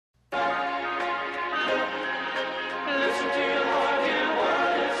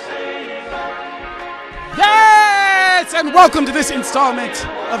And welcome to this installment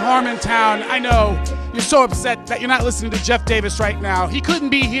of Harmontown. I know you're so upset that you're not listening to Jeff Davis right now. He couldn't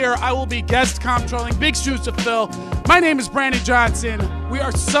be here. I will be guest controlling. Big shoes to fill. My name is Brandon Johnson. We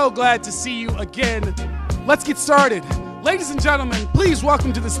are so glad to see you again. Let's get started. Ladies and gentlemen, please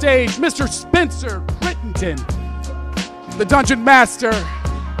welcome to the stage Mr. Spencer Crittenden, the Dungeon Master,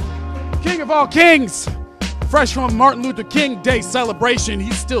 King of all kings. Fresh from Martin Luther King Day celebration,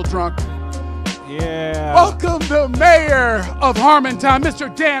 he's still drunk. Yeah. Welcome the mayor of Harmontown,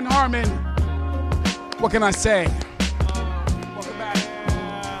 Mr. Dan Harmon. What can I say? Welcome back.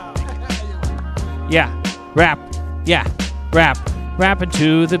 Yeah. Rap. Yeah. Rap. Rapping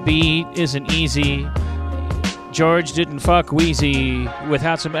to the beat isn't easy. George didn't fuck Wheezy.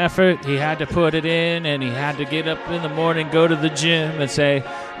 Without some effort, he had to put it in, and he had to get up in the morning, go to the gym, and say,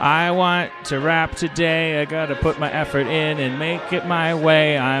 I want to rap today. I gotta put my effort in and make it my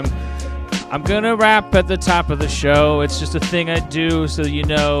way. I'm gonna rap at the top of the show. It's just a thing I do, so you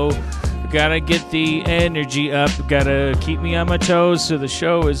know. Gotta get the energy up. Gotta keep me on my toes so the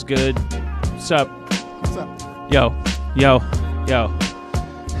show is good. What's up? What's up? Yo.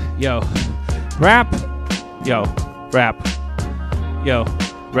 Rap. Yo. Rap. Yo.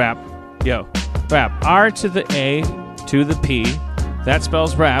 Rap. Yo. Rap. R to the A to the P. That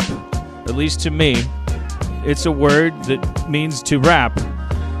spells rap. At least to me. It's a word that means to rap.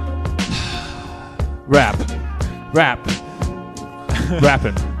 Rap. Rapping.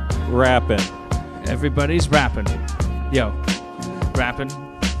 Everybody's rapping. Yo. Rapping.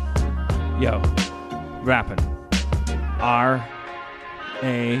 Yo. Rapping.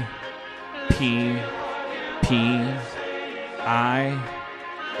 R-A-P-P-I-N.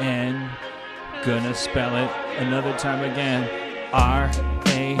 Gonna spell it another time again.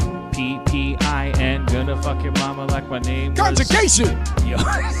 R-A-P-P-I-N. Gonna fuck your mama like my name was. Conjugation! Yo. All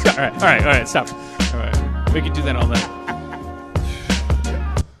right, stop. All right. We can do that all night.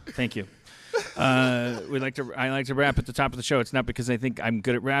 Thank you. I like to rap at the top of the show. It's not because I think I'm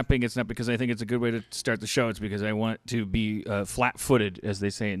good at rapping. It's not because I think it's a good way to start the show. It's because I want to be flat-footed, as they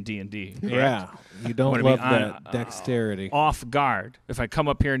say in D&D. Yeah, you don't love that dexterity. Off guard. If I come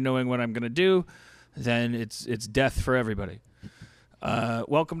up here knowing what I'm going to do, then it's death for everybody.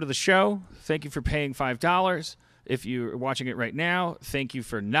 Welcome to the show. Thank you for paying $5. If you're watching it right now, thank you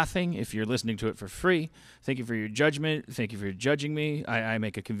for nothing. If you're listening to it for free, thank you for your judgment. Thank you for judging me. I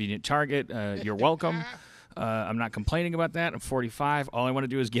make a convenient target. You're welcome. I'm not complaining about that. I'm 45. All I want to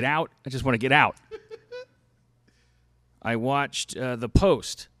do is get out. I just want to get out. I watched The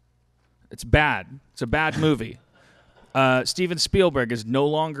Post. It's bad. It's a bad movie. Steven Spielberg is no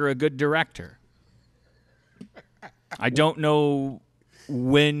longer a good director. I don't know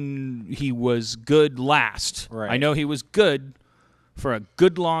when he was good last. Right. I know he was good for a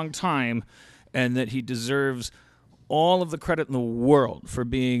good long time, and that he deserves all of the credit in the world for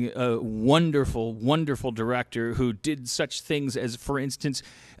being a wonderful, wonderful director who did such things as, for instance,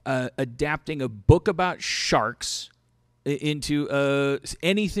 adapting a book about sharks into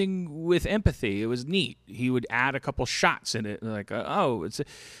anything with empathy. It was neat. He would add a couple shots in it, like,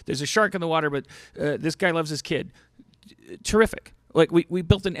 there's a shark in the water, but this guy loves his kid. Terrific. Like, we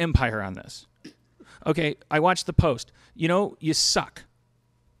built an empire on this. Okay, I watched The Post. You know, you suck.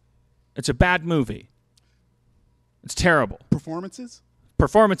 It's a bad movie. It's terrible. Performances?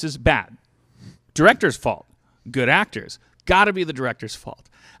 Performances, bad. Director's fault. Good actors. Gotta be the director's fault.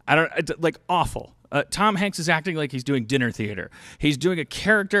 Awful. Tom Hanks is acting like he's doing dinner theater. He's doing a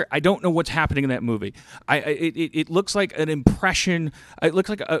character. I don't know what's happening in that movie. It looks like an impression. It looks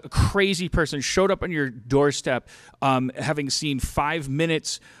like a crazy person showed up on your doorstep, having seen 5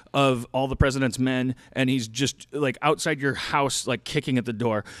 minutes of All the President's Men, and he's just like outside your house, like kicking at the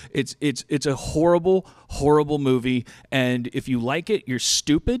door. It's a horrible, horrible movie. And if you like it, you're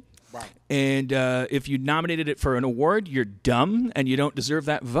stupid. Right. And if you nominated it for an award, you're dumb and you don't deserve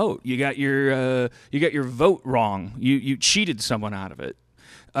that vote. You got your vote wrong. You cheated someone out of it.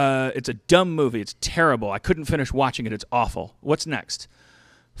 It's a dumb movie. It's terrible. I couldn't finish watching it. It's awful. What's next?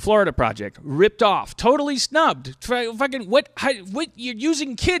 Florida Project, ripped off, totally snubbed. Fucking what? You're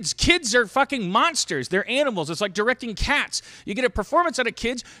using kids. Kids are fucking monsters. They're animals. It's like directing cats. You get a performance out of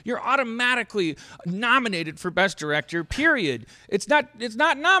kids, you're automatically nominated for Best Director. Period. It's not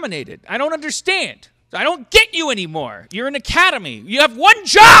nominated. I don't understand. I don't get you anymore. You're an academy. You have one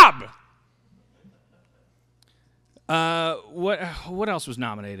job. What else was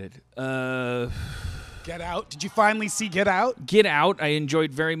nominated? Get Out. Did you finally see Get Out? Get Out, I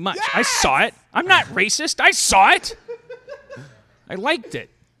enjoyed very much. Yes! I saw it. I'm not racist. I saw it. I liked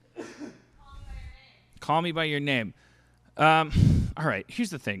it. Call Me by Your Name. All right, here's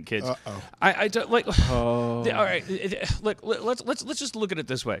the thing, kids. Uh-oh. I don't like. Oh. All right, look. Let's just look at it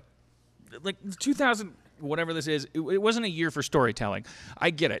this way. Like 2000, whatever this is, it wasn't a year for storytelling. I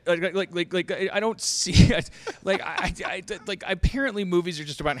get it. Like I don't see it. Like like apparently movies are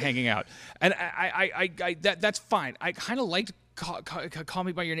just about hanging out, and that's fine. I kind of liked Call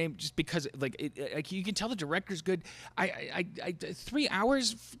Me by Your Name just because like you can tell the director's good. I 3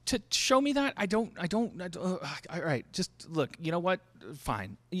 hours to show me that I don't. All right, just look. You know what?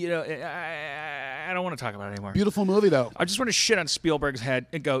 Fine. You know, I don't want to talk about it anymore. Beautiful movie though. I just want to shit on Spielberg's head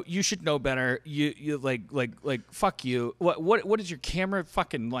and go, you should know better. You like fuck you. What is your camera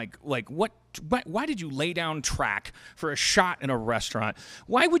fucking like what? Why did you lay down track for a shot in a restaurant?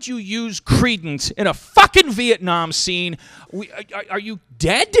 Why would you use Credence in a fucking Vietnam scene? Are you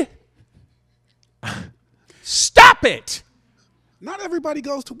dead? Stop it! Not everybody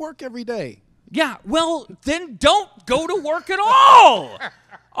goes to work every day. Yeah, well, then don't go to work at all.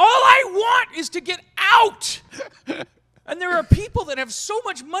 All I want is to get out. And there are people that have so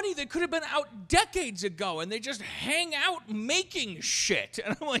much money that could have been out decades ago, and they just hang out making shit.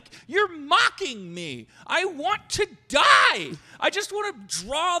 And I'm like, you're mocking me. I want to die. I just want to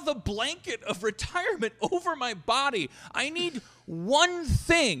draw the blanket of retirement over my body. I need one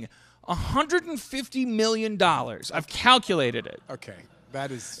thing, $150 million. I've calculated it. Okay. That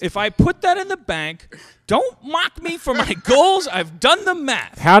is. If I put that in the bank, don't mock me for my goals. I've done the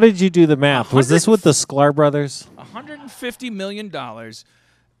math. How did you do the math? Was this with the Sklar brothers? $150 million.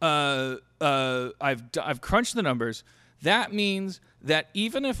 I've crunched the numbers. That means that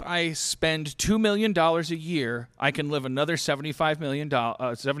even if I spend $2 million a year, I can live another 75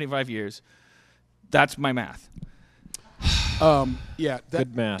 years. That's my math. Yeah.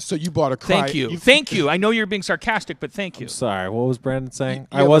 Good math. So you bought a cryo. Thank you. Thank you. I know you're being sarcastic, but thank you. I'm sorry. What was Brandon saying?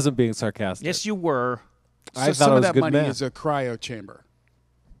 Yeah, I wasn't being sarcastic. Yes, you were. So I thought some it of was that good money math. is a cryo chamber.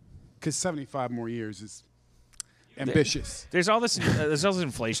 Because 75 more years is ambitious. There's all this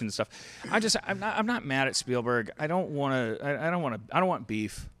inflation stuff. I'm not mad at Spielberg. I don't want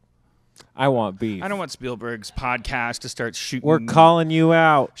beef. I want beef. I don't want Spielberg's podcast to start shooting. We're calling you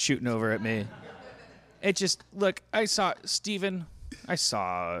out. Shooting over at me. It just look. I saw Steven. I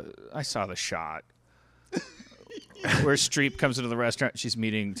saw the shot where Streep comes into the restaurant. She's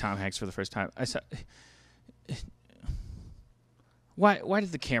meeting Tom Hanks for the first time. I saw. Why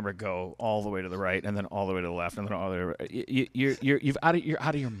did the camera go all the way to the right and then all the way to the left and then all the way to the right? You're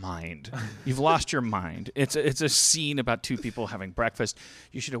out of your mind. You've lost your mind. It's a scene about two people having breakfast.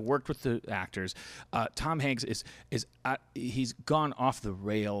 You should have worked with the actors. Tom Hanks he's gone off the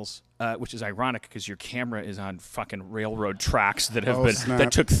rails. Which is ironic because your camera is on fucking railroad tracks that have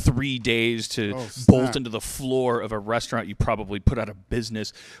that took 3 days to bolt into the floor of a restaurant you probably put out of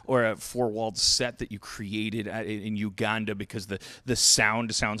business, or a four-walled set that you created in Uganda because the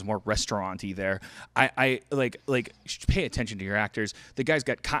sound sounds more restaurant-y there. I pay attention to your actors. The guy's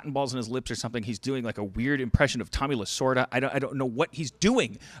got cotton balls in his lips or something. He's doing like a weird impression of Tommy Lasorda. I don't know what he's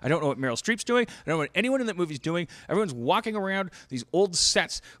doing. I don't know what Meryl Streep's doing. I don't know what anyone in that movie's doing. Everyone's walking around these old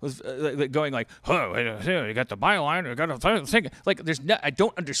sets with going like, oh, you got the byline, you got a thing. Like, I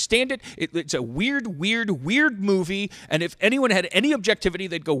don't understand it. It's a weird movie. And if anyone had any objectivity,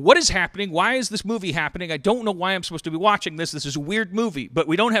 they'd go, what is happening? Why is this movie happening? I don't know why I'm supposed to be watching this. This is a weird movie. But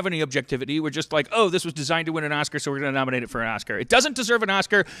we don't have any objectivity. We're just like, oh, this was designed to win an Oscar, so we're going to nominate it for an Oscar. It doesn't deserve an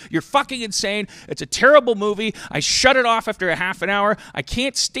Oscar. You're fucking insane. It's a terrible movie. I shut it off after a half an hour. I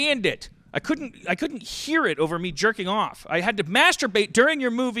can't stand it. I couldn't hear it over me jerking off. I had to masturbate during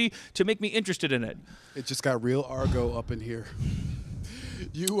your movie to make me interested in it. It just got real Argo up in here.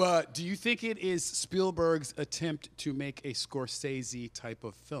 Do you think it is Spielberg's attempt to make a Scorsese type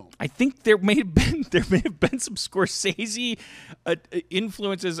of film? I think there may have been some Scorsese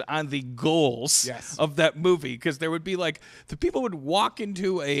influences on the goals of that movie, because there would be like the people would walk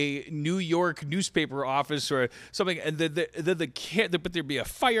into a New York newspaper office or something, and but there'd be a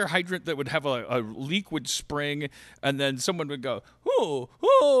fire hydrant that would have a leak would spring, and then someone would go, oh,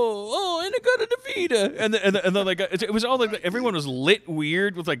 Inagata Davida, and then like it was all like everyone was lit weird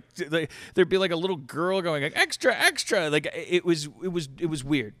with like there'd be like a little girl going like extra, like it was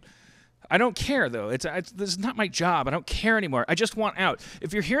weird. I don't care though. This is not my job. I don't care anymore. I just want out.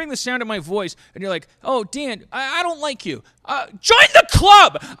 If you're hearing the sound of my voice and you're like, oh Dan, I don't like you. Join the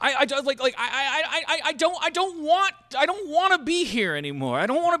club. I don't want to be here anymore. I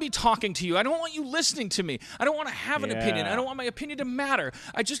don't want to be talking to you. I don't want you listening to me. I don't want to have an opinion. I don't want my opinion to matter.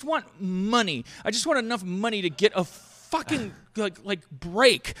 I just want money. I just want enough money to get a fucking like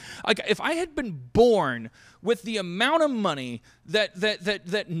break. Like if I had been born with the amount of money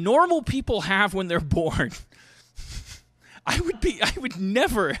that normal people have when they're born, I would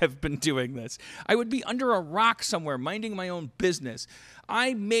never have been doing this. I would be under a rock somewhere minding my own business.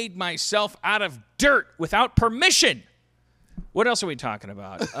 I made myself out of dirt without permission. What else are we talking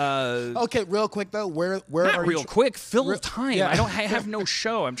about? Okay, real quick though, where Not are real you? quick. Fill time. Yeah. I have no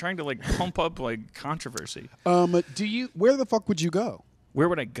show. I'm trying to like pump up like controversy. Where the fuck would you go? Where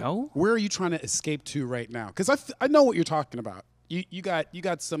would I go? Where are you trying to escape to right now? Because I know what you're talking about. You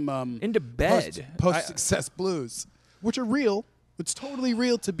got some Into bed. post success blues, which are real. It's totally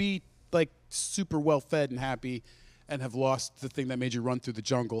real to be like super well fed and happy, and have lost the thing that made you run through the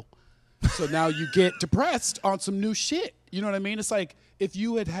jungle. So now you get depressed on some new shit. You know what I mean? It's like if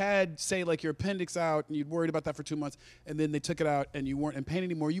you had, say, like your appendix out and you'd worried about that for 2 months, and then they took it out and you weren't in pain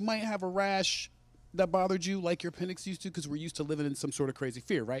anymore, you might have a rash that bothered you like your appendix used to, because we're used to living in some sort of crazy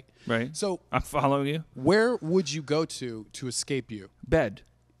fear, right? Right. So I'm following you. where would you go to escape you? Bed.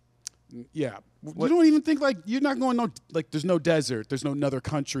 Yeah. You don't even think like you're not going there's no desert, there's no another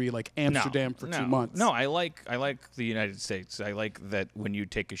country like Amsterdam for 2 months. No, I like the United States. I like that when you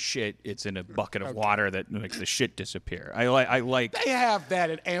take a shit, it's in a bucket of water that makes the shit disappear. I like. They have that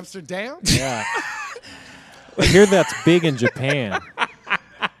in Amsterdam. Yeah. I hear that's big in Japan.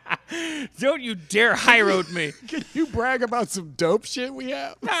 Don't you dare high road me. Can you brag about some dope shit we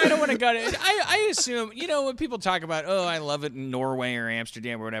have? No, I don't want to go to. I assume, when people talk about, oh, I love it in Norway or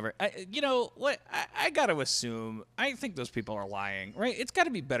Amsterdam or whatever. You know what? I got to assume. I think those people are lying, right? It's got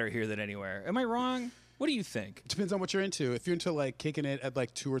to be better here than anywhere. Am I wrong? What do you think? Depends on what you're into. If you're into like kicking it at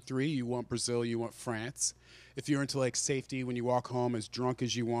like 2 or 3, you want Brazil, you want France. If you're into like safety, when you walk home as drunk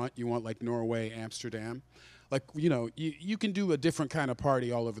as you want like Norway, Amsterdam. Like, you can do a different kind of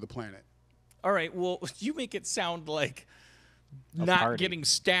party all over the planet. All right, well, you make it sound like not party. getting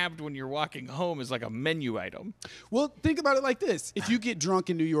stabbed when you're walking home is like a menu item. Well, think about it like this. If you get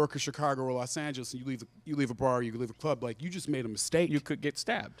drunk in New York or Chicago or Los Angeles and you leave a bar, you leave a club, like you just made a mistake. You could get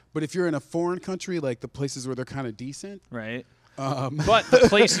stabbed. But if you're in a foreign country, like the places where they're kind of decent. Right. But the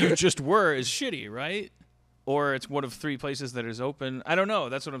place you just were is shitty, right? Or it's one of 3 places that is open. I don't know.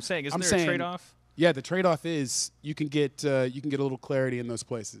 That's what I'm saying. Isn't there a trade-off? Yeah, the trade-off is you can get a little clarity in those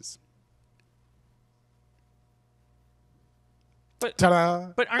places. But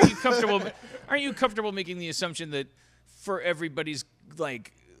Ta-da! But aren't you comfortable? Aren't you comfortable making the assumption that for everybody's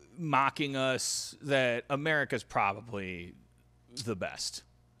like mocking us, that America's probably the best?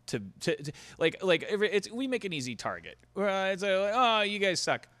 We make an easy target. It's like, oh, you guys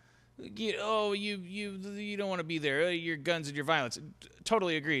suck. You don't want to be there. Your guns and your violence.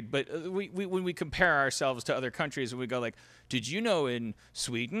 Totally agreed. But when we compare ourselves to other countries and we go like, did you know in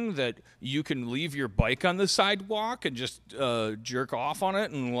Sweden that you can leave your bike on the sidewalk and just jerk off on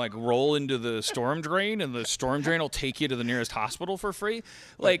it and like roll into the storm drain, and the storm drain will take you to the nearest hospital for free?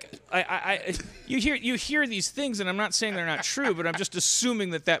 Like you hear these things, and I'm not saying they're not true, but I'm just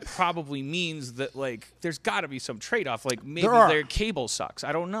assuming that probably means that like there's got to be some trade-off. Like maybe their cable sucks.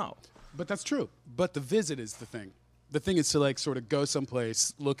 I don't know. But that's true. But the visit is the thing. The thing is to like sort of go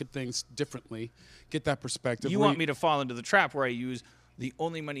someplace, look at things differently, get that perspective. You want me to fall into the trap where I use the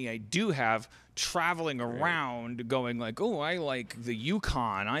only money I do have traveling around, going like, oh, I like the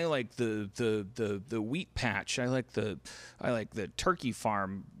Yukon, I like the wheat patch, I like the turkey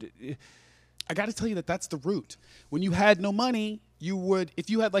farm. I got to tell you that's the route. When you had no money, you would, if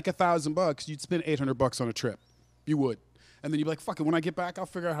you had like $1,000, you'd spend $800 on a trip. You would. And then you'd be like, fuck it, when I get back, I'll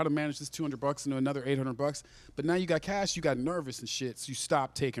figure out how to manage this $200 into another $800. But now you got cash, you got nervous and shit, so you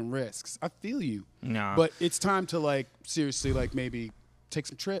stop taking risks. I feel you. No. But it's time to like seriously like maybe take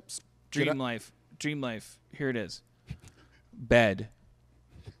some trips. Dream life. Here it is. Bed.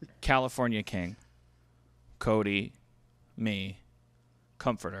 California King. Cody. Me.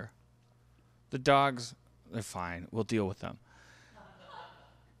 Comforter. The dogs, they're fine. We'll deal with them.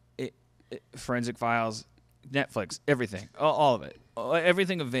 Forensic Files. Netflix, everything, all of it,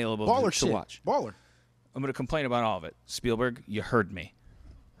 everything available to watch. Baller. I'm going to complain about all of it. Spielberg, you heard me.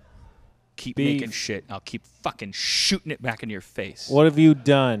 Keep Beef. making shit. I'll keep fucking shooting it back in your face. What have you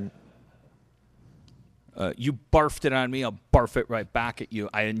done? You barfed it on me. I'll barf it right back at you.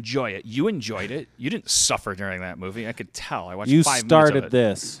 I enjoy it. You enjoyed it. You didn't suffer during that movie. I could tell. I watched 5 minutes of it. You started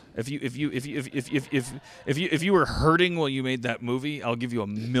this. If you were hurting while you made that movie, I'll give you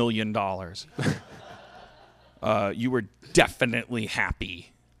 $1 million. You were definitely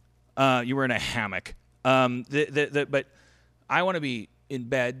happy. You were in a hammock. But I want to be in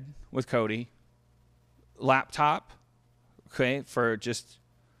bed with Cody. Laptop, okay, for just,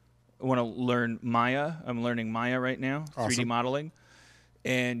 I want to learn Maya. I'm learning Maya right now, Awesome. 3D modeling.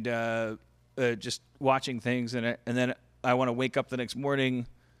 And just watching things. And then I want to wake up the next morning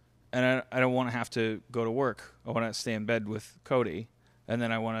and I don't want to have to go to work. I want to stay in bed with Cody, and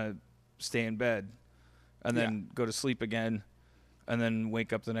then I want to stay in bed, and then go to sleep again, and then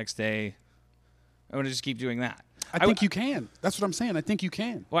wake up the next day. I want to just keep doing that. I think you can. That's what I'm saying. I think you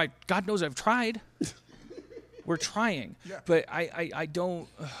can. Well, God knows I've tried. We're trying, but I don't.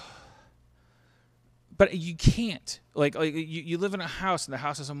 But you can't. Like you live in a house, and the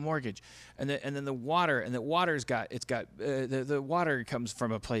house has a mortgage, and then the water, and the water's got the water comes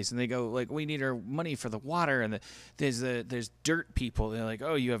from a place, and they go like, we need our money for the water, and there's dirt people. They're like,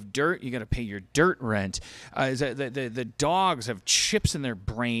 oh, you have dirt, you got to pay your dirt rent. The dogs have chips in their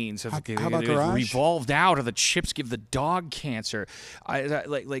brains. How about garage? Revolved out, or the chips give the dog cancer.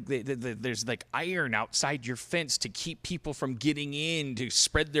 There's like iron outside your fence to keep people from getting in to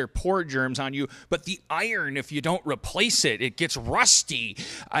spread their pore germs on you, but the iron, if you don't replace it, it gets rusty.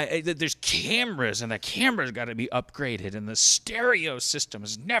 There's cameras, and the cameras got to be upgraded, and the stereo system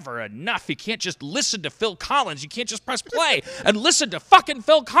is never enough. You can't just listen to Phil Collins. You can't just press play and listen to fucking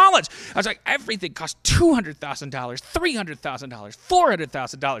Phil Collins. I was like, everything costs $200,000, $300,000,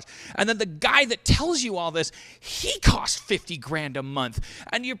 $400,000, and then the guy that tells you all this, he costs $50,000 a month,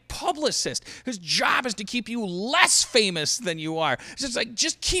 and your publicist, whose job is to keep you less famous than you are, it's just like,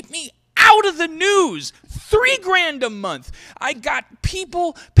 just keep me out of the news. $3,000 a month. I got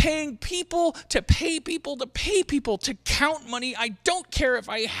people paying people to pay people to pay people to count money. I don't care if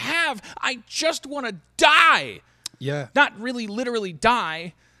I have. I just want to die. Yeah. Not really literally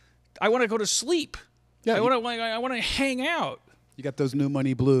die. I want to go to sleep. Yeah. I want to hang out. You got those new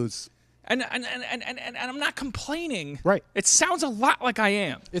money blues. And I'm not complaining. Right. It sounds a lot like I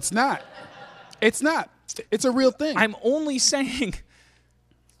am. It's not. It's not. It's a real thing. I'm only saying,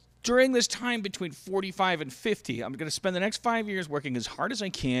 during this time between 45 and 50, I'm going to spend the next 5 years working as hard as I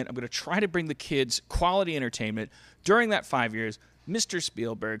can. I'm going to try to bring the kids quality entertainment. During that 5 years, Mr.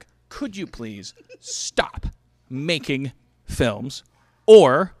 Spielberg, could you please stop making films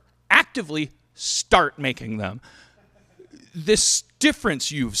or actively start making them? This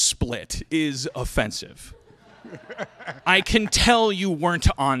difference you've split is offensive. I can tell you weren't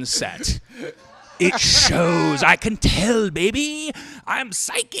on set. It shows. I can tell, baby. I'm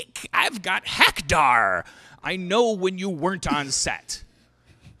psychic. I've got Hekdar. I know when you weren't on set.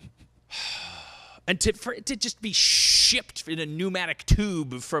 And for it to just be shipped in a pneumatic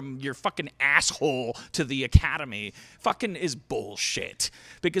tube from your fucking asshole to the Academy fucking is bullshit.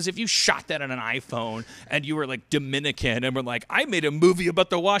 Because if you shot that on an iPhone and you were like Dominican and were like, I made a movie about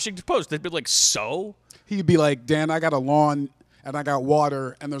the Washington Post, they'd be like, so? He'd be like, Dan, I got a lawn, and I got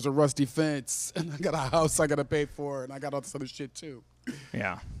water, and there's a rusty fence, and I got a house I got to pay for, and I got all this other shit too.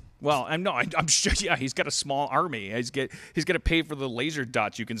 Yeah. Well, I'm sure. Yeah, he's got a small army. He's got to pay for the laser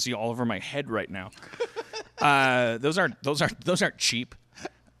dots you can see all over my head right now. Those aren't cheap.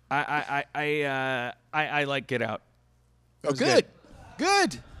 I like Get Out. Oh, good.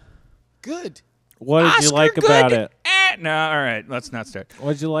 What did you Oscar like about it? No, all right. Let's not start.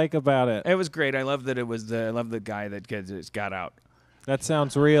 What did you like about it? It was great. I love that it was I love the guy that got out. That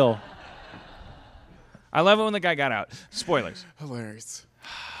sounds real. I love it when the guy got out. Spoilers. Hilarious.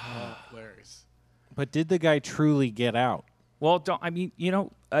 Hilarious. But did the guy truly get out? Well, I didn't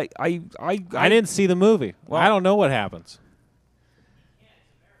see the movie. Well, I don't know what happens.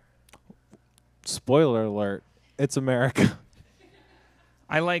 Spoiler alert. It's America.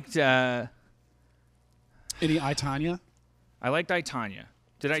 I liked. Any I, Tonya? I liked I, Tonya.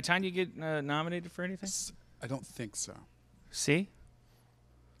 Did I, Tonya get nominated for anything? I don't think so. See?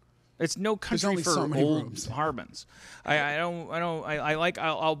 It's no country only for so many old rooms. Harmons.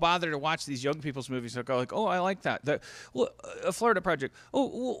 I'll bother to watch these young people's movies. I go like, oh, I like that. A Florida Project.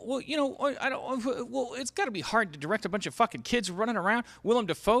 Oh, well, I don't. Well, it's got to be hard to direct a bunch of fucking kids running around. Willem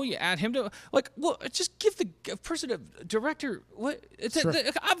Dafoe, you add him to just give the person a director. What? Sure.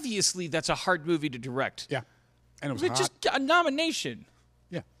 Obviously, that's a hard movie to direct. Yeah, and it was hot. Just a nomination.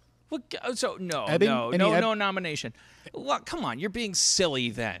 Yeah. Well, so no Ebbing? no nomination. Well, come on, you're being silly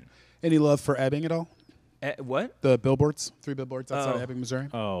then. Any love for Ebbing at all? What? The billboards, 3 billboards outside of Ebbing, Missouri.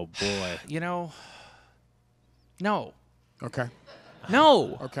 Oh, boy. No. Okay.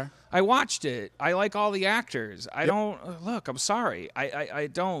 No. Okay. I watched it. I like all the actors. I don't look. I'm sorry. I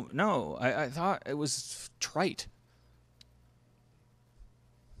don't know. I thought it was trite.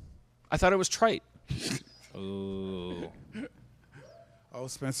 I thought it was trite. Ooh. Oh,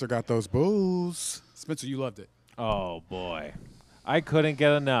 Spencer got those booze. Spencer, you loved it. Oh, boy. I couldn't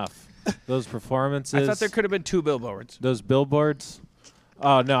get enough. Those performances. I thought there could have been 2 billboards. Those billboards.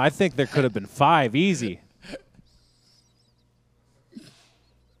 Oh, no, I think there could have been 5. Easy.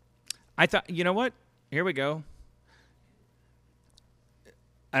 I thought, you know what? Here we go.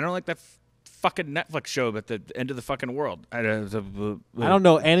 I don't like that fucking Netflix show about the end of the fucking world. I don't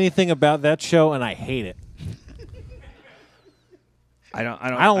know anything about that show, and I hate it. I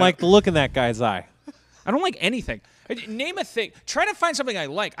don't like the look in that guy's eye. I don't like anything. Name a thing. Try to find something I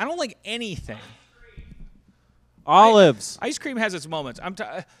like. I don't like anything. Olives. Ice cream has its moments.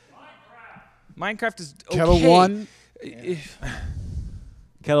 Minecraft is okay. Kettle One.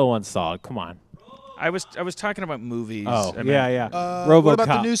 Kettle One's solid. Come on. I was talking about movies. Oh, I mean, yeah. RoboCop. What about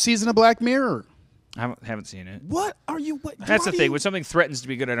the new season of Black Mirror? I haven't seen it. What are you? That's the thing. When something threatens to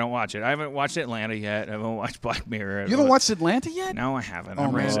be good, I don't watch it. I haven't watched Atlanta yet. I haven't watched Black Mirror. You haven't watched Atlanta yet? No, I haven't. Oh,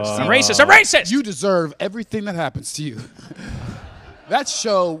 I'm man. racist. I'm racist. I'm racist. You deserve everything that happens to you. That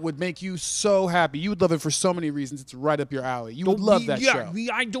show would make you so happy. You would love it for so many reasons. It's right up your alley. You would love that show.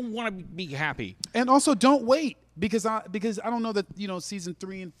 I don't want to be happy. And also, don't wait because I don't know that season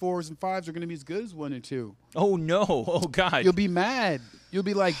 3 and 4s and 5s are going to be as good as 1 and 2. Oh no! Oh god! You'll be mad. You'll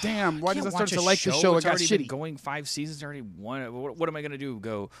be like, damn, why did I start to like the show? It's it got already shitty. been going 5 seasons, already won. What am I going to do?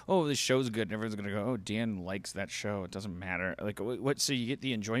 Go, oh, this show's good, and everyone's going to go, oh, Dan likes that show. It doesn't matter. Like, what? So you get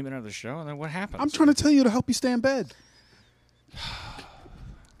the enjoyment of the show, and then what happens? I'm trying to tell you to help you stay in bed.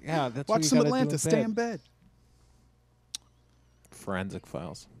 Yeah, that's watch some Atlanta. Stay in bed. Forensic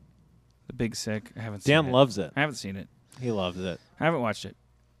Files. The Big Sick. I haven't seen it. Dan loves it. I haven't seen it. He loves it. I haven't watched it.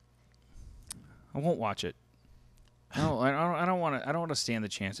 I won't watch it. No, I don't want to. I don't want to stand the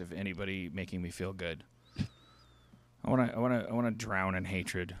chance of anybody making me feel good. I want to drown in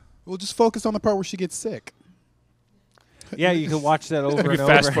hatred. We'll just focus on the part where she gets sick. Yeah, you can watch that over and over.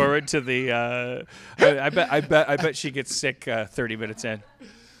 Fast forward to the. I bet she gets sick 30 minutes in.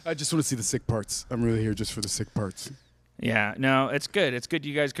 I just want to see the sick parts. I'm really here just for the sick parts. Yeah, no, it's good. It's good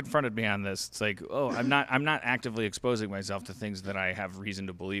you guys confronted me on this. It's like, oh, I'm not actively exposing myself to things that I have reason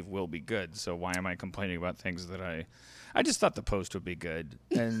to believe will be good. So why am I complaining about things that I just thought the post would be good.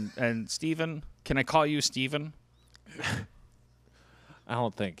 And Steven, can I call you Steven? I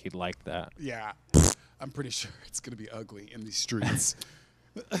don't think he'd like that. Yeah. I'm pretty sure it's going to be ugly in these streets.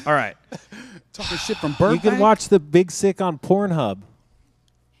 All right. Talking shit from Burbank. You can watch The Big Sick on Pornhub.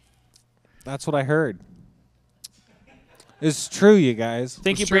 That's what I heard. It's true, you guys.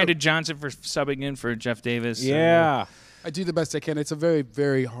 Thank you, Brandon Johnson, for subbing in for Jeff Davis. Yeah. I do the best I can. It's a very,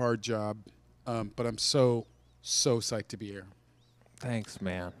 very hard job, but I'm so psyched to be here. Thanks,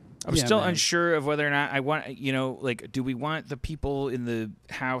 man. I'm still unsure of whether or not I want, do we want the people in the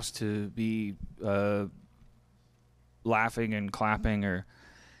house to be laughing and clapping or,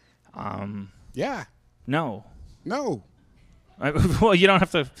 yeah. No. Well, you don't have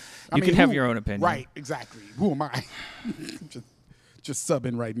to. You can have your own opinion. Right, exactly. Who am I? just sub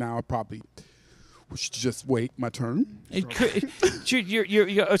in right now. I probably should just wait my turn. You're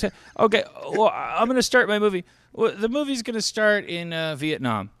okay. Well, I'm going to start my movie. Well, the movie's going to start in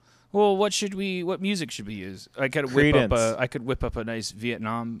Vietnam. Well, what music should we use? I could whip up a nice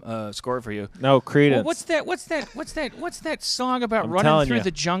Vietnam score for you. No, Crittenden. Well, what's that song about running through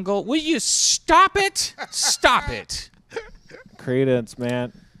the jungle? Will you stop it? Stop it. Crittenden,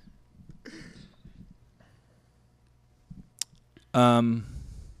 man.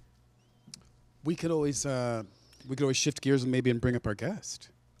 We could always shift gears and bring up our guest.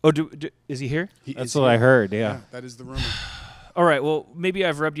 Oh, is he here? That's what I heard. Yeah, that is the rumor. All right. Well, maybe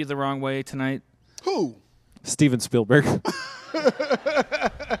I've rubbed you the wrong way tonight. Who? Steven Spielberg.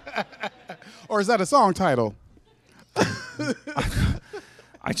 Or is that a song title?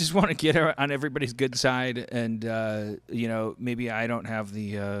 I just want to get on everybody's good side, and maybe I don't have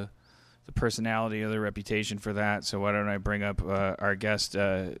the personality or the reputation for that. So why don't I bring up our guest?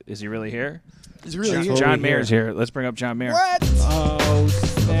 Is he really here? Is he really here? John Mayer's here. Let's bring up John Mayer. What? Oh,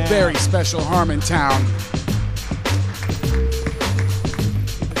 snap. A very special Harmontown.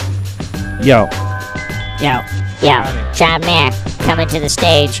 Yo, John Mayer coming to the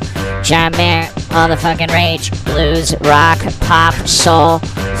stage. John Mayer on the fucking rage. Blues, rock, pop, soul.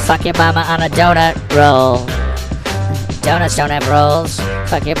 Fuck your mama on a donut roll. Donuts don't have rolls.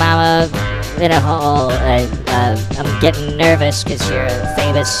 Fuck your mama in a hole. I'm getting nervous because you're a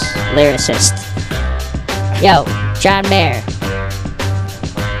famous lyricist. Yo, John Mayer.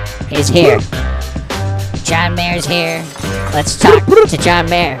 He's here. John Mayer's here. Let's talk to John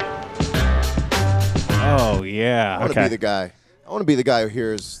Mayer. Oh, yeah. I want to be the guy. I want to be the guy who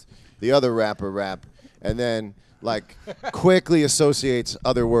hears the other rapper rap and then, quickly associates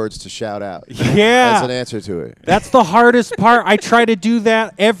other words to shout out. Yeah. As an answer to it. That's the hardest part. I try to do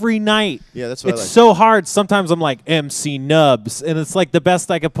that every night. Yeah, that's what it's so hard. Sometimes I'm like MC Nubs, and it's like the best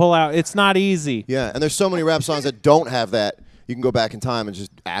I could pull out. It's not easy. Yeah, and there's so many rap songs that don't have that. You can go back in time and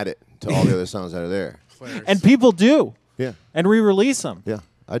just add it to all the other songs that are there. And people do. Yeah. And re-release them. Yeah.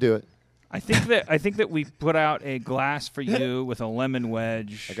 I do it. I think that we put out a glass for you with a lemon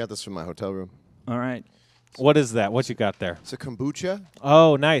wedge. I got this from my hotel room. All right. What is that? What you got there? It's a kombucha.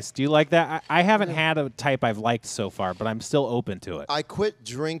 Oh, nice. Do you like that? I haven't had a type I've liked so far, but I'm still open to it. I quit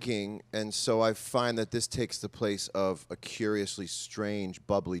drinking, and so I find that this takes the place of a curiously strange,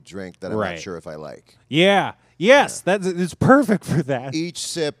 bubbly drink that I'm Right. not sure if I like. Yeah. Yes, it's perfect for that. Each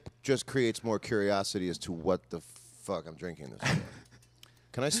sip just creates more curiosity as to what the fuck I'm drinking this for.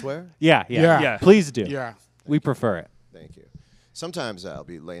 Can I swear? Yeah. Yeah. Please do. Yeah. We prefer it. Thank you. Sometimes I'll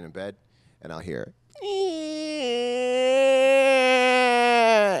be laying in bed, and I'll hear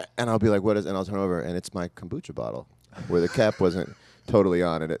and I'll be like, what is, and I'll turn over, and it's my kombucha bottle where the cap wasn't totally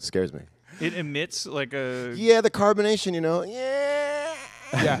on, and it scares me. It emits like a. Yeah, the carbonation, you know. Yeah.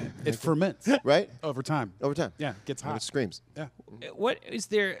 Yeah. It ferments Right? over time. Over time. Yeah. It gets And it hot. screams. Yeah. What is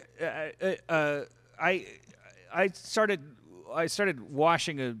there? I started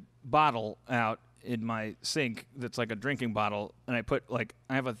washing a bottle out in my sink that's like a drinking bottle, and I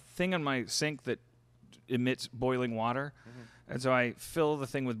have a thing on my sink that emits boiling water, and so I fill the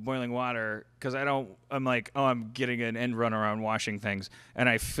thing with boiling water because I'm like, oh, I'm getting an end run around washing things, and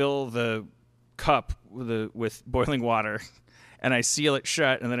I fill the cup with boiling water, and I seal it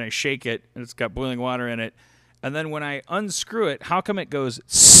shut, and then I shake it, and it's got boiling water in it, and then when I unscrew it, how come it goes?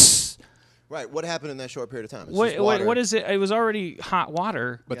 Right. What happened in that short period of time? It's What, just water. what is it? It was already hot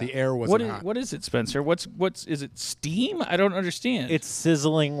water. But the air wasn't hot. What is it, Spencer? What's is it steam? I don't understand. It's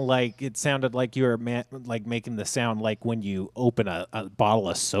sizzling like it sounded like you were like making the sound like when you open a bottle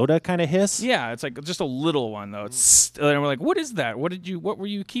of soda kind of hiss. yeah, it's like just a little one though. It's and we're like, what is that? What were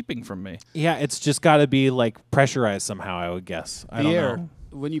you keeping from me? Yeah, it's just got to be like pressurized somehow, I would guess. I The don't air, know.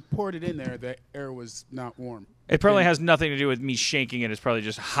 when you poured it in there, the air was not warm. It probably has nothing to do with me shaking it. It's probably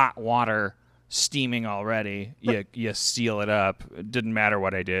just hot water steaming already. You seal it up. It didn't matter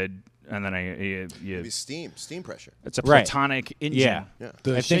what I did, and then Maybe steam pressure. it's a Right. platonic engine. Yeah. Yeah.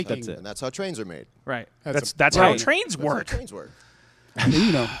 The I think shaking, that's it. And that's how trains are made. Right. That's That's a- how right. trains That's how work. trains work.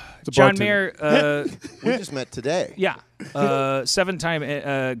 You know, it's a John bartender. Mayer, We just met today. yeah, 7-time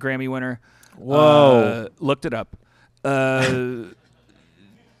Grammy winner. Whoa. Looked it up.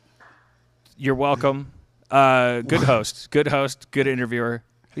 You're welcome. Good host, good interviewer.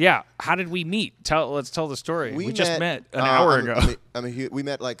 Yeah. How did we meet? Let's tell the story. We just met an hour ago. We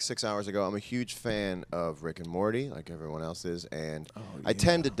met like 6 hours ago. I'm a huge fan of Rick and Morty, like everyone else is, and I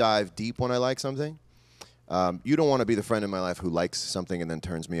tend to dive deep when I like something. You don't want to be the friend in my life who likes something and then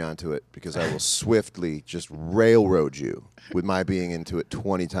turns me onto it, because I will swiftly just railroad you with my being into it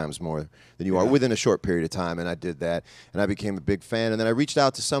 20 times more than you are within a short period of time. And I did that, and I became a big fan. And then I reached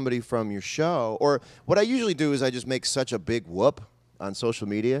out to somebody from your show, or what I usually do is I just make such a big whoop on social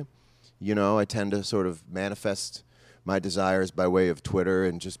media. You know, I tend to sort of manifest my desires by way of Twitter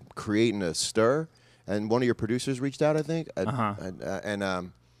and just creating a stir. And one of your producers reached out, I think.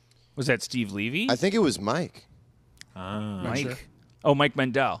 Was that Steve Levy? I think it was Mike. Mike. Sure. Oh, Mike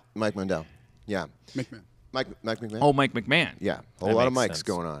Mendel. Mike Mendel. Yeah. McMahon. Mike McMahon. Oh, Mike McMahon. Yeah. A whole That lot of makes mics sense.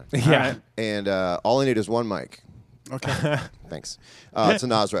 going on. Yeah. And all I need is one mic. Okay. Thanks. It's a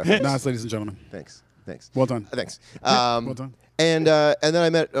Nas reference. Nas, ladies and gentlemen. Thanks. Well done. Thanks. Well done. And then I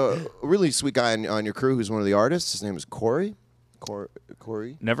met a really sweet guy on your crew who's one of the artists. His name is Corey.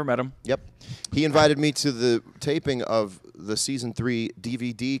 Corey. Never met him. Yep. He invited me to the taping of the season 3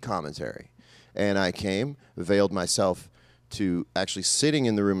 DVD commentary. And I came, veiled myself to actually sitting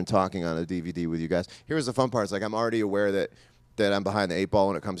in the room and talking on a DVD with you guys. Here's the fun part. It's like I'm already aware that I'm behind the 8 ball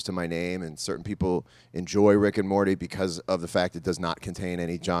when it comes to my name, and certain people enjoy Rick and Morty because of the fact it does not contain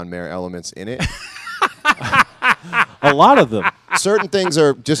any John Mayer elements in it. A lot of them. Certain things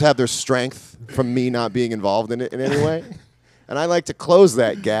just have their strength from me not being involved in it in any way. And I like to close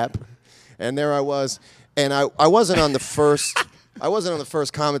that gap. And there I was. And I wasn't on the first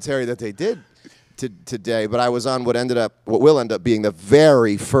commentary that they did today, but I was on what will end up being the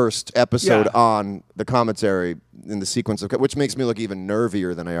very first episode on the commentary in the sequence of, which makes me look even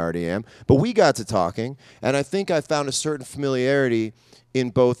nervier than I already am. But we got to talking, and I think I found a certain familiarity in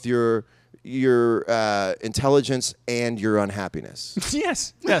both your intelligence and your unhappiness.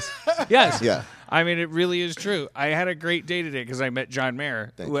 Yes. Yeah. I mean, it really is true. I had a great day today because I met John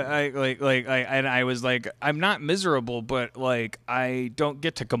Mayer. Thank you. I was like, I'm not miserable, but like, I don't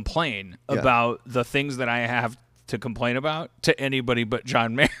get to complain about the things that I have to complain about to anybody but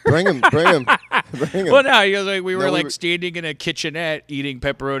John Mayer. Bring him. Well, no, he was like, we were we were- standing in a kitchenette eating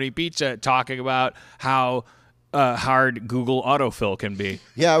pepperoni pizza, talking about how hard Google autofill can be,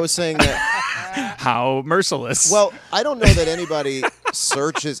 Yeah, I was saying that. how merciless. Well, I don't know that anybody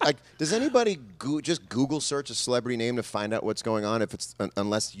searches. Like, does anybody just Google search a celebrity name to find out what's going on? If it's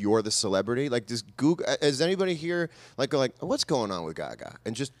unless you're the celebrity, like, does Google? Is anybody here go like, what's going on with Gaga?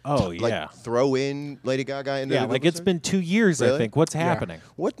 And just throw in Lady Gaga into the like Google it's search? been 2 years. Really? I think. What's happening?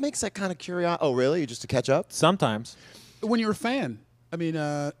 What makes that kind of curiosity? Oh, really? Just to catch up? Sometimes. When you're a fan, I mean,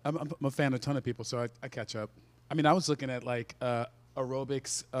 I'm a fan of a ton of people, so I catch up. I mean, I was looking at like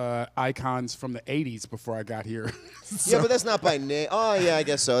aerobics icons from the 80s before I got here. Yeah, but that's not by name. Oh, yeah, I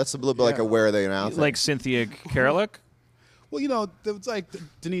guess so. That's a little bit like a where are they now thing. Like Cynthia Karalik? Well, you know, there was like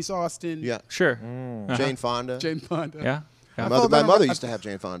Denise Austin. Yeah. Sure. Jane Fonda. Jane Fonda. Yeah. My mother used to have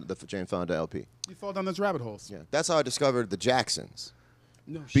Jane Fonda, the Jane Fonda LP. You fall down those rabbit holes. Yeah. That's how I discovered the Jacksons.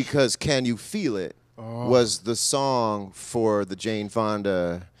 No shit. Because Can You Feel It was the song for the Jane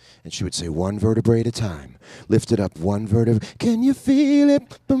Fonda. And she would say, one vertebrae at a time. Lift it up, one vertebrae. Can you feel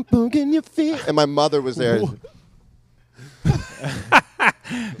it? Boom, boom, can you feel it? And my mother was there.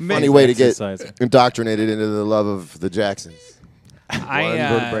 Funny way to get indoctrinated into the love of the Jacksons. One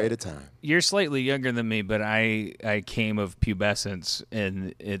vertebrae at a time. You're slightly younger than me, but I came of pubescence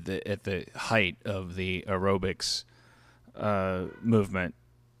at the height of the aerobics movement,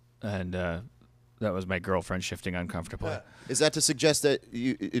 and that was my girlfriend shifting uncomfortably. Is that to suggest that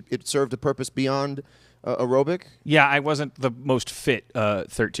it served a purpose beyond aerobic? Yeah, I wasn't the most fit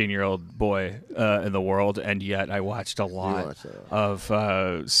 13-year-old boy in the world, and yet I watched a lot of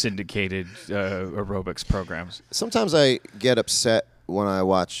syndicated aerobics programs. Sometimes I get upset when I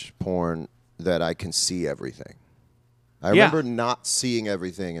watch porn that I can see everything. I remember not seeing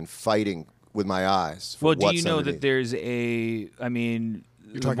everything and fighting with my eyes. Well, do you know that there's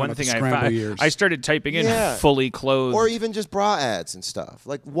one thing I found, years. I started typing in fully clothed. Or even just bra ads and stuff.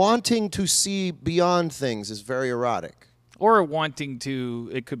 Like, wanting to see beyond things is very erotic. Or wanting to,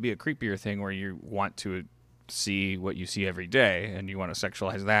 it could be a creepier thing where you want to see what you see every day and you want to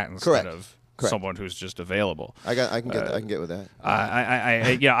sexualize that instead of someone who's just available. I can get with that.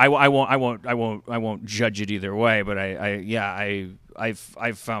 I won't judge it either way, but I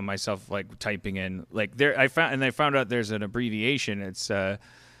found myself like typing in like there. I found out there's an abbreviation. It's a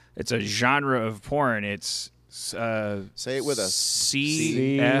genre of porn. It's say it with us.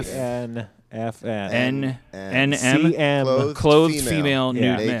 CFNFN. NM clothed female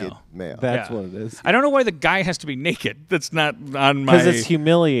nude naked male. That's what it is. I don't know why the guy has to be naked. That's not on my. Because it's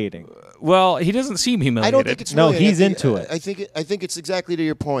humiliating. Well, he doesn't seem humiliated. I don't think it's no. He's into it. I think it's exactly to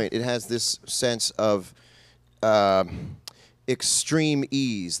your point. It has this sense of extreme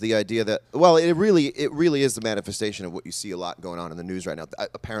ease. The idea that it really is the manifestation of what you see a lot going on in the news right now.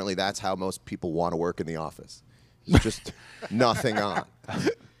 Apparently, that's how most people want to work in the office. It's just nothing on.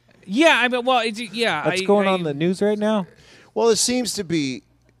 Yeah, I mean, well, What's going on in the news right now? Well, it seems to be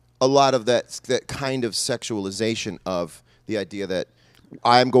a lot of that kind of sexualization of the idea that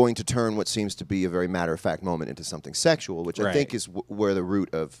I'm going to turn what seems to be a very matter-of-fact moment into something sexual, which I think is where the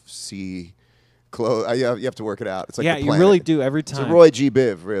root of you have to work it out. It's like you really do every time. It's a Roy G.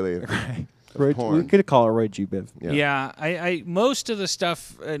 Biv, really. We could call it Roy G. Biv. Yeah, I most of the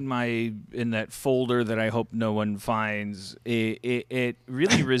stuff in that folder that I hope no one finds, it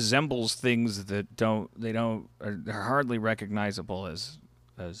really resembles things that are hardly recognizable as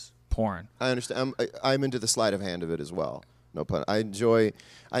porn. I understand. I'm into the sleight of hand of it as well. No pun. I enjoy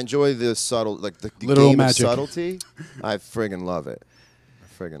the subtle, like the game magic. of subtlety. I friggin' love it.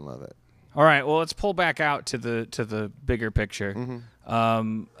 All right, well, let's pull back out to the bigger picture.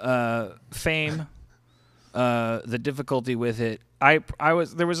 Mm-hmm. Fame, the difficulty with it. There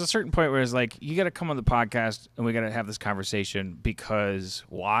was a certain point where it's like, you got to come on the podcast and we got to have this conversation because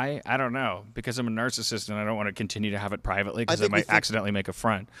why? I don't know. Because I'm a narcissist and I don't want to continue to have it privately because I might accidentally make a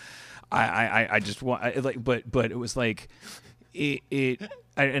friend. I just want but it was like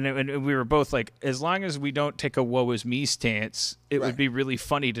and we were both like, as long as we don't take a woe is me stance, it would be really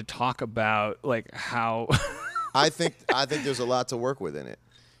funny to talk about like how. I think there's a lot to work with in it,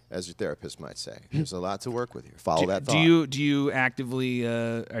 as your therapist might say. There's a lot to work with here. Follow that thought. Do you actively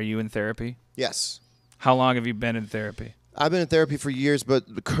are you in therapy? Yes. How long have you been in therapy? I've been in therapy for years, but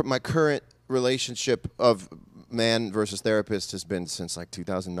my current relationship of man versus therapist has been since like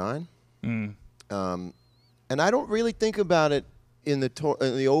 2009. And I don't really think about it in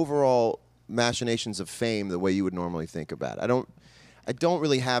the overall machinations of fame the way you would normally think about it. I don't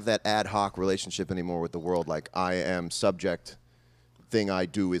really have that ad hoc relationship anymore with the world. Like, I am subject, thing I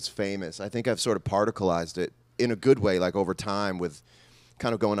do is famous. I think I've sort of particleized it in a good way, like over time with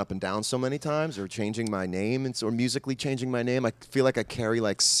kind of going up and down so many times, or changing my name, or musically changing my name. I feel like I carry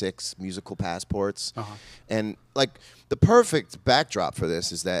like 6 musical passports. And like the perfect backdrop for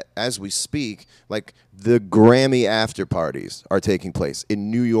this is that as we speak, like the Grammy after parties are taking place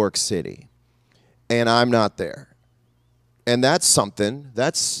in New York City, and I'm not there. And that's something.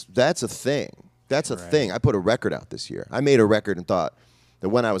 That's a thing. That's a thing. I put a record out this year. I made a record and thought that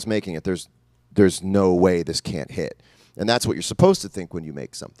when I was making it, there's no way this can't hit. And that's what you're supposed to think when you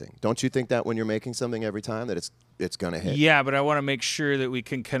make something. Don't you think that when you're making something every time that it's going to hit? Yeah, but I want to make sure that we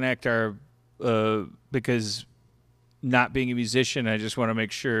can connect our because not being a musician, I just want to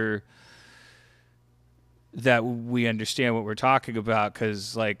make sure that we understand what we're talking about,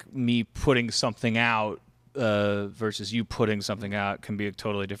 because like me putting something out versus you putting something out can be a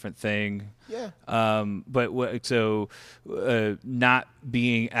totally different thing. Yeah. Not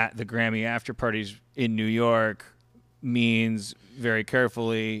being at the Grammy after parties in New York means very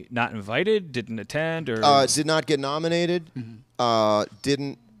carefully not invited, didn't attend, or did not get nominated,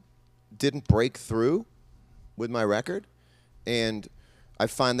 didn't break through with my record. And I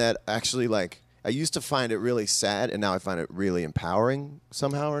find that actually, like, I used to find it really sad, and now I find it really empowering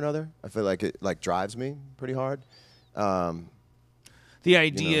somehow or another. I feel like it like drives me pretty hard. The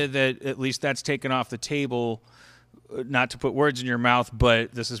idea that at least that's taken off the table, not to put words in your mouth,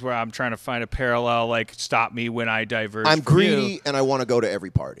 but this is where I'm trying to find a parallel, like stop me when I diverge. I'm from greedy, you. and I want to go to every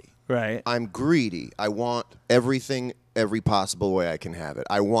party. Right. I'm greedy. I want everything, every possible way I can have it.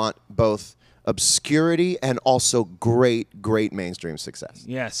 I want both obscurity and also great mainstream success.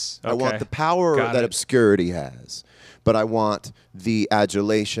 Yes. I want the power that obscurity has, but I want the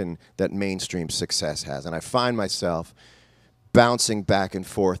adulation that mainstream success has. And I find myself bouncing back and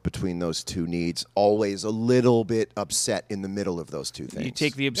forth between those two needs, always a little bit upset in the middle of those two things. You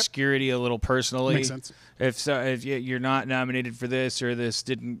take the obscurity a little personally. Makes sense. If you're not nominated for this, or this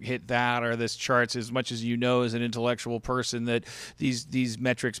didn't hit that, or this charts, as much as you know as an intellectual person that these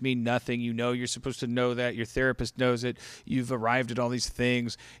metrics mean nothing, you know you're supposed to know that. Your therapist knows it. You've arrived at all these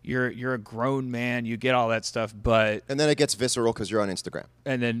things. You're a grown man. You get all that stuff, but and then it gets visceral because you're on Instagram.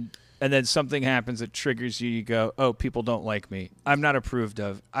 And then something happens that triggers you. You go, oh, people don't like me. I'm not approved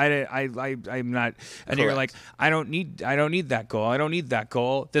of. I'm not. And you're like, I don't need that goal. I don't need that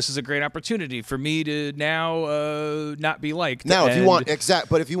goal. This is a great opportunity for me to now not be liked. Now, if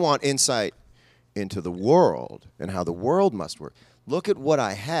you want insight into the world and how the world must work, look at what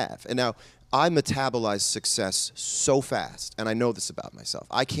I have. And now I metabolize success so fast, and I know this about myself.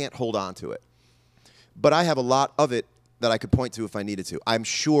 I can't hold on to it, but I have a lot of it that I could point to if I needed to. I'm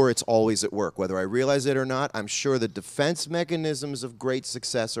sure it's always at work, whether I realize it or not. I'm sure the defense mechanisms of great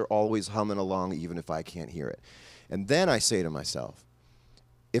success are always humming along, even if I can't hear it. And then I say to myself,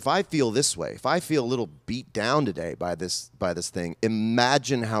 if I feel this way, if I feel a little beat down today by this thing,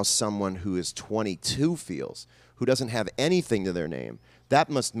 imagine how someone who is 22 feels, who doesn't have anything to their name. That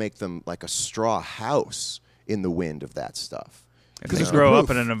must make them like a straw house in the wind of that stuff. Because they grow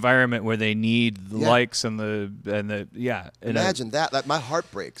up in an environment where they need the likes and the Imagine that. My heart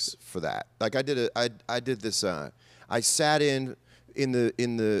breaks for that. Like I did this. I sat in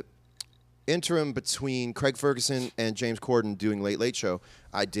the interim between Craig Ferguson and James Corden doing Late Late Show.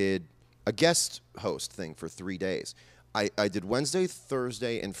 I did a guest host thing for 3 days. I did Wednesday,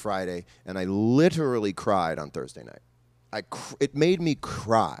 Thursday, and Friday, and I literally cried on Thursday night. It made me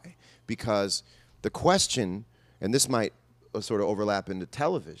cry because the question, and this might sort of overlap into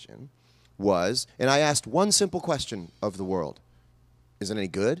television, and I asked one simple question of the world: is it any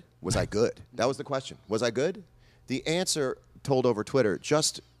good? Was I good? That was the question. Was I good? The answer told over Twitter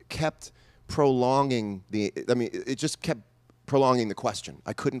just kept prolonging it just kept prolonging the question.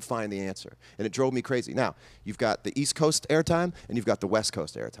 I couldn't find the answer, and it drove me crazy. Now, you've got the East Coast airtime, and you've got the West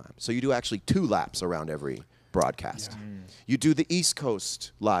Coast airtime. So you do actually 2 laps around every broadcast. Yeah. You do the East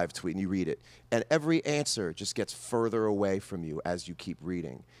Coast live tweet, and you read it, and every answer just gets further away from you as you keep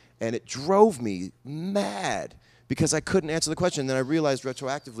reading. And it drove me mad because I couldn't answer the question. And then I realized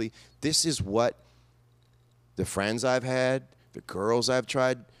retroactively, this is what the friends I've had, the girls I've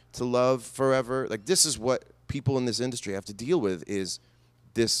tried to love forever, like this is what people in this industry have to deal with, is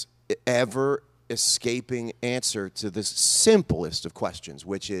this ever escaping answer to this simplest of questions,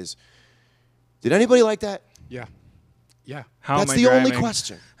 which is, did anybody like that? Yeah. Yeah. That's the only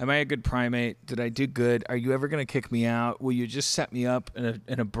question. Am I a good primate? Did I do good? Are you ever going to kick me out? Will you just set me up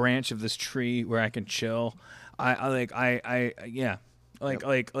in a branch of this tree where I can chill?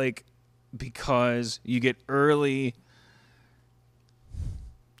 Because you get early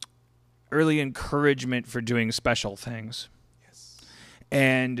encouragement for doing special things. Yes.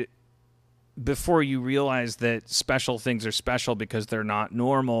 And before you realize that special things are special because they're not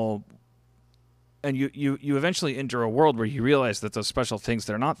normal, and you eventually enter a world where you realize that those special things,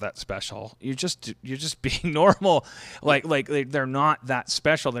 they're not that special. You're just being normal. Like they're not that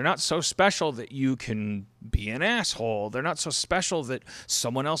special. They're not so special that you can be an asshole. They're not so special that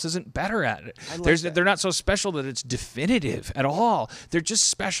someone else isn't better at it. They're not so special that it's definitive at all. They're just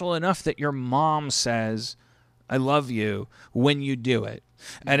special enough that your mom says, "I love you," when you do it.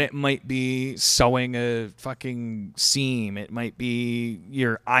 And it might be sewing a fucking seam. It might be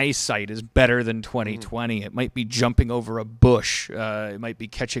your eyesight is better than 20/20. It might be jumping over a bush. It might be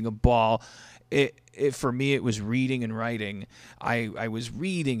catching a ball. For me, it was reading and writing. I was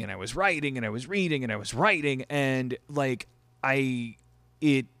reading and I was writing and I was reading and I was writing, and like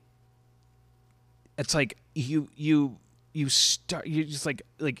it's like you start, you're just like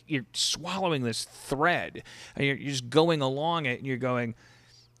you're swallowing this thread, and you're just going along it, and you're going,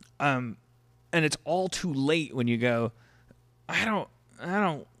 and it's all too late when you go, I don't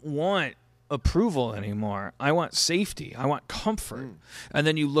want approval anymore. I want safety. I want comfort. And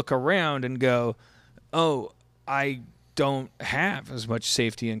then you look around and go, oh, I don't have as much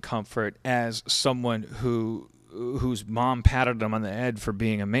safety and comfort as someone whose mom patted him on the head for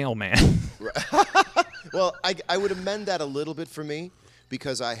being a mailman. Well, I would amend that a little bit for me,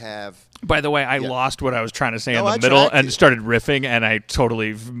 because I have... By the way, I lost what I was trying to say in the I middle tracked and you. started riffing, and I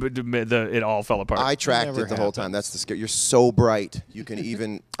totally... it all fell apart. I tracked it the whole time. That's the scare. You're so bright. You can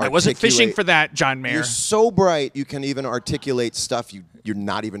even I wasn't fishing articulate- for that, John Mayer. You're so bright, you can even articulate stuff you're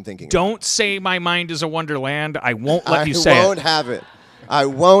not even thinking about. Don't say my mind is a wonderland. I won't let you say I won't it. have it. I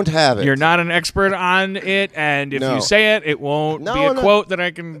won't have it. You're not an expert on it, and if No. you say it, it won't No, be a no. quote that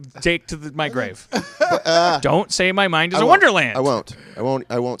I can take to my grave. Don't say my mind is I a won't. wonderland.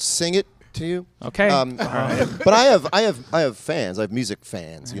 I won't sing it to you. Okay. But I have fans. I have music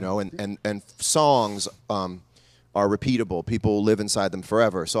fans, you know, and songs are repeatable. People live inside them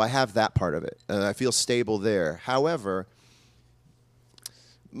forever. So I have that part of it, and I feel stable there. However,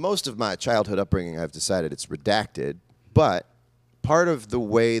 most of my childhood upbringing, I've decided it's redacted, but part of the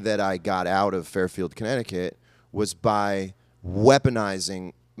way that I got out of Fairfield, Connecticut was by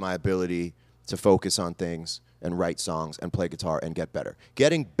weaponizing my ability to focus on things and write songs and play guitar and get better.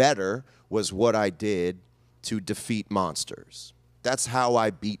 Getting better was what I did to defeat monsters. That's how I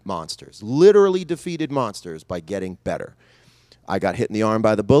beat monsters. Literally defeated monsters by getting better. I got hit in the arm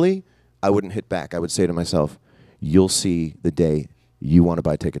by the bully. I wouldn't hit back. I would say to myself, you'll see the day you want to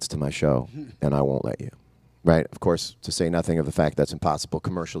buy tickets to my show, and I won't let you. Right? Of course, to say nothing of the fact that's impossible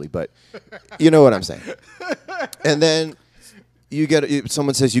commercially, but you know what I'm saying. And then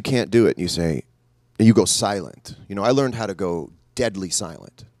someone says you can't do it, and you say, and you go silent. You know, I learned how to go deadly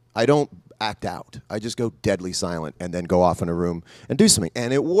silent. I don't act out. I just go deadly silent and then go off in a room and do something.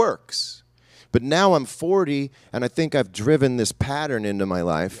 And it works. But now I'm 40, and I think I've driven this pattern into my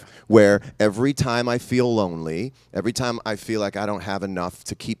life where every time I feel lonely, every time I feel like I don't have enough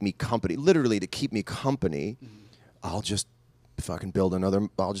to keep me company, literally to keep me company, I'll just build another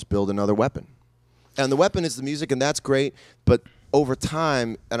weapon. And the weapon is the music, and that's great. But over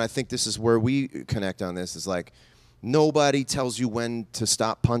time, and I think this is where we connect on this, is like, nobody tells you when to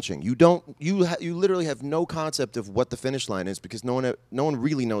stop punching. You literally have no concept of what the finish line is, because no one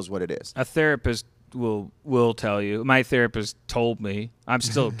really knows what it is. A therapist will tell you. My therapist told me. I'm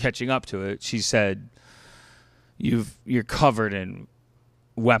still catching up to it. She said, "You're covered in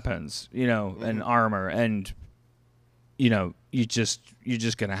weapons, you know, and armor, and you know, you're just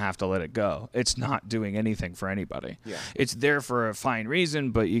gonna have to let it go. It's not doing anything for anybody. Yeah. It's there for a fine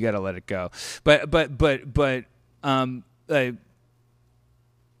reason, but you got to let it go. But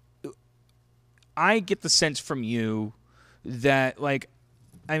I get the sense from you that, like,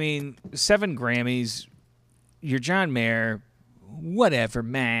 I mean, 7 Grammys, you're John Mayer, whatever,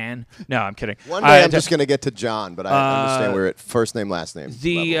 man. No, I'm kidding. One day I'm just going to get to John, but I understand we're at first name, last name.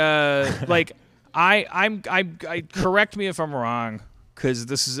 Like, I correct me if I'm wrong, because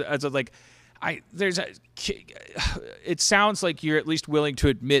this is it sounds like you're at least willing to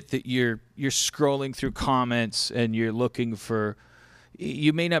admit that you're scrolling through comments and you're looking for,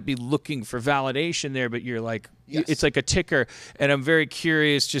 you may not be looking for validation there, but you're like, yes. It's like a ticker. And I'm very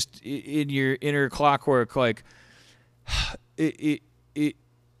curious, just in your inner clockwork, like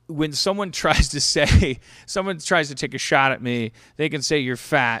when someone tries to take a shot at me, they can say you're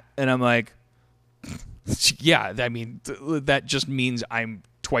fat, and I'm like, yeah, I mean, that just means I'm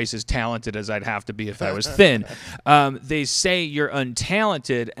twice as talented as I'd have to be if I was thin. They say you're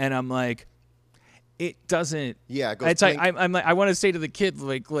untalented, and I'm like, it doesn't. Yeah, it goes it's like blink. I'm like I want to say to the kid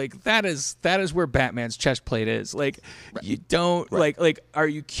like that is where Batman's chest plate is. Like you don't like are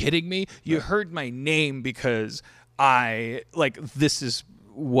you kidding me? You heard my name because I like this is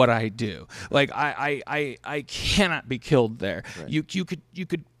what I do. Like I cannot be killed there. Right.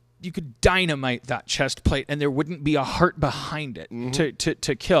 You could dynamite that chest plate and there wouldn't be a heart behind it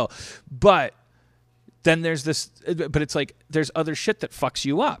to kill. But then there's this, but it's like there's other shit that fucks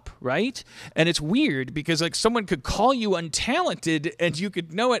you up, right? And it's weird because like someone could call you untalented and you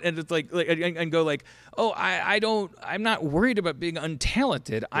could know it, and it's like and go like, oh, I'm not worried about being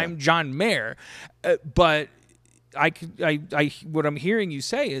untalented. Yeah. I'm John Mayer, but what I'm hearing you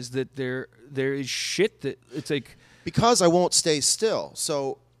say is that there is shit that it's like because I won't stay still.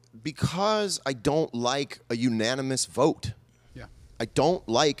 So because I don't like a unanimous vote. I don't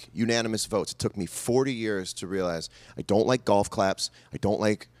like unanimous votes. It took me 40 years to realize I don't like golf claps. I don't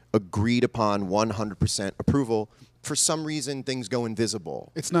like agreed upon 100% approval. For some reason, things go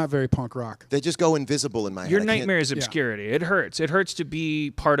invisible. It's not very punk rock. They just go invisible in my head. Your nightmare is obscurity. Yeah. It hurts. It hurts to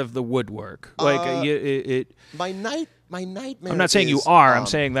be part of the woodwork. My nightmare. I'm not saying you are. I'm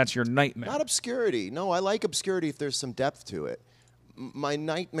saying that's your nightmare. Not obscurity. No, I like obscurity if there's some depth to it. My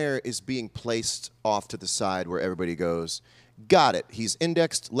nightmare is being placed off to the side where everybody goes, got it. He's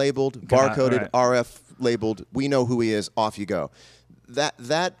indexed, labeled, barcoded, right. RF labeled. We know who he is. Off you go.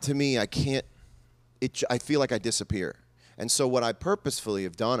 That to me, I can't. I feel like I disappear. And so what I purposefully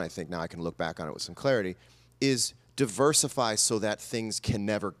have done, I think now I can look back on it with some clarity, is diversify so that things can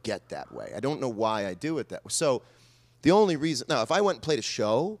never get that way. I don't know why I do it that way. So the only reason now, if I went and played a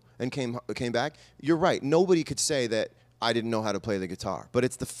show and came back, you're right. Nobody could say that I didn't know how to play the guitar. But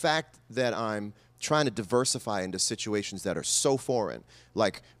it's the fact that I'm trying to diversify into situations that are so foreign.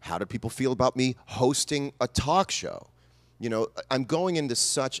 Like, how do people feel about me hosting a talk show? You know, I'm going into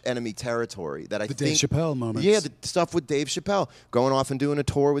such enemy territory that I think... The Dave Chappelle moments. Yeah, the stuff with Dave Chappelle. Going off and doing a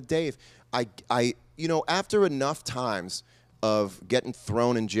tour with Dave. You know, after enough times of getting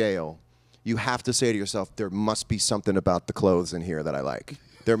thrown in jail, you have to say to yourself, there must be something about the clothes in here that I like.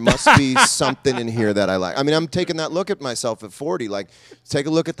 There must be something in here that I like. I mean, I'm taking that look at myself at 40. Like, take a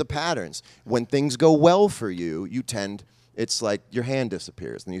look at the patterns. When things go well for you, it's like your hand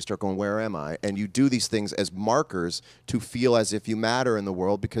disappears. And you start going, where am I? And you do these things as markers to feel as if you matter in the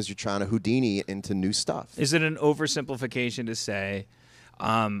world because you're trying to Houdini into new stuff. Is it an oversimplification to say,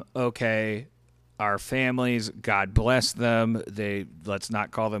 okay, our families, God bless them. Let's not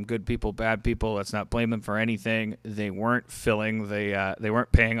call them good people, bad people. Let's not blame them for anything. They weren't they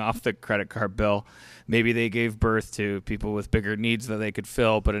weren't paying off the credit card bill. Maybe they gave birth to people with bigger needs that they could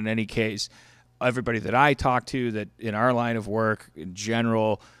fill. But in any case, everybody that I talk to that in our line of work in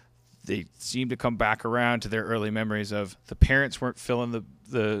general, they seem to come back around to their early memories of the parents weren't filling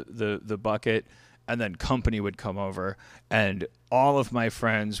the bucket. And then company would come over, and all of my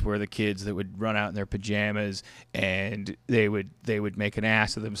friends were the kids that would run out in their pajamas, and they would make an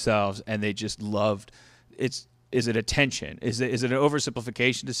ass of themselves, and they just loved. Is it attention? Is it an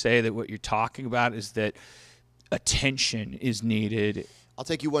oversimplification to say that what you're talking about is that attention is needed? I'll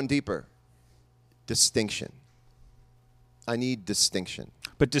take you one deeper. Distinction. I need distinction.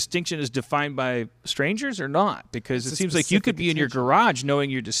 But distinction is defined by strangers or not? Because it seems like you could be in your garage knowing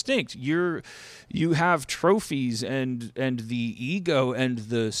you're distinct. You have trophies and the ego and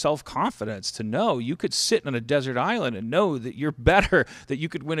the self-confidence to know. You could sit on a desert island and know that you're better, that you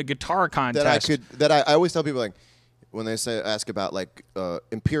could win a guitar contest. I always tell people, like, when they ask about like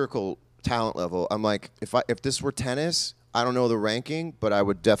empirical talent level, I'm like, if this were tennis, I don't know the ranking, but I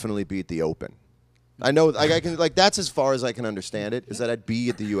would definitely be at the Open. I know, like, I can, like, that's as far as I can understand it, is that I'd be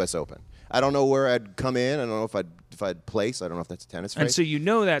at the U.S. Open. I don't know where I'd come in. I don't know if I'd place. I don't know if that's a tennis race. And so you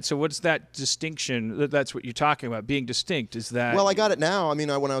know that. So what's that distinction? That's what you're talking about, being distinct. Is that? Well, I got it now. I mean,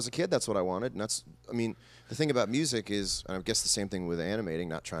 when I was a kid, that's what I wanted. And the thing about music is, and I guess the same thing with animating,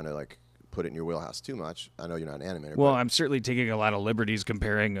 not trying to, like, put it in your wheelhouse too much. I know you're not an animator. Well, I'm certainly taking a lot of liberties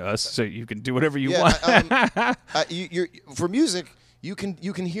comparing us, so you can do whatever you want. For music... You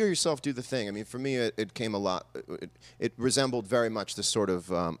can hear yourself do the thing. I mean, for me, it came a lot. It resembled very much this sort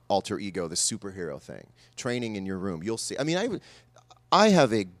of alter ego, the superhero thing. Training in your room, you'll see. I mean, I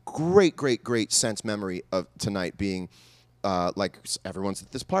have a great sense memory of tonight being like everyone's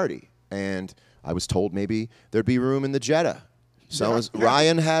at this party, and I was told maybe there'd be room in the Jetta. So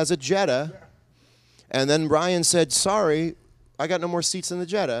Ryan has a Jetta, and then Ryan said, "Sorry, I got no more seats in the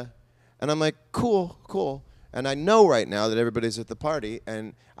Jetta," and I'm like, "Cool." And I know right now that everybody's at the party,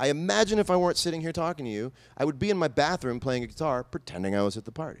 and I imagine if I weren't sitting here talking to you, I would be in my bathroom playing a guitar, pretending I was at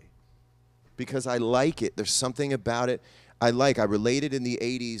the party. Because I like it. There's something about it I like. I related in the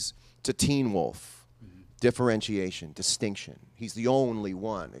 80s to Teen Wolf. differentiation, distinction. He's the only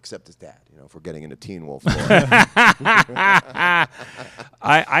one, except his dad. You know, if we're getting into Teen Wolf. I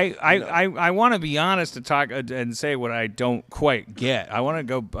want to be honest and talk and say what I don't quite get. I want to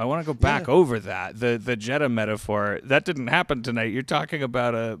go back over that the Jetta metaphor. That didn't happen tonight. You're talking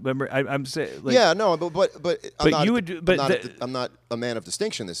about a. Remember, I'm saying. Like, yeah, no, but I'm not a man of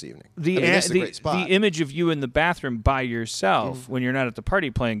distinction this evening. This is a great spot. The image of you in the bathroom by yourself when you're not at the party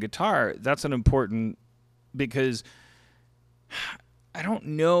playing guitar. That's an important. Because I don't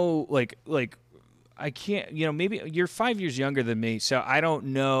know, like I can't, maybe you're 5 years younger than me, so I don't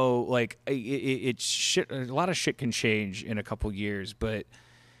know, like it's shit. A lot of shit can change in a couple years,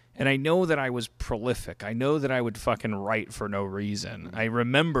 and I know that I was prolific. I know that I would fucking write for no reason. I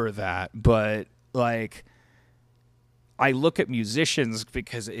remember that, but like I look at musicians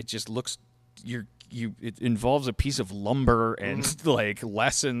because it just looks it involves a piece of lumber and like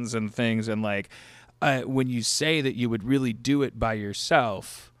lessons and things and like. When you say that you would really do it by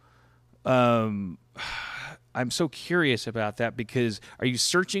yourself, I'm so curious about that because are you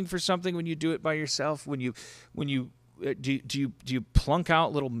searching for something when you do it by yourself? When you do you plunk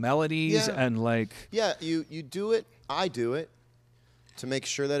out little melodies and like? Yeah, you do it. I do it to make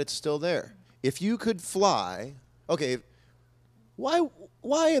sure that it's still there. If you could fly, okay.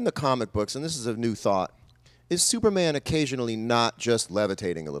 Why in the comic books? And this is a new thought. Is Superman occasionally not just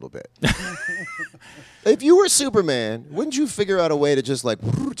levitating a little bit? If you were Superman, wouldn't you figure out a way to just like,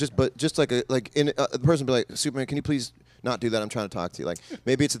 the person be like, Superman, can you please not do that? I'm trying to talk to you. Like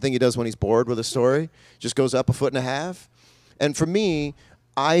maybe it's the thing he does when he's bored with a story, just goes up 1.5 feet. And for me,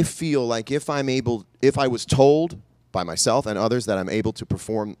 I feel like if I was told by myself and others that I'm able to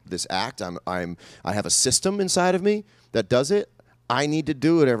perform this act, I have a system inside of me that does it. I need to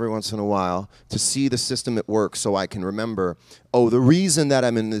do it every once in a while to see the system at work so I can remember, the reason that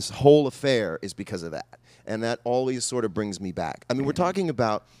I'm in this whole affair is because of that. And that always sort of brings me back. I mean, we're talking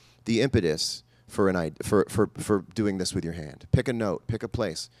about the impetus for doing this with your hand. Pick a note, pick a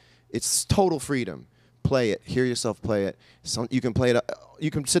place. It's total freedom. Play it, hear yourself play it. You can play it.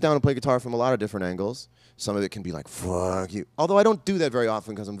 You can sit down and play guitar from a lot of different angles. Some of it can be like, fuck you. Although I don't do that very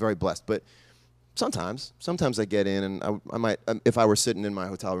often because I'm very blessed. But sometimes I get in and I might, if I were sitting in my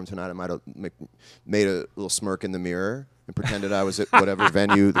hotel room tonight, I might have made a little smirk in the mirror and pretended I was at whatever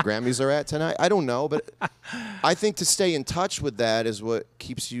venue the Grammys are at tonight. I don't know, but I think to stay in touch with that is what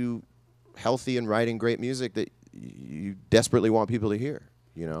keeps you healthy and writing great music that you desperately want people to hear,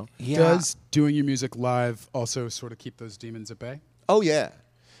 you know? Yeah. Does doing your music live also sort of keep those demons at bay? Oh, yeah.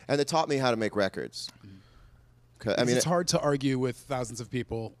 And it taught me how to make records. I mean, it's hard to argue with thousands of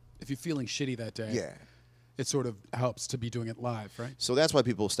people. If you're feeling shitty that day, it sort of helps to be doing it live, right? So that's why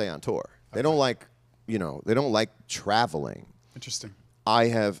people stay on tour. They don't like, they don't like traveling. Interesting.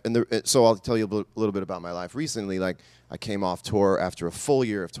 So I'll tell you a little bit about my life. Recently, like I came off tour after a full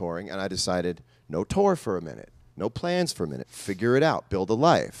year of touring, and I decided no tour for a minute, no plans for a minute, figure it out, build a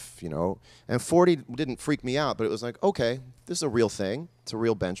life, And 40 didn't freak me out, but it was like, okay, this is a real thing. It's a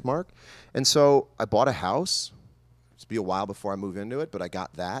real benchmark. And so I bought a house. It'll be a while before I move into it, but I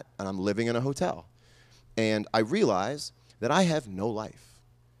got that, and I'm living in a hotel. And I realized that I have no life.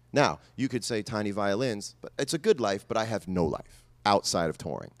 Now, you could say tiny violins, but it's a good life, but I have no life outside of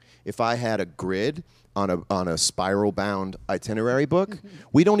touring. If I had a grid on a spiral-bound itinerary book,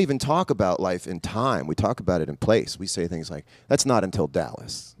 we don't even talk about life in time. We talk about it in place. We say things like, that's not until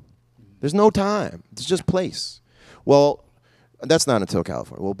Dallas. There's no time. It's just place. Well, that's not until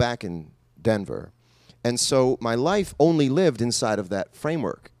California. Well, back in Denver. And so my life only lived inside of that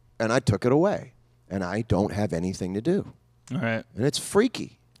framework, and I took it away, and I don't have anything to do. All right. And it's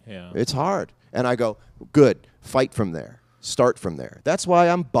freaky. Yeah. It's hard. And I go, good, fight from there. Start from there. That's why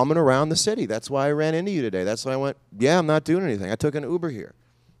I'm bumming around the city. That's why I ran into you today. That's why I went, I'm not doing anything. I took an Uber here.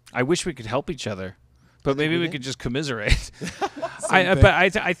 I wish we could help each other, but maybe we could just commiserate.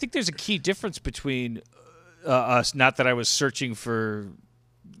 I think there's a key difference between us. Not that I was searching for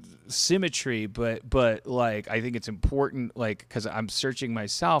symmetry, but like I think it's important, like because I'm searching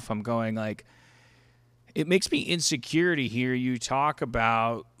myself. I'm going like, it makes me insecure to hear you talk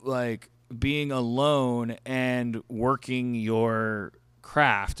about like being alone and working your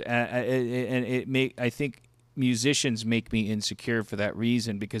craft, and I think musicians make me insecure for that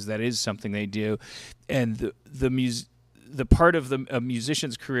reason, because that is something they do, and the part of a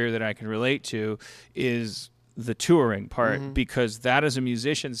musician's career that I can relate to is the touring part, because that is a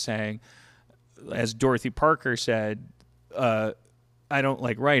musician saying, as Dorothy Parker said, I don't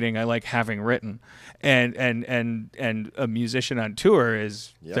like writing, I like having written. And a musician on tour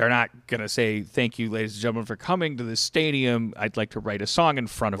is, they're not going to say, thank you, ladies and gentlemen, for coming to this stadium. I'd like to write a song in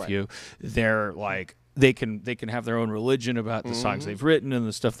front of you. They're like, they can have their own religion about the songs they've written and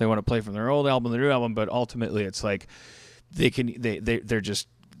the stuff they want to play from their old album, their new album, but ultimately it's like they're just,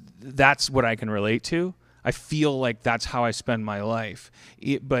 that's what I can relate to. I feel like that's how I spend my life.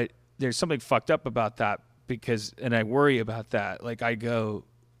 But there's something fucked up about that and I worry about that. Like I go,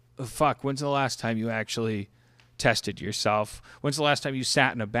 fuck, when's the last time you actually tested yourself? When's the last time you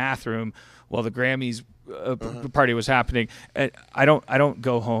sat in a bathroom while the Grammys party was happening? And I don't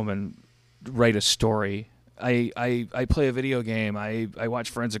go home and write a story. I play a video game. I watch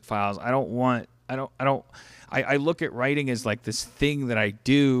Forensic Files. I look at writing as like this thing that I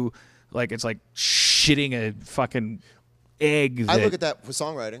do, like it's like shitting a fucking egg. I look at that with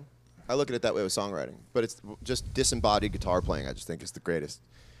songwriting. I look at it that way with songwriting, but it's just disembodied guitar playing. I just think is the greatest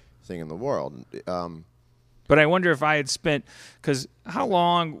thing in the world. But I wonder if I had spent, because how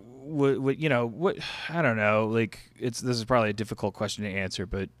long would you know? What, I don't know. Like this is probably a difficult question to answer,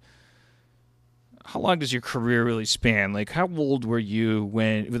 but how long does your career really span? Like how old were you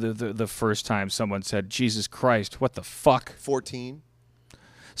when the first time someone said, "Jesus Christ, what the fuck"? 14.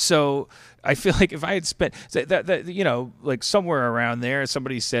 So I feel like if I had spent that you know, like somewhere around there,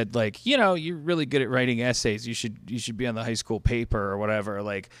 somebody said like, you know, you're really good at writing essays. You should be on the high school paper or whatever.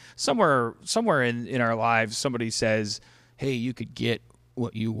 Like somewhere in our lives, somebody says, hey, you could get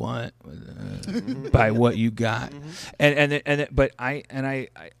what you want by what you got. But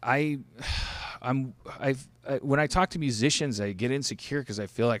when I talk to musicians, I get insecure because I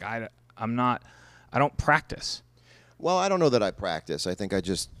feel like I don't practice. Well, I don't know that I practice. I think I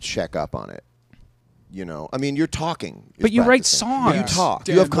just check up on it. You know, I mean, you're talking. But you write songs. You talk.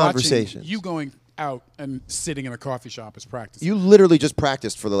 Dan, you have watching conversations. You going out and sitting in a coffee shop is practice. You literally just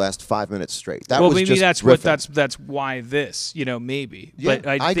practiced for the last 5 minutes straight. That well, was maybe just that's riffing. that's why this. You know, maybe. Yeah,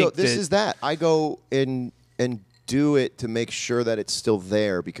 but I think this is that. I go and do it to make sure that it's still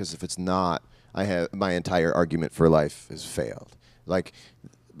there, because if it's not, I have my entire argument for life has failed. Like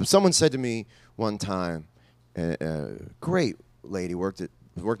someone said to me one time, a great lady worked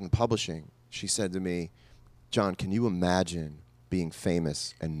in publishing. She said to me, John, can you imagine being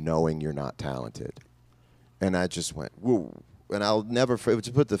famous and knowing you're not talented? And I just went, whoa. And I'll never, it would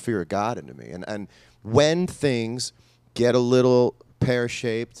just put the fear of God into me. And when things get a little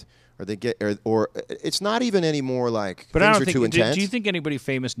pear-shaped, or they get, or it's not even anymore like but things I don't are think, too intense. Do you think anybody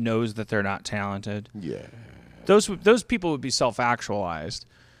famous knows that they're not talented? Yeah. Those people would be self-actualized.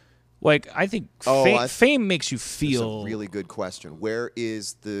 Like I think fame makes you feel. That's a really good question. Where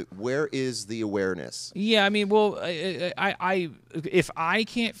is the awareness? Yeah, I mean, well, I if I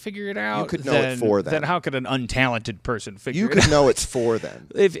can't figure it out, you could know it for them. Then how could an untalented person figure it out? You could know it's for them.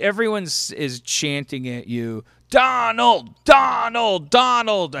 If everyone is chanting at you, Donald, Donald,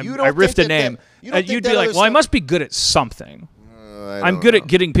 Donald, I riffed a name, you'd be like, well, I must be good at something. I'm good at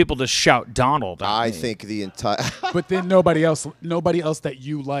getting people to shout Donald. I think the entire. But then nobody else that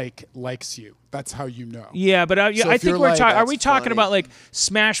you likes you. That's how you know. Yeah, but I think we're talking. Are we talking funny. about like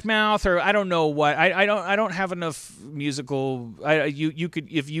Smash Mouth or I don't know what? I don't have enough musical. You could,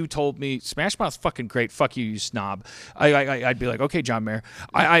 if you told me Smash Mouth's fucking great. Fuck you, you snob. I'd be like, okay, John Mayer.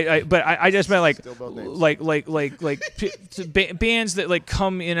 But I just meant like bands that like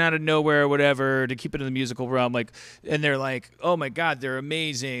come in out of nowhere or whatever to keep it in the musical realm. Like, and they're like, oh my god, they're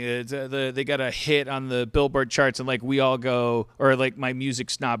amazing. They got a hit on the Billboard charts, and like we all go, or like my music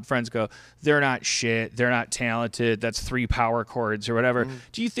snob friends go, they're not shit, they're not talented, that's 3 power chords or whatever.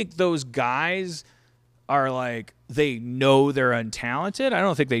 Do you think those guys are like, they know they're untalented? I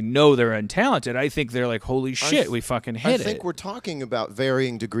don't think they know they're untalented. I think they're like, holy shit, we fucking hit it. I think we're talking about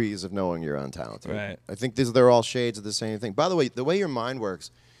varying degrees of knowing you're untalented. Right. I think they're all shades of the same thing. By the way your mind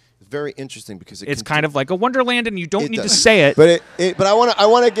works is very interesting, because it's kind of like a wonderland, and you don't need to say it. But I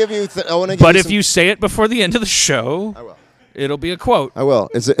want to give you. But if you say it before the end of the show, I will. It'll be a quote. I will.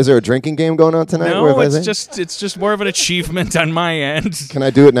 Is there a drinking game going on tonight? No, it's just more of an achievement on my end. Can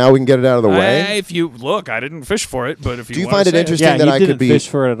I do it now? We can get it out of the way. If you look, I didn't fish for it, but if you do you find it interesting that I could be fish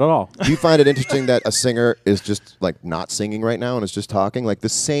for it at all? Do you find it interesting that a singer is just like not singing right now and is just talking? Like the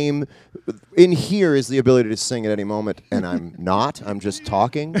same in here is the ability to sing at any moment, and I'm not. I'm just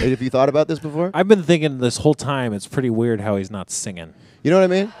talking. Have you thought about this before? I've been thinking this whole time. It's pretty weird how he's not singing. You know what I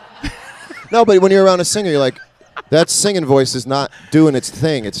mean? No, but when you're around a singer, you're like, that singing voice is not doing its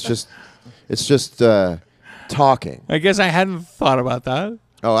thing. It's just talking. I guess I hadn't thought about that.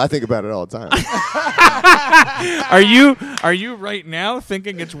 Oh, I think about it all the time. Are you right now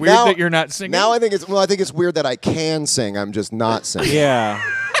thinking it's weird that you're not singing? Now I think it's weird that I can sing. I'm just not singing. Yeah.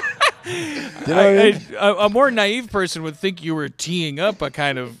 You know what I mean? A more naive person would think you were teeing up a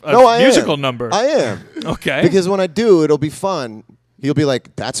kind of I musical am. number. I am. Okay. Because when I do, it'll be fun. He'll be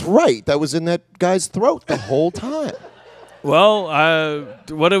like, "That's right. That was in that guy's throat the whole time." Well,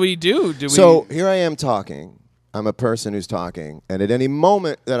 what do we do? So here I am talking. I'm a person who's talking, and at any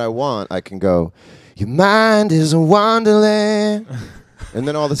moment that I want, I can go, "Your mind is a wonderland," and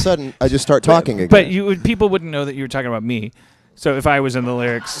then all of a sudden, I just start talking again. But people wouldn't know that you were talking about me. So if I was in the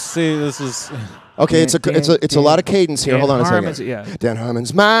lyrics, See, this is okay, it's a lot of cadence here. Dan Hold on a Harmon's- second. yeah. Dan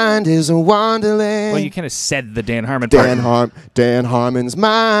Harmon's mind is a wonderland. well, you kind of said the Dan Harmon part. Dan Harmon's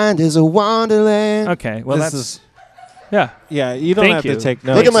mind is a wonderland. Okay, well this that's is yeah. You don't Thank have you. to take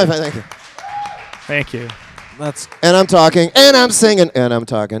notes. Look at my thank you. Thank you. That's And I'm talking, and I'm singing, and I'm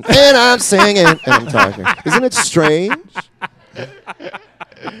talking, and I'm singing, and I'm talking. Isn't it strange?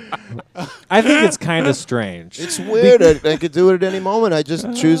 I think it's kind of strange. It's weird. I could do it at any moment. I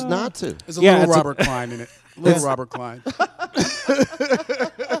just choose not to. There's a Yeah, little it's a- Robert Klein in it. Little Robert Klein.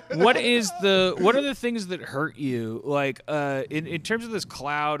 What are the things that hurt you? Like in terms of this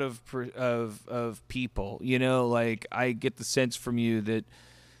cloud of people, you know, like I get the sense from you that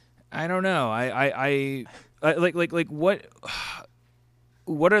I don't know. I like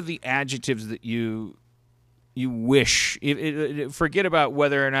what are the adjectives that you wish? Forget about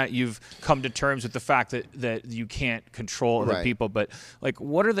whether or not you've come to terms with the fact that you can't control other Right. people, but like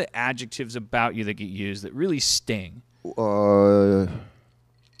what are the adjectives about you that get used that really sting?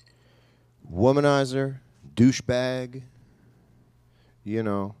 Womanizer, douchebag, you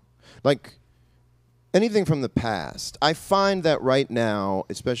know, like anything from the past. I find that right now,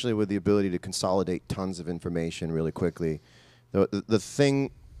 especially with the ability to consolidate tons of information really quickly, the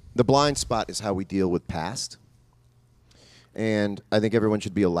blind spot is how we deal with past. And I think everyone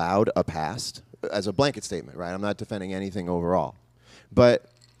should be allowed a past as a blanket statement, right? I'm not defending anything overall. But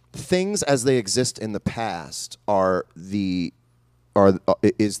things as they exist in the past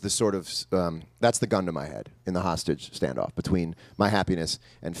is the sort of that's the gun to my head in the hostage standoff between my happiness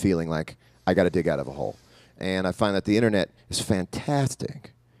and feeling like I got to dig out of a hole. And I find that the internet is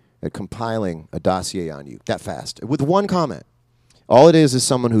fantastic at compiling a dossier on you that fast with one comment. All it is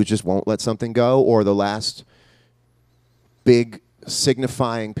someone who just won't let something go, or the last big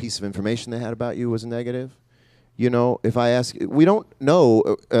signifying piece of information they had about you was negative. You know, if I ask, we don't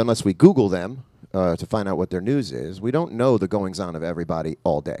know unless we Google them to find out what their news is. We don't know the goings-on of everybody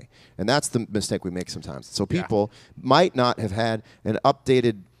all day. And that's the mistake we make sometimes. So people might not have had an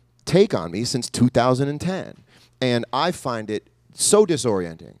updated take on me since 2010. And I find it so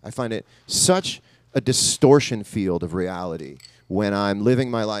disorienting. I find it such a distortion field of reality when I'm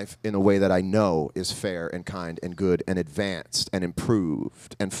living my life in a way that I know is fair and kind and good and advanced and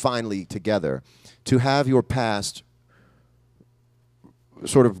improved and finally together. To have your past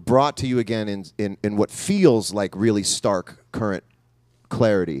sort of brought to you again in what feels like really stark current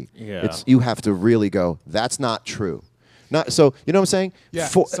clarity. Yeah. You have to really go, that's not true. So, you know what I'm saying? Yeah,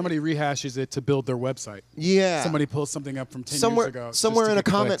 somebody rehashes it to build their website. Yeah. Somebody pulls something up from 10 somewhere, years ago. just somewhere to in a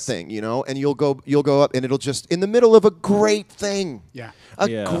get comment clicks. thing, you know, and you'll go up, and it'll just in the middle of a great thing, Yeah.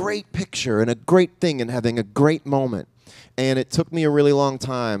 Yeah. great picture and a great thing and having a great moment, and it took me a really long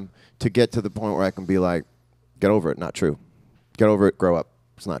time to get to the point where I can be like, get over it, not true, get over it, grow up,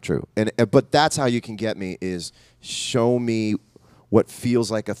 it's not true, but that's how you can get me is show me what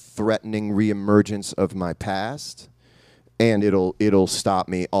feels like a threatening reemergence of my past. And it'll stop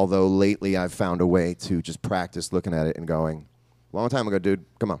me. Although lately I've found a way to just practice looking at it and going, long time ago, dude.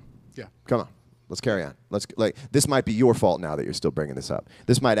 Come on, come on. Let's carry on. This might be your fault now that you're still bringing this up.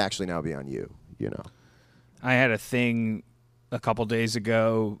 This might actually now be on you. You know. I had a thing a couple days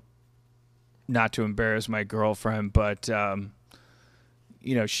ago, not to embarrass my girlfriend, but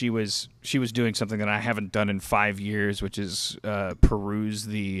you know, she was doing something that I haven't done in 5 years, which is peruse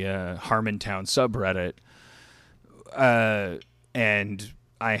the Harmontown subreddit. And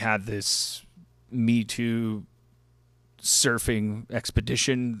I had this Me Too surfing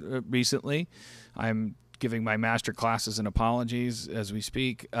expedition recently. I'm giving my master classes and apologies as we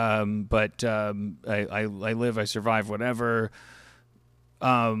speak. But I live, I survive, whatever.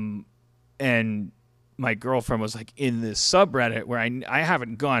 And my girlfriend was like in this subreddit where I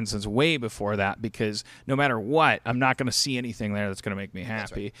haven't gone since way before that, because no matter what, I'm not going to see anything there that's going to make me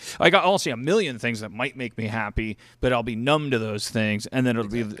happy. Right. Like I'll see a million things that might make me happy, but I'll be numb to those things, and then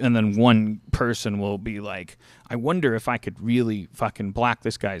and then one person will be like, I wonder if I could really fucking black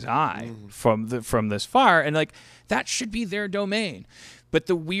this guy's eye from this far, and like that should be their domain. But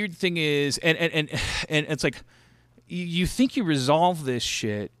the weird thing is, and it's like you think you resolve this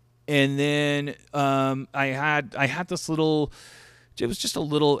shit. And then I had this little, it was just a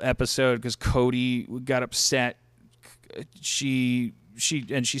little episode because Cody got upset. She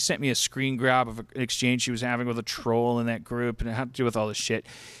she sent me a screen grab of an exchange she was having with a troll in that group, and it had to do with all this shit.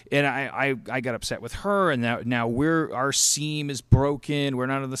 And I got upset with her, and now our seam is broken. We're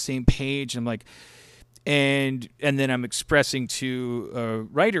not on the same page. I'm like, and then I'm expressing to a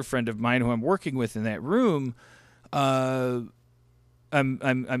writer friend of mine who I'm working with in that room. I'm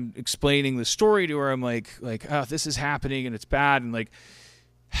explaining the story to her. I'm like, oh, this is happening and it's bad,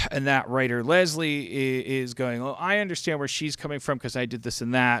 and that writer Leslie is going, oh, I understand where she's coming from because I did this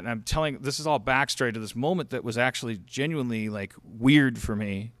and that, and I'm telling, this is all backstory to this moment that was actually genuinely weird for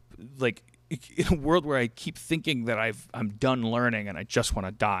me, in a world where I keep thinking that I'm done learning and I just want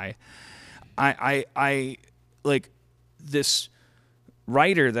to die. I this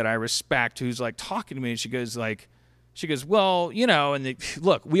writer that I respect who's talking to me, and she goes, well, and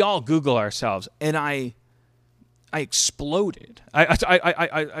look, we all Google ourselves, and I exploded.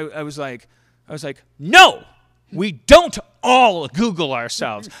 I was like, no, we don't all Google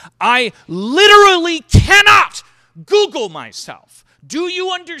ourselves. I literally cannot Google myself. Do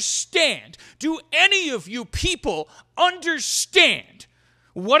you understand? Do any of you people understand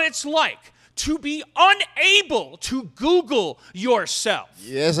what it's like to be unable to Google yourself?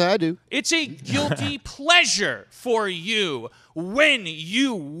 Yes, I do. It's a guilty pleasure for you when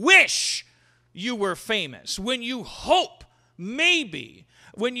you wish you were famous, when you hope maybe,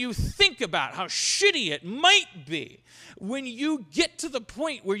 when you think about how shitty it might be, when you get to the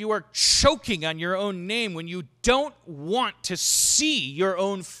point where you are choking on your own name, when you don't want to see your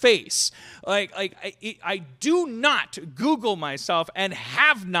own face. I do not Google myself and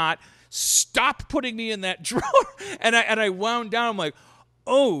have not. Stop putting me in that drawer. And I wound down. I'm like,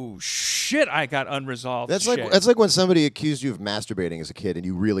 oh shit, I got unresolved That's shit. that's like when somebody accused you of masturbating as a kid and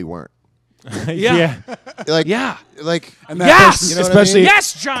you really weren't. Yeah. Yeah. And Yes, you know what I mean?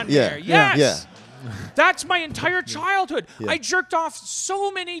 yes, John Mayer. Yeah. Yes. Yeah. That's my entire childhood. Yeah. I jerked off so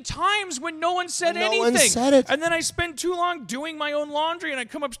many times when no one said No anything. one said it. And then I spend too long doing my own laundry, and I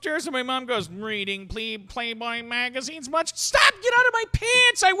come upstairs and my mom goes, reading Playboy magazines much? Stop! Get out of my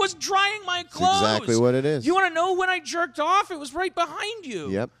pants! I was drying my clothes. That's exactly what it is. You want to know when I jerked off? It was right behind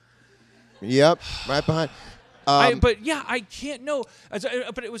you. Yep. Right behind. I can't know.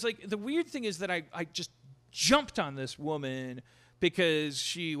 But it was the weird thing is that I just jumped on this woman because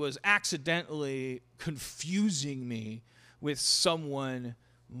she was accidentally confusing me with someone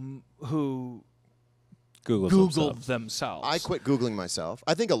who Googled themselves. I quit Googling myself.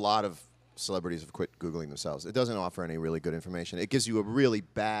 I think a lot of celebrities have quit Googling themselves. It doesn't offer any really good information. It gives you a really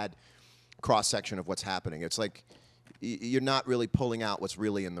bad cross-section of what's happening. It's like you're not really pulling out what's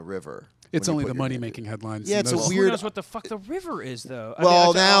really in the river. It's only the money-making headlines. Yeah, it's a Who weird. knows what the fuck the river is, though?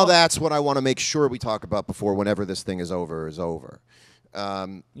 Well, now that's what I want to make sure we talk about before whenever this thing is over.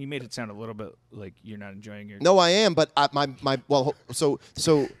 You made it sound a little bit like you're not enjoying your... No, I am, but so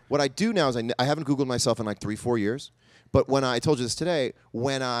what I do now is I haven't Googled myself in 3-4 years, but when I told you this today,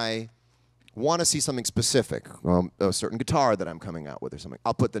 when I want to see something specific, a certain guitar that I'm coming out with or something,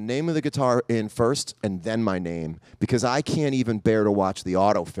 I'll put the name of the guitar in first and then my name because I can't even bear to watch the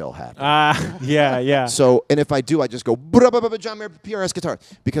autofill happen. Yeah. So, and if I do, I just go, John Mayer PRS guitar,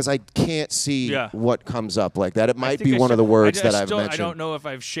 because I can't see what comes up like that. It might be one of the words that I've mentioned. I don't know if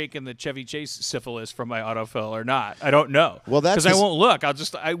I've shaken the Chevy Chase syphilis from my autofill or not. I don't know. Well, that's because I won't look.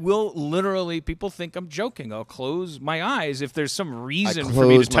 I will literally, people think I'm joking. I'll close my eyes if there's some reason for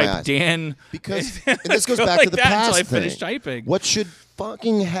me to type Dan. Because, and this goes back to the past until I thing. finish typing. What should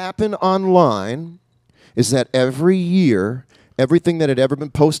fucking happen online is that every year, everything that had ever been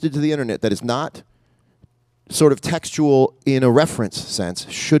posted to the internet that is not sort of textual in a reference sense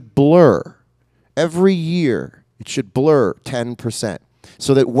should blur. Every year, it should blur 10%.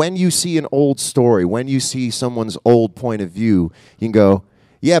 So that when you see an old story, when you see someone's old point of view, you can go,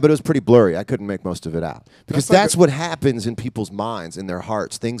 yeah, but it was pretty blurry. I couldn't make most of it out. Because that's what happens in people's minds, in their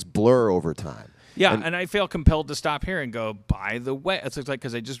hearts. Things blur over time. Yeah, and I feel compelled to stop here and go, by the way, it's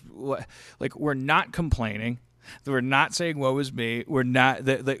because we're not complaining. We're not saying woe is me. We're not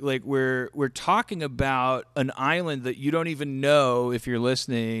we're talking about an island that you don't even know if you're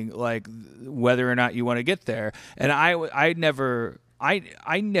listening, whether or not you want to get there. And I never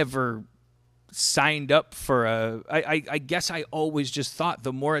signed up for I guess I always just thought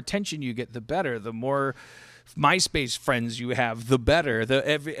the more attention you get, the better. The more MySpace friends you have, the better.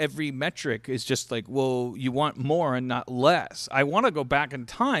 Every metric is just well, you want more and not less. I want to go back in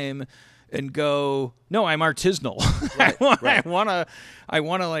time and go, no, I'm artisanal. Right. I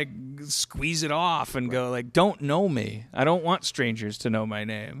want to squeeze it off and go don't know me. I don't want strangers to know my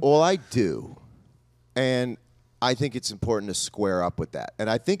name. Well, I do. And I think it's important to square up with that. And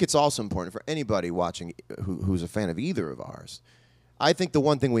I think it's also important for anybody watching who's a fan of either of ours. I think the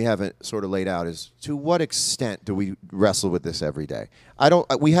one thing we haven't sort of laid out is to what extent do we wrestle with this every day?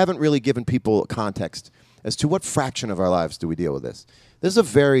 We haven't really given people context as to what fraction of our lives do we deal with this. This is a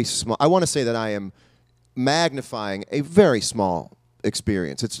very small, I want to say that I am magnifying a very small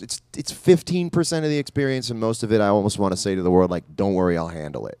experience. It's 15% of the experience, and most of it I almost want to say to the world, like, don't worry, I'll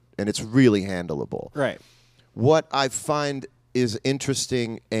handle it. And it's really handleable. Right. What I find is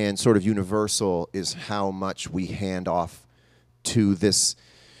interesting and sort of universal is how much we hand off to this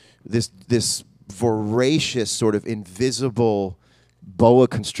voracious sort of invisible boa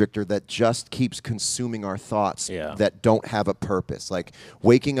constrictor that just keeps consuming our thoughts that don't have a purpose. Like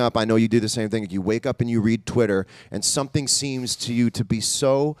waking up, I know you do the same thing. You wake up and you read Twitter and something seems to you to be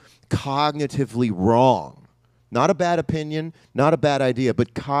so cognitively wrong. Not a bad opinion, not a bad idea,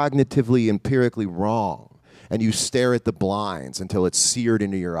 but cognitively, empirically wrong. And you stare at the blinds until it's seared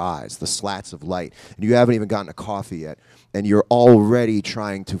into your eyes, the slats of light, and you haven't even gotten a coffee yet, and you're already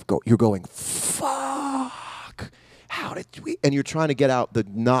trying to go, you're going, fuck, how did we, and you're trying to get out the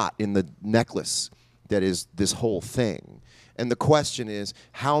knot in the necklace that is this whole thing. And the question is,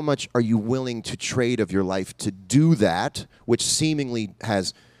 how much are you willing to trade of your life to do that, which seemingly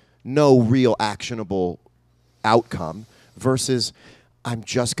has no real actionable outcome, versus I'm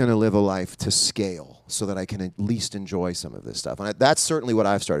just going to live a life to scale so that I can at least enjoy some of this stuff. And that's certainly what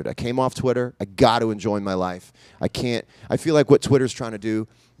I've started. I came off Twitter. I got to enjoy my life. I feel like what Twitter's trying to do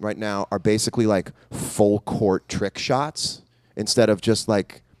right now are basically like full court trick shots instead of just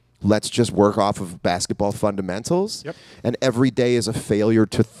like, let's just work off of basketball fundamentals. Yep. And every day is a failure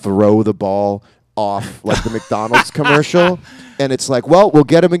to throw the ball off like the McDonald's commercial. And it's like, well, we'll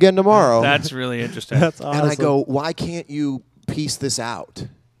get him again tomorrow. That's really interesting. That's awesome. And I go, why can't you piece this out?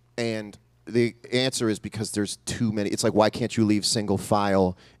 And the answer is because there's too many. It's like, why can't you leave single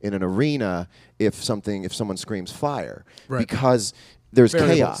file in an arena if someone screams fire? Right. Because there's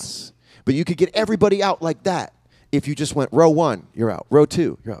chaos. But you could get everybody out like that if you just went row 1, you're out. Row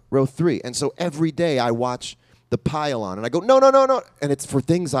 2, you're out. Row 3. And so every day I watch the pile on and I go, no. And it's for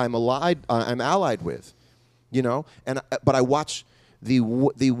things I'm allied with, you know? But I watch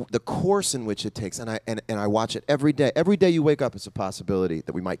the course in which it takes, and I watch it every day. Every day you wake up, it's a possibility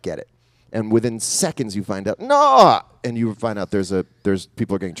that we might get it, and within seconds you find out no, and you find out there's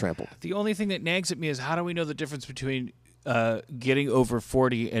people are getting trampled. The only thing that nags at me is how do we know the difference between getting over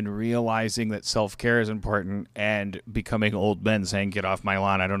 40 and realizing that self-care is important and becoming old men saying, get off my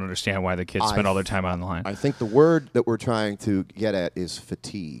lawn. I don't understand why the kids spend all their time on the line. I think the word that we're trying to get at is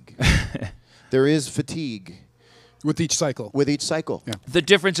fatigue. There is fatigue. With each cycle. Yeah. The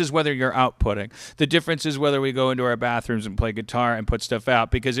difference is whether you're outputting. The difference is whether we go into our bathrooms and play guitar and put stuff out.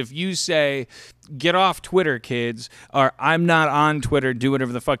 Because if you say, get off Twitter, kids, or I'm not on Twitter, do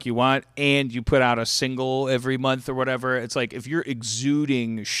whatever the fuck you want, and you put out a single every month or whatever, it's like if you're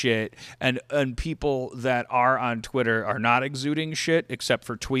exuding shit and people that are on Twitter are not exuding shit except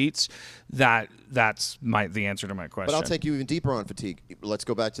for tweets, that's the answer to my question. But I'll take you even deeper on fatigue. Let's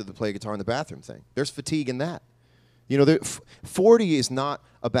go back to the play guitar in the bathroom thing. There's fatigue in that. You know, 40 is not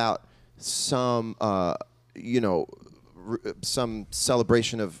about some, some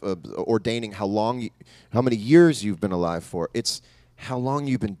celebration of ordaining how many years you've been alive for. It's how long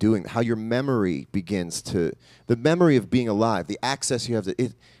you've been doing, how your memory begins to, the memory of being alive, the access you have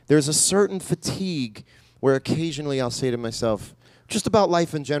to, there's a certain fatigue where occasionally I'll say to myself, just about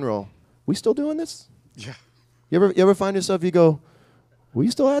life in general, we still doing this? Yeah. You ever find yourself, you go, we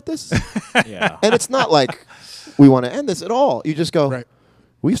still at this? Yeah. And it's not like we want to end this at all. You just go, right.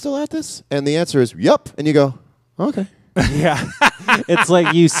 We still at this? And the answer is, yep. And you go, okay. Yeah. It's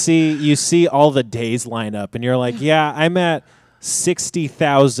like you see all the days line up and you're like, yeah, I'm at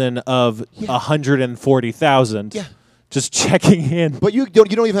 60,000 of 140,000. Yeah. Just checking in. But you don't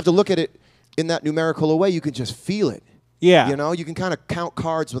even have to look at it in that numerical way. You can just feel it. Yeah. You know, you can kind of count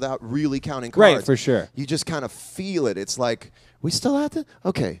cards without really counting cards. Right, for sure. You just kind of feel it. It's like, we still at it?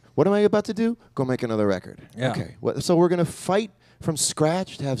 Okay. What am I about to do? Go make another record. Yeah. Okay. So we're going to fight from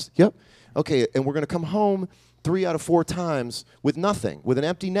scratch to have, yep. Okay. And we're going to come home 3 out of 4 times with nothing, with an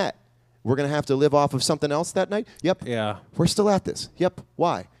empty net. We're going to have to live off of something else that night? Yep. Yeah. We're still at this. Yep.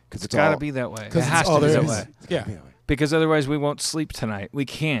 Why? Because It's got to be that way. It Because has to be that way. Yeah. Because otherwise we won't sleep tonight. We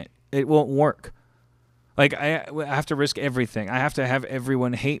can't. It won't work. Like, I have to risk everything. I have to have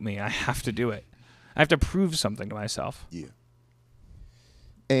everyone hate me. I have to do it. I have to prove something to myself. Yeah.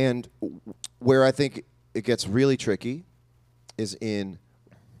 And where I think it gets really tricky is in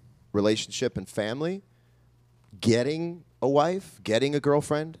relationship and family. Getting a wife, getting a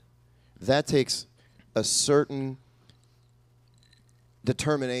girlfriend, that takes a certain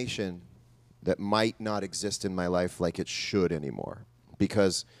determination that might not exist in my life like it should anymore.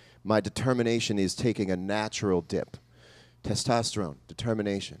 because my determination is taking a natural dip. Testosterone,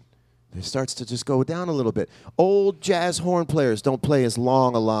 determination. It starts to just go down a little bit. Old jazz horn players don't play as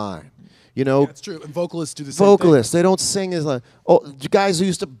long a line. You know, That's true. And vocalists do the same vocalists, they don't sing as like guys who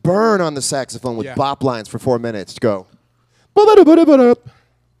used to burn on the saxophone with bop lines for 4 minutes go. And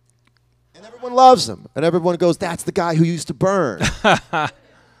everyone loves them. And everyone goes, that's the guy who used to burn.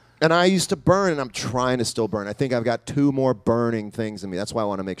 And I used to burn, and I'm trying to still burn. I think I've got 2 more burning things in me. That's why I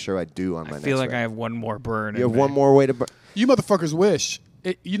want to make sure I do on my next I feel like record. I have one more burn. You have one more way to burn. You motherfuckers wish.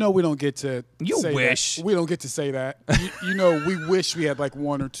 You know we don't get to say wish. that. We don't get to say that. You know we wish we had like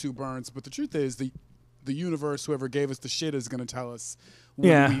 1 or 2 burns, but the truth is the universe, whoever gave us the shit, is going to tell us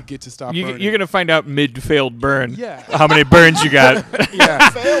when we get to stop burning. You're going to find out mid-failed burn. Yeah. How many burns you got. Yeah.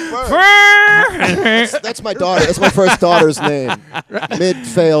 Fail burn. That's my daughter. That's my first daughter's name.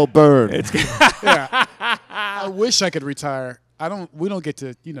 Mid-fail burn. Yeah. I wish I could retire. We don't get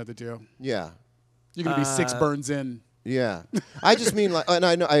to, you know the deal. Yeah. You're going to be 6 burns in. Yeah. I just mean like, and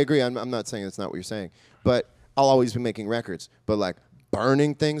I agree. I'm not saying that's not what you're saying, but I'll always be making records. But like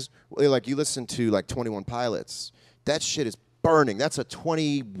burning things, like you listen to like 21 Pilots, that shit is burning. That's a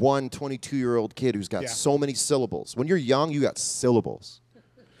 21, 22-year-old kid who's got so many syllables. When you're young, you got syllables.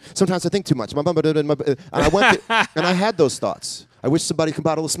 Sometimes I think too much. And I went and I had those thoughts. I wish somebody could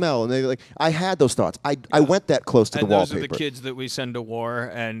bottle the smell. And they like, I had those thoughts. I went that close to the wallpaper. Those are the kids that we send to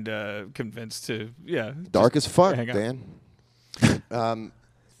war and convince to, dark as fuck, hang man.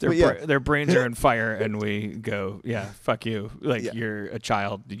 Their brains are on fire, and we go, fuck you. Like, you're a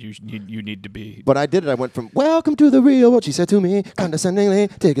child. You need to be. But I did it. I went from, welcome to the real, what she said to me, condescendingly,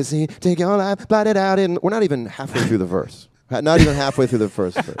 take a seat, take your life, blot it out. And we're not even halfway through the verse. Not even halfway through the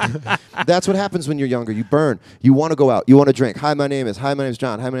first verse. That's what happens when you're younger. You burn. You want to go out. You want to drink. Hi, my name is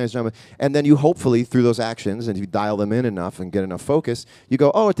John. Hi, my name is John. And then you hopefully, through those actions, and if you dial them in enough and get enough focus, you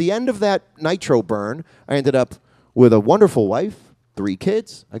go, oh, at the end of that nitro burn, I ended up with a wonderful wife, 3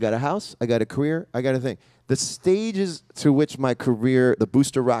 kids. I got a house. I got a career. I got a thing. The stages to which my career, the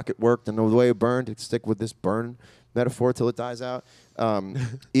booster rocket worked and the way it burned, to stick with this burn metaphor till it dies out,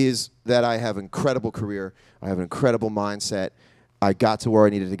 is that I have an incredible career. I have an incredible mindset. I got to where I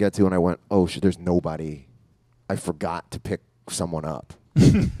needed to get to, and I went, oh, shit, there's nobody. I forgot to pick someone up,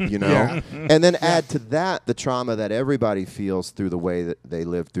 you know? Yeah. And then add to that the trauma that everybody feels through the way that they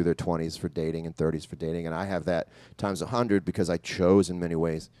live through their 20s for dating and 30s for dating. And I have that times 100 because I chose in many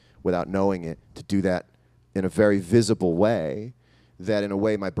ways, without knowing it, to do that in a very visible way that in a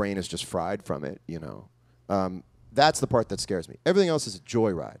way my brain is just fried from it, you know? That's the part that scares me. Everything else is a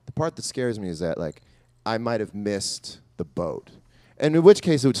joyride. The part that scares me is that, like, I might have missed the boat. And in which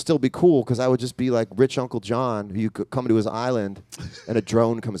case, it would still be cool because I would just be like rich Uncle John who you could come to his island and a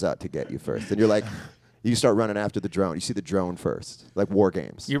drone comes out to get you first. And you're like, you start running after the drone. You see the drone first, like War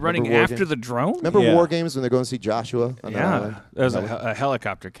Games. You're running after the drone? Remember War Games when they're going to see Joshua on the island? There was a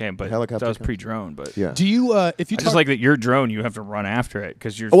helicopter came, but that was pre-drone. But do you, if you just like that your drone, you have to run after it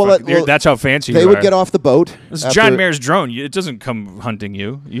because that's how fancy they you are. They would get off the boat. This is John Mayer's drone. It doesn't come hunting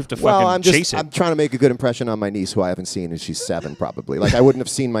you. You have to fucking chase it. I'm trying to make a good impression on my niece, who I haven't seen, and she's 7 probably. Like, I wouldn't have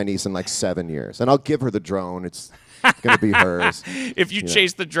seen my niece in like 7 years. And I'll give her the drone. It's going to be hers. If you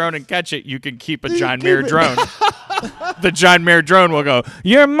chase the drone and catch it, you can keep a John Mayer drone. The John Mayer drone will go,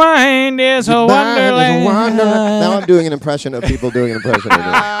 your mind is a wonderland. Now I'm doing an impression of people doing an impression of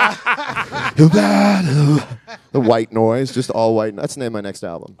it. The white noise, just all white. That's the name of my next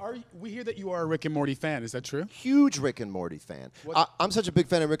album. We hear that you are a Rick and Morty fan. Is that true? Huge Rick and Morty fan. I'm such a big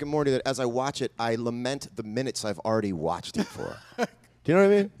fan of Rick and Morty that as I watch it, I lament the minutes I've already watched it for. Do you know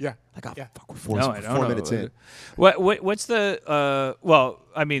what I mean? Yeah. Like, oh, fuck, we're 4 4 minutes in. What's the, well,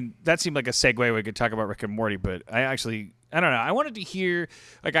 I mean, that seemed like a segue. We could talk about Rick and Morty, but I don't know. I wanted to hear,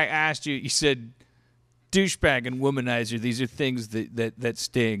 like I asked you, you said douchebag and womanizer. These are things that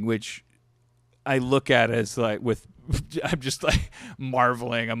sting, which I look at as like I'm just like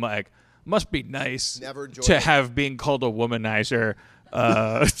marveling. I'm like, must be nice to have being called a womanizer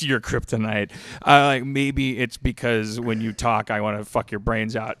your kryptonite. Like maybe it's because when you talk, I want to fuck your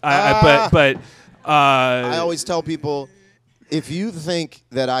brains out. But I always tell people, if you think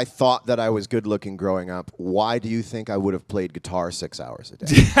that I thought that I was good looking growing up, why do you think I would have played guitar 6 hours a day?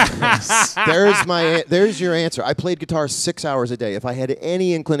 There's your answer. I played guitar 6 hours a day. If I had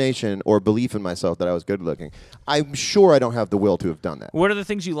any inclination or belief in myself that I was good looking, I'm sure I don't have the will to have done that. What are the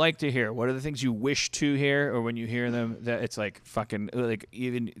things you like to hear? What are the things you wish to hear, or when you hear them, that it's like fucking, like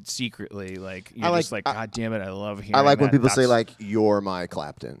even secretly, like you're just like, God damn it, I love hearing. I like when people That's say like, "You're my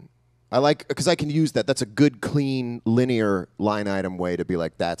Clapton." I like because I can use that. That's a good, clean, linear line item way to be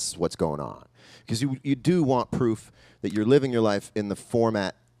like, that's what's going on. Because you do want proof that you're living your life in the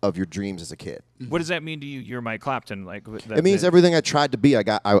format of your dreams as a kid. What does that mean to you? You're Mike Clapton. Like it means everything I tried to be, I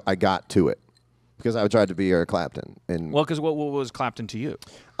got to it. Because I tried to be Eric Clapton. And well, because what was Clapton to you?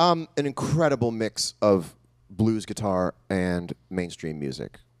 An incredible mix of blues guitar and mainstream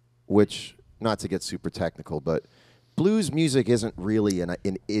music, which, not to get super technical, but blues music isn't really an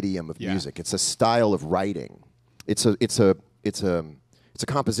idiom of music. It's a style of writing. It's a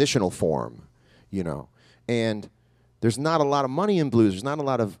compositional form, you know. And there's not a lot of money in blues. There's not a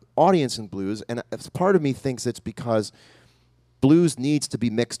lot of audience in blues. And part of me thinks it's because blues needs to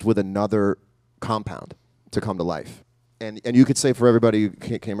be mixed with another compound to come to life. And you could say for everybody who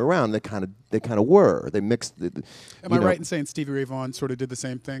came around, they kind of were. They mixed. Am I right in saying Stevie Ray Vaughan sort of did the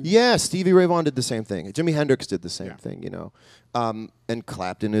same thing? Yeah, Stevie Ray Vaughan did the same thing. Jimi Hendrix did the same thing, you know. And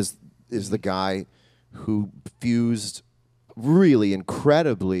Clapton is the guy who fused really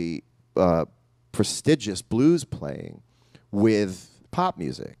incredibly prestigious blues playing with pop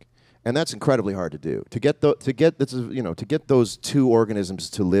music. And that's incredibly hard to do. To get those two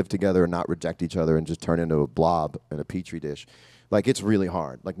organisms to live together and not reject each other and just turn into a blob in a petri dish, like it's really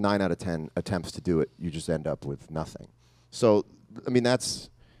hard. Like 9 out of 10 attempts to do it, you just end up with nothing. So, I mean, that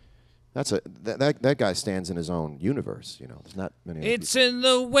guy stands in his own universe. You know, there's not many. It's in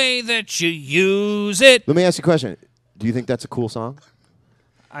the way that you use it. Let me ask you a question. Do you think that's a cool song?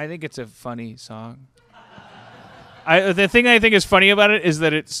 I think it's a funny song. The thing I think is funny about it is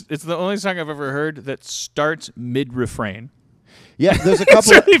that it's the only song I've ever heard that starts mid-refrain. Yeah, there's a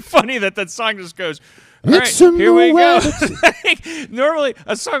couple. It's really funny that song just goes, all right, here we go. Normally,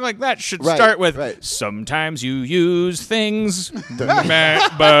 a song like that should start with, sometimes you use things,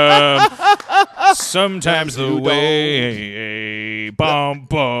 sometimes the way, bum,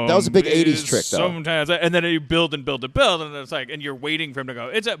 bum. That was a big 80s trick, though. Sometimes, and then you build and build and build, and it's like, and you're waiting for him to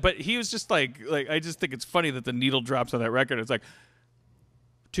go. But he was just like, I just think it's funny that the needle drops on that record. It's like,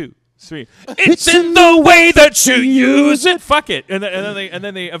 2, 3. It's in the way that you use it. Fuck it. And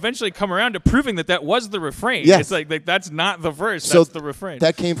then they eventually come around to proving that was the refrain. Yes. It's like that's not the verse. So that's the refrain.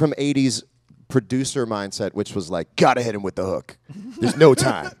 That came from 80s producer mindset, which was like, gotta hit him with the hook. There's no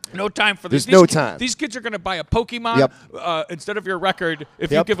time. No time for this. There's no time. These kids are going to buy a Pokemon instead of your record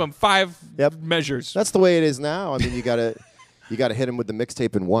if you give them 5 measures. That's the way it is now. I mean, you gotta hit him with the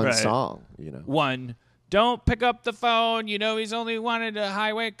mixtape in one song. You know. 1. Don't pick up the phone. You know he's only wanted a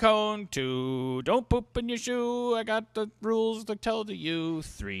highway cone. 2. Don't poop in your shoe. I got the rules to tell to you.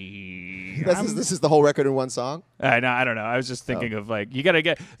 3. This is the whole record in one song? I don't know. I was just thinking of like you gotta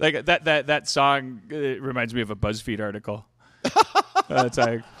get like that song. It reminds me of a BuzzFeed article. It's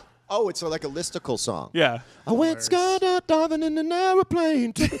like it's like a listicle song. Yeah. I went skydiving in an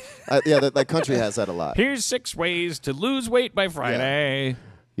airplane. That country has that a lot. Here's 6 ways to lose weight by Friday.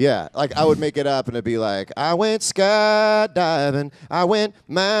 Yeah, like I would make it up and it'd be like, I went skydiving, I went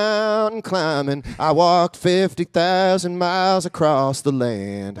mountain climbing, I walked 50,000 miles across the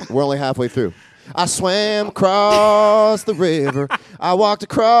land. We're only halfway through. I swam across the river, I walked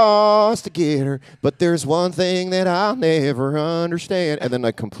across to get her, but there's one thing that I'll never understand. And then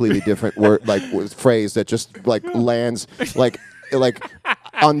a completely different word, phrase that just like lands like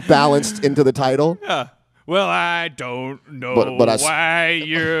unbalanced into the title. Yeah. Well, I don't know why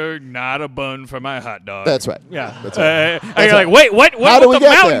you're not a bun for my hot dog. That's right. Yeah. That's right. And you're like, wait, what with the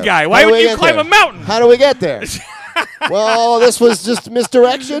mountain guy? Why would you climb a mountain? How do we get there? Well, this was just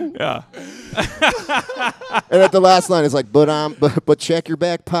misdirection. Yeah. And at the last line, it's like, but check your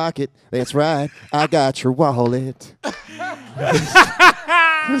back pocket. That's right. I got your wallet.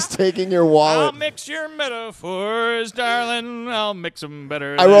 Who's taking your wallet? I'll mix your metaphors, darling. I'll mix them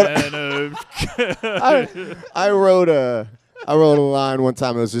better I wrote a line one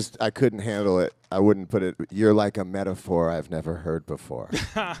time. It was just I couldn't handle it. I wouldn't put it. You're like a metaphor I've never heard before.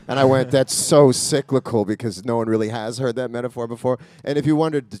 And I went, that's so cyclical because no one really has heard that metaphor before. And if you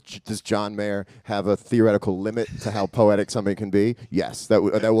wondered, does John Mayer have a theoretical limit to how poetic somebody can be? Yes, that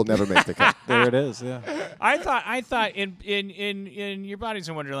will never make the cut. There it is. Yeah. I thought in Your Body's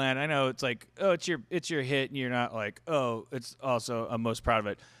in Wonderland. I know it's like, oh, it's your hit, and you're not like, oh, it's also I'm most proud of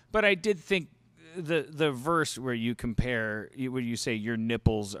it. But I did think the verse where you compare, where you say your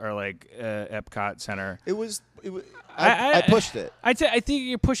nipples are like Epcot Center. It was I pushed it. I think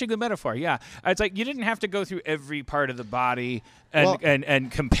you're pushing the metaphor. Yeah, it's like you didn't have to go through every part of the body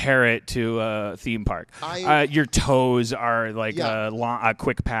and compare it to a theme park. Your toes are like a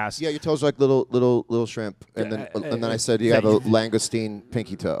quick pass. Yeah, your toes are like little shrimp, and then I said you have a langoustine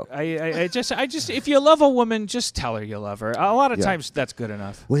pinky toe. I just if you love a woman, just tell her you love her. A lot of times that's good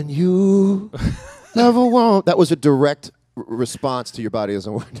enough. When you love a woman, that was a direct response to your body as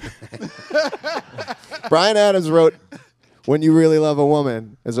a woman. Bryan Adams wrote, "When you really love a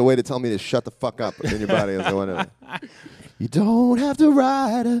woman," as a way to tell me to shut the fuck up in your body as a woman. You don't have to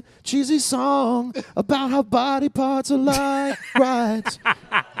write a cheesy song about how body parts are like rights.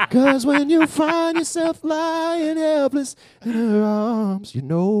 'Cause when you find yourself lying helpless in her arms, you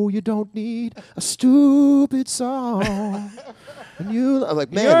know you don't need a stupid song. And I'm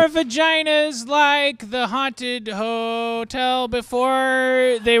like, man. Your vagina's like the haunted hotel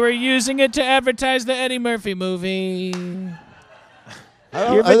before they were using it to advertise the Eddie Murphy movie.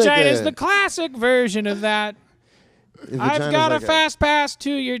 Your vagina's the classic version of that. I've got a fast pass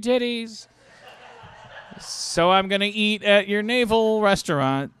to your titties. So I'm going to eat at your naval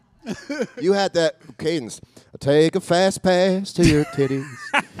restaurant. You had that cadence. I take a fast pass to your titties.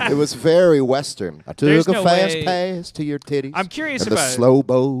 It was very Western. I took a fast pass to your titties. I'm curious about the slow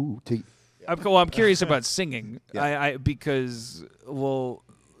bow to. I'm curious about singing. Yeah. Because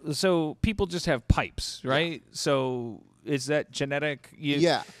so people just have pipes, right? Yeah. So is that genetic?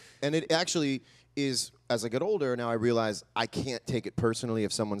 Yeah, and it actually is. As I get older, now I realize I can't take it personally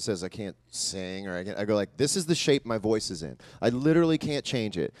if someone says I can't sing, or I go like, this is the shape my voice is in. I literally can't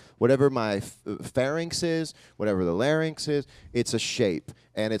change it. Whatever my pharynx is, whatever the larynx is, it's a shape,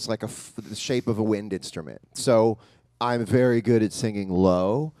 and it's like the shape of a wind instrument. So I'm very good at singing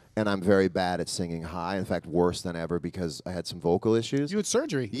low, and I'm very bad at singing high. In fact, worse than ever because I had some vocal issues. You had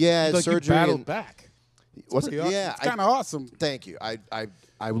surgery. Yeah, surgery. You battled back. Awesome. Yeah, it's kind of awesome. Thank you.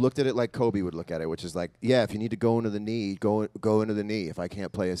 I looked at it like Kobe would look at it, which is like, yeah, if you need to go into the knee, go into the knee. If I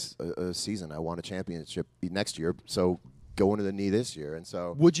can't play a season, I want a championship next year, so go into the knee this year. And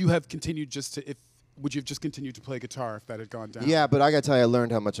so, would you have continued would you have just continued to play guitar if that had gone down? Yeah, but I gotta tell you, I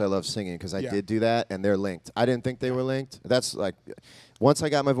learned how much I love singing because I did do that, and they're linked. I didn't think they were linked. That's like, once I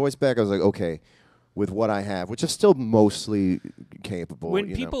got my voice back, I was like, okay. With what I have, which is still mostly capable.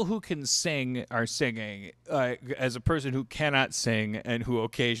 When people who can sing are singing, as a person who cannot sing and who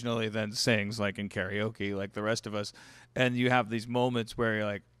occasionally then sings, like in karaoke, like the rest of us, and you have these moments where you're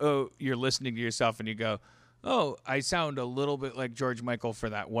like, oh, you're listening to yourself and you go, oh, I sound a little bit like George Michael for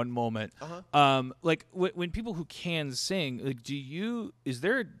that one moment. Like when people who can sing, like, is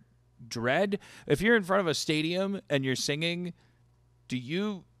there dread? If you're in front of a stadium and you're singing,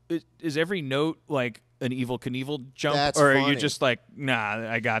 is every note like an Evel Knievel jump? That's or funny. Are you just like, nah,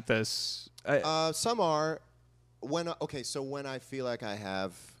 I got this? Some are. So when I feel like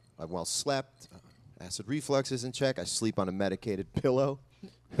I've well slept, acid reflux is in check, I sleep on a medicated pillow,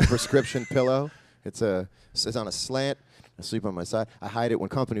 a prescription pillow. It's on a slant. I sleep on my side. I hide it when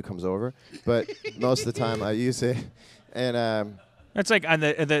company comes over, but most of the time I use it. And it's like on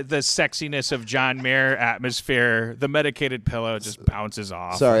the sexiness of John Mayer atmosphere, the medicated pillow just bounces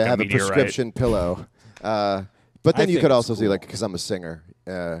off. Sorry, like I have a prescription pillow. But then you could also see, like, because I'm a singer.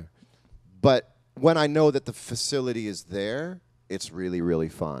 But when I know that the facility is there, it's really, really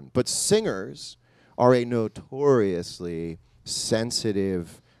fun. But singers are a notoriously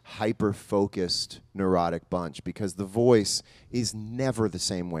sensitive, hyper-focused, neurotic bunch because the voice is never the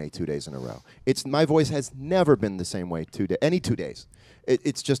same way 2 days in a row. My voice has never been the same way 2 days.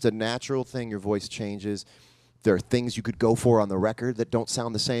 It's just a natural thing. Your voice changes. There are things you could go for on the record that don't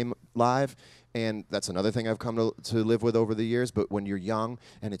sound the same live, and that's another thing I've come to live with over the years. But when you're young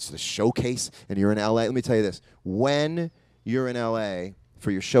and it's the showcase and you're in L.A., let me tell you this. When you're in L.A.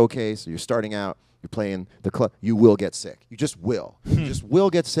 for your showcase, or you're starting out, you're playing the club, you will get sick. You just will. You just will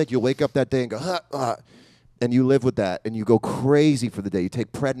get sick. You'll wake up that day and go, and you live with that, and you go crazy for the day. You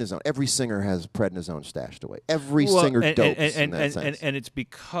take prednisone. Every singer has prednisone stashed away. Every singer dopes in that sense. And it's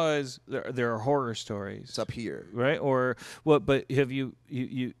because there are horror stories. It's up here. Right? Or what? But have do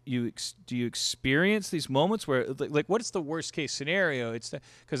you experience these moments where, like, what's the worst case scenario? It's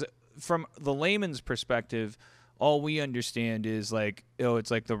because from the layman's perspective, all we understand is like, it's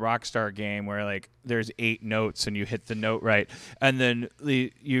like the rock star game where like there's 8 notes and you hit the note right, and then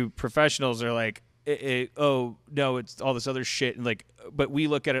you professionals are like, oh no, it's all this other shit, and like, but we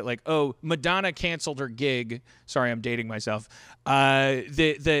look at it like, oh, Madonna canceled her gig. Sorry, I'm dating myself.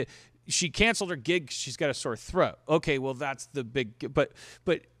 She canceled her gig. She's got a sore throat. Okay, well that's the big. But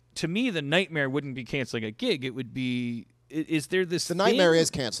to me, the nightmare wouldn't be canceling a gig. It would be. Is there this? The nightmare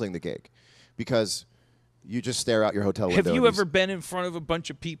is canceling the gig, because You just stare out your hotel window. Have you ever been in front of a bunch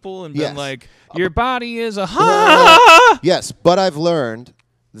of people and Yes. been like, your body is a Yes, but I've learned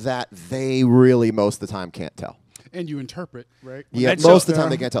that they really most of the time can't tell. And you interpret, right? Yeah, And most so- of the time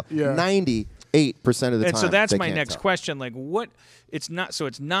they can't tell. Yeah. 98% of the And time. so that's they my can't next tell. question. Like, what? It's not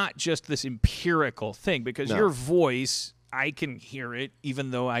just this empirical thing, because No. your voice, I can hear it,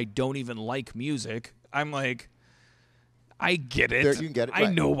 even though I don't even like music. I'm like, I get it. There, you can get it, I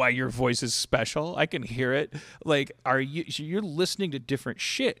right. know why your voice is special. I can hear it. Like, so you're listening to different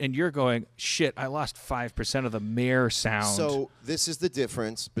shit, and you're going, shit, I lost 5% of the Mayer sound. So this is the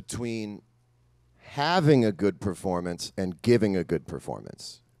difference between having a good performance and giving a good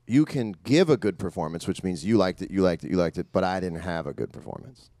performance. You can give a good performance, which means you liked it, but I didn't have a good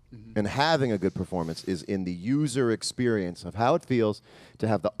performance. And having a good performance is in the user experience of how it feels to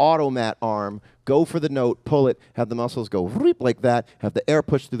have the automat arm go for the note, pull it, have the muscles go reap like that, have the air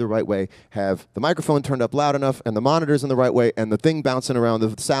pushed through the right way, have the microphone turned up loud enough, and the monitors in the right way, and the thing bouncing around,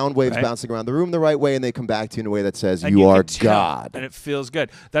 the sound waves Right. bouncing around the room the right way, and they come back to you in a way that says, And you are can tell, God. and it feels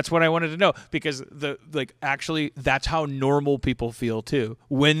good. That's what I wanted to know, because actually that's how normal people feel too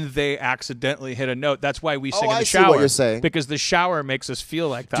when they accidentally hit a note. That's why we sing in I the see shower. what you're saying. Because the shower makes us feel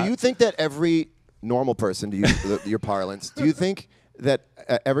like that. Do you think that every normal person, to use your parlance, do you think that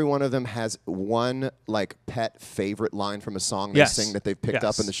every one of them has one like pet favorite line from a song they Yes. sing that they've picked Yes.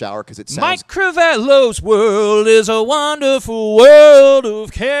 up in the shower because it sounds? Mike Crivello's world is a wonderful world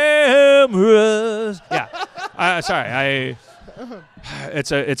of cameras. Yeah, sorry,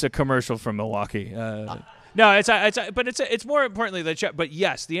 it's a commercial from Milwaukee. No, it's more importantly the but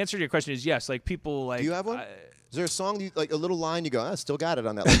yes, the answer to your question is yes. Like people like. Do you have one? Is there a song like a little line you go? I still got it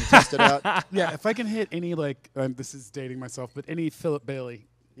on that. Let me test it out. Yeah, if I can hit any this is dating myself, but any Philip Bailey.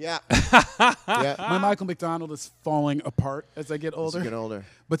 Yeah. My Yeah. Michael McDonald is falling apart as I get older. As you get older.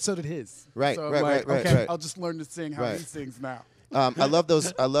 But so did his. Right, So I'm right, like, right, okay, right. I'll just learn to sing how Right. he sings now. I love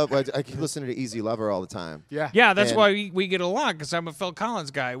those. I keep listening to Easy Lover all the time. Yeah. Yeah, that's And- why we get along, because I'm a Phil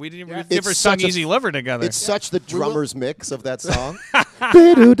Collins guy. We've Yeah. never It's sung such a- Easy Lover together. It's such the drummer's mix of that song.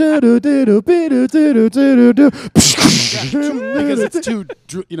 Because it's two,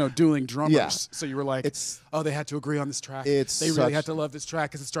 dueling drummers. Yeah. So you were like, It's- they had to agree on this track. It's they really such- had to love this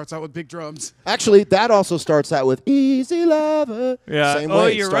track because it starts out with big drums. Actually, that also starts out with Easy Lover. Yeah. Same Oh,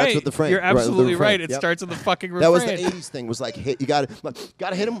 way. you're Starts right. with the refrain. You're Right, with the absolutely refrain. right. It Yep. starts with the fucking That refrain. was the '80s thing. Was like hit. You got to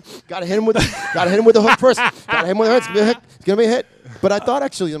hit him. Got to hit him with the hook first. Got to hit him with the hook. It's gonna be a hit. But I thought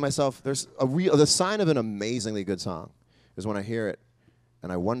actually to myself, there's the sign of an amazingly good song is when I hear it,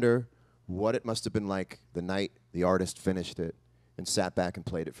 and I wonder what it must have been like the night the artist finished it and sat back and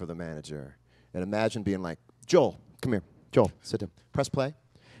played it for the manager, and imagine being like, Joel, come here, Joel, sit down, press play.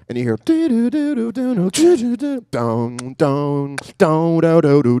 And you hear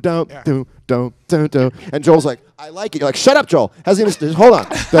and Joel's like, I like it. You're like, shut up, Joel. Hasn't even hold on.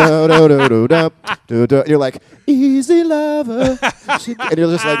 You're like, easy lover. And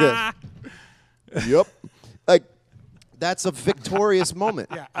you're just like this. Yep. Like, that's a victorious moment.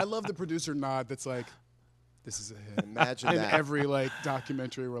 Yeah, I love the producer nod that's like, this is a hit. Imagine In that. every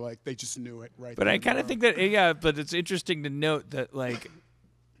documentary where they just knew it right But there I and kind of there. think that, but it's interesting to note that,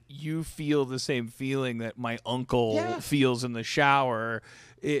 you feel the same feeling that my uncle feels in the shower.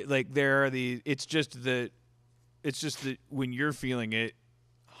 It's just that when you're feeling it,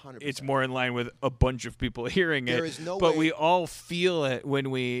 100%. it's more in line with a bunch of people hearing it. There is no but way- we all feel it when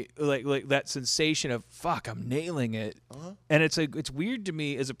we like that sensation of fuck, I'm nailing it. And it's weird to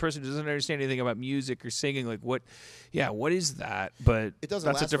me as a person who doesn't understand anything about music or singing. Like what is that? But It doesn't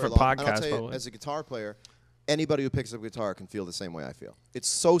that's last a different very long. And I'll podcast. tell you, probably. as a guitar player, anybody who picks up a guitar can feel the same way I feel. It's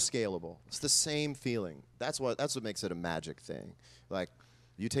so scalable. It's the same feeling. That's what makes it a magic thing. Like,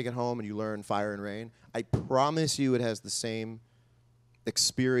 you take it home and you learn Fire and Rain. I promise you it has the same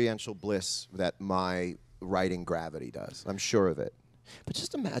experiential bliss that my writing Gravity does. I'm sure of it. But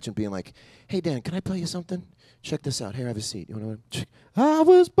just imagine being like, hey, Dan, can I play you something? Check this out. Here, have a seat. You want to? I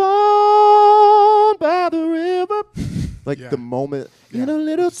was born by the river. Like Yeah. the moment Yeah. in a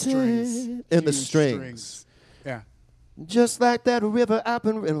little Strings. tent. In the Huge strings. Yeah. Just like that river up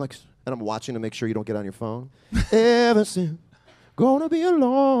and I'm watching to make sure you don't get on your phone. Ever since gonna be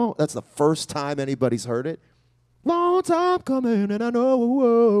alone. That's the first time anybody's heard it. Long time coming, and I know.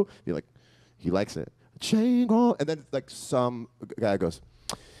 Whoa. You're like, he likes it. Chain on, and then some guy goes,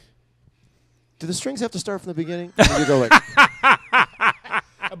 "Do the strings have to start from the beginning?" And you go like,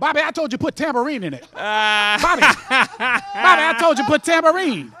 Bobby, I told you put tambourine in it. Bobby, I told you put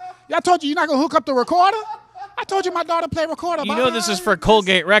tambourine. I told you you're not going to hook up the recorder. I told you my daughter play recorder. You know this is for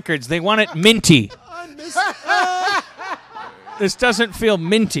Colgate Records. They want it minty. This doesn't feel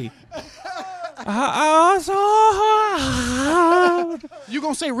minty. You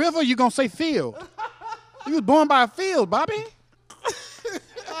gonna say river? You gonna say field? You was born by a field, Bobby.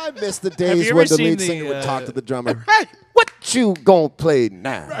 I miss the Have days you when ever the seen lead the, singer would talk to the drummer. Right. What you gonna play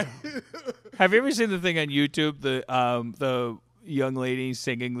now? Have you ever seen the thing on YouTube, the young lady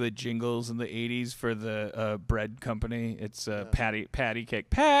singing the jingles in the 80s for the bread company? It's patty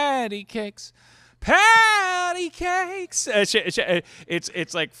cakes.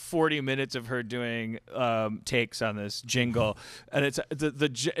 It's like 40 minutes of her doing takes on this jingle, and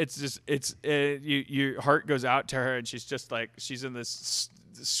your heart goes out to her, and she's just like, she's in this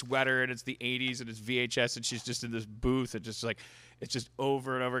sweater, and it's the 80s, and it's VHS, and she's just in this booth, and just like, it's just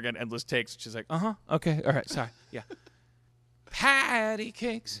over and over again, endless takes. She's like, okay, all right, sorry, yeah. Patty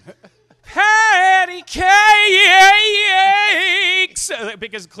cakes.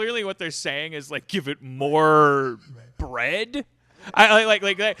 Because clearly what they're saying is like, give it more bread.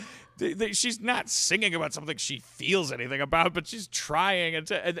 She's not singing about something she feels anything about, but she's trying, and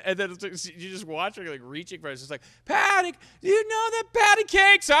then you just watch her like reaching for it. It's just like, patty, you know that patty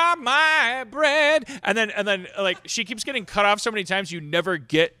cakes are my bread, and then like she keeps getting cut off so many times you never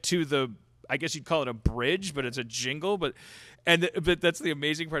get to the, I guess you'd call it a bridge, but it's a jingle, but that's the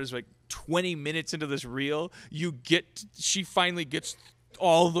amazing part is like 20 minutes into this reel, she finally gets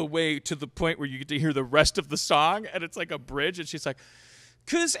all the way to the point where you get to hear the rest of the song, and it's like a bridge, and she's like,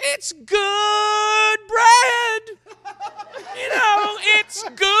 'cause it's good bread. You know, it's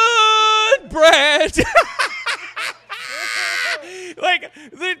good bread. Like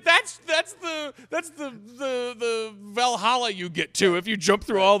that's the Valhalla you get to. If you jump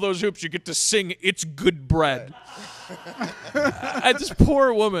through all those hoops, you get to sing "It's Good Bread." And this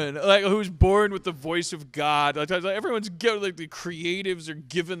poor woman, like, who's born with the voice of God. Like, everyone's given, like, the creatives are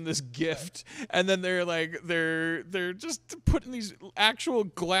given this gift, and then they're like, they're just put in these actual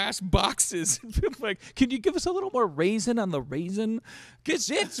glass boxes. Like, can you give us a little more raisin on the raisin?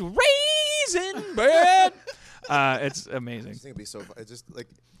 'Cause it's raisin bread. It's amazing. I think it'd be so fun. It's just like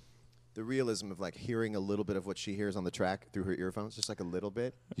the realism of like hearing a little bit of what she hears on the track through her earphones, just like a little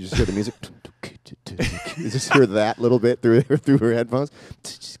bit. You just hear the music. You just hear that little bit through her headphones.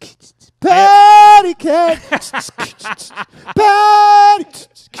 Patty cake. Patty.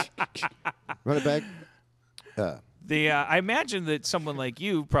 Run it back. I imagine that someone like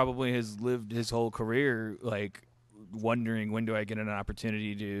you probably has lived his whole career like wondering, when do I get an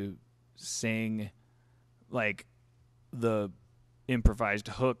opportunity to sing like the improvised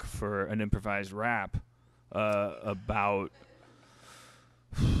hook for an improvised rap about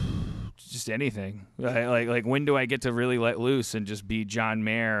just anything. Like when do I get to really let loose and just be John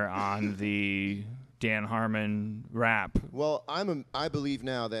Mayer on the Dan Harmon rap? Well, I believe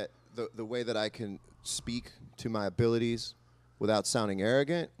now that the way that I can speak to my abilities without sounding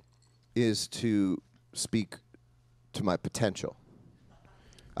arrogant is to speak to my potential.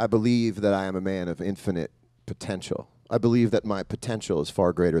 I believe that I am a man of infinite potential. I believe that my potential is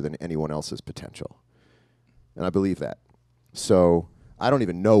far greater than anyone else's potential. And I believe that. So I don't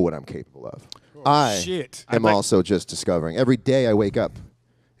even know what I'm capable of. I am also just discovering. Every day I wake up,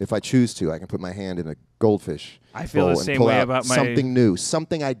 if I choose to, I can put my hand in a goldfish I feel bowl the same and pull way out about my something new,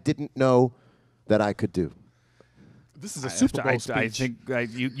 something I didn't know that I could do. This is a Super Bowl speech. I think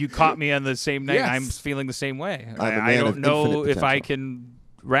you caught me on the same night. Yes. I'm feeling the same way. I don't know if I can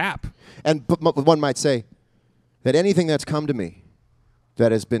rap. But one might say that anything that's come to me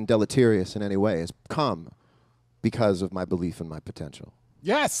that has been deleterious in any way has come because of my belief in my potential.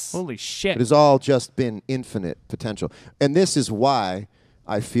 Yes. Holy shit. It has all just been infinite potential. And this is why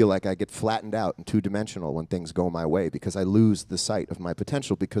I feel like I get flattened out and two-dimensional when things go my way, because I lose the sight of my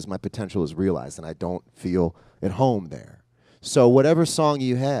potential because my potential is realized and I don't feel at home there. So whatever song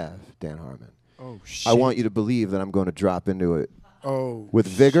you have, Dan Harmon, I want you to believe that I'm going to drop into it with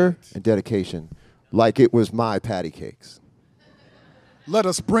vigor and dedication like it was my patty cakes. Let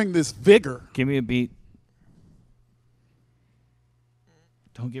us bring this vigor. Give me a beat.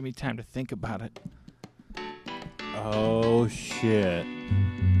 Don't give me time to think about it. Oh, shit.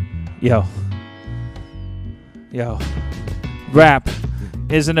 Yo. Rap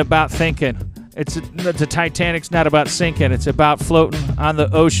isn't about thinking. The Titanic's not about sinking. It's about floating on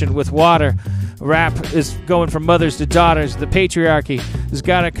the ocean with water. Rap is going from mothers to daughters. The patriarchy has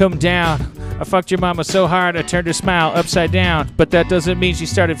got to come down. I fucked your mama so hard I turned her smile upside down. But that doesn't mean she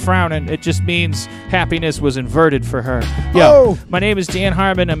started frowning. It just means happiness was inverted for her. Yo, my name is Dan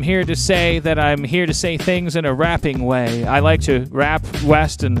Harmon. I'm here to say that I'm here to say things in a rapping way. I like to rap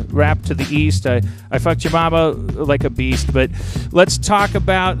west and rap to the east. I fucked your mama like a beast. But let's talk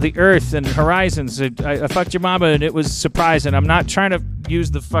about the earth and horizons. I fucked your mama and it was surprising. I'm not trying to use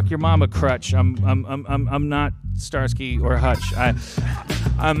the fuck your mama crutch. I'm not Starsky or Hutch.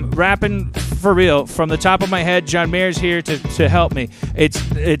 I'm rapping for real from the top of my head. John Mayer's here to help me.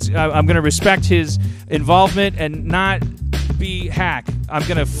 I'm gonna respect his involvement and not be hack. I'm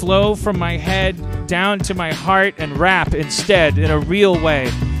gonna flow from my head down to my heart and rap instead in a real way,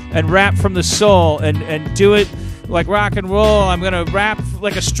 and rap from the soul and do it like rock and roll. I'm gonna rap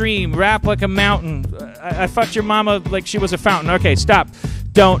like a stream, rap like a mountain. I fucked your mama like she was a fountain. Okay, stop.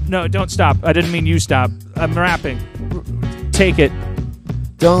 Don't stop. I didn't mean you stop. I'm rapping. Take it.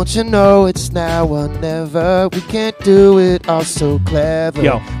 Don't you know it's now or never? We can't do it all so clever.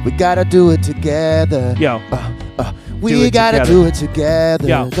 Yo. We gotta do it together. Yo. We gotta do it together.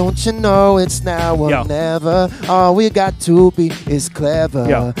 Yo. Don't you know it's now or Yo. never? All we got to be is clever.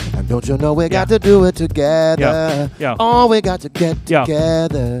 Yo. And don't you know we got to do it together? Yo. All we got to get Yo.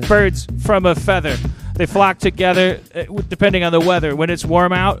 together. Birds from a feather. They flock together depending on the weather. When it's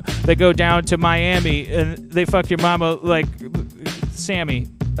warm out, they go down to Miami and they fuck your mama like Sammy,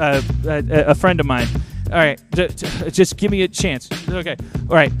 a friend of mine. All right, just give me a chance. Okay,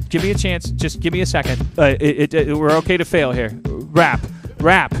 all right, give me a chance. Just give me a second. We're okay to fail here. Rap.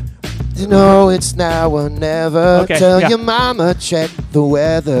 You know it's now or never. Okay, Tell yeah. your mama check the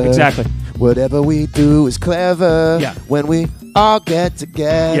weather. Exactly. Whatever we do is clever. Yeah. When we all get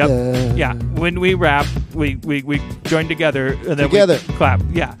together. Yep. Yeah. When we rap, we join together and then Together. we clap.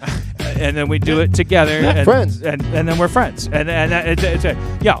 Yeah. And then we do it together. Yeah, and, friends. And then we're friends. And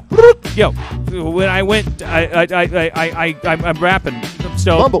yo. When I went, I'm rapping.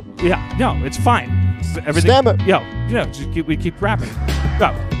 So Mumble. Yeah. No, it's fine. Everything. Stammer. We keep rapping.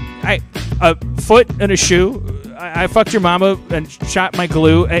 Go. A foot and a shoe. I fucked your mama and shot my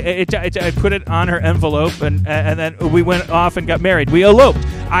glue. I put it on her envelope, and then we went off and got married. We eloped.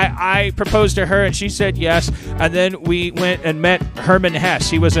 I proposed to her, and she said yes. And then we went and met Herman Hesse.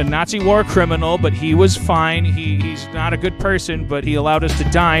 He was a Nazi war criminal, but he was fine. He's not a good person, but he allowed us to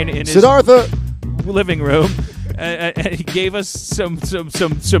dine in his Siddhartha. living room. And he gave us some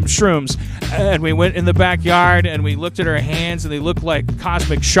shrooms, and we went in the backyard and we looked at our hands and they looked like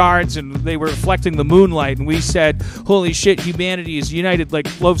cosmic shards and they were reflecting the moonlight, and we said, holy shit, humanity is united like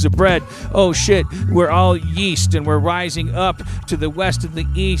loaves of bread. Oh shit, we're all yeast and we're rising up to the west and the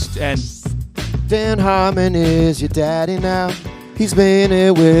east. And Dan Harmon is your daddy now. He's been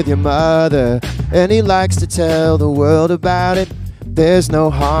here with your mother, and he likes to tell the world about it. There's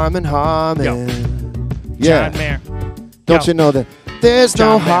no harm in harming. Yo. Yeah. John Mayer. Don't you know that there's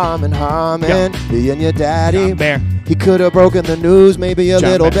no John Mayer. harm in harming? Yo. Being your daddy. John Mayer. He could have broken the news maybe a John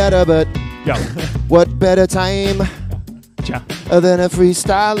little Mayer. better, but Yo. what better time John. than a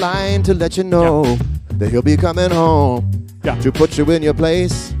freestyle line to let you know that he'll be coming home Yeah. to put you in your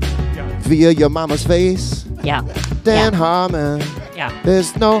place Yeah. via your mama's face. Yeah. Dan Yeah. Harmon. Yeah.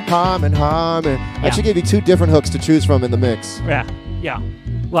 There's no harm in harming. I Yeah. should give you two different hooks to choose from in the mix. Yeah.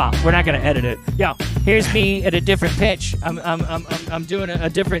 Well, we're not gonna edit it. Yo, Here's me at a different pitch. I'm doing a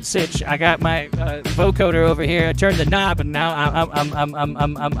different sitch. I got my vocoder over here. I turned the knob, and now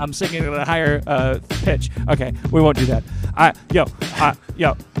I'm singing at a higher pitch. Okay, we won't do that.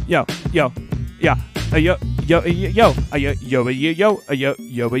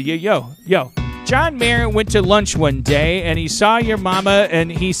 Yo. John Mayer went to lunch one day, and he saw your mama, and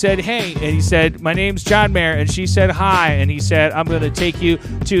he said, hey, and he said, my name's John Mayer, and she said, hi, and he said, I'm going to take you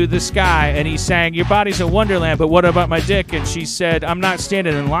to the sky, and he sang, your body's a wonderland, but what about my dick? And she said, I'm not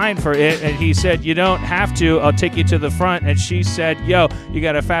standing in line for it, and he said, you don't have to, I'll take you to the front, and she said, yo, you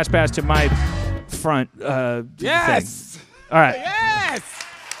got a fast pass to my front Yes. thing. All right.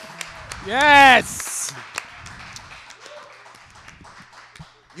 Yes.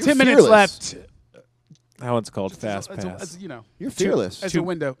 You're 10 minutes fearless. left. That one's called Fast As a- Pass. as, you know, You're fearless. as a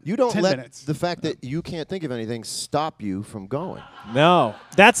window. You don't 10 let minutes. the fact that you can't think of anything stop you from going. No,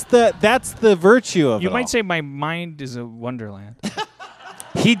 that's the virtue of You it might all. say my mind is a wonderland.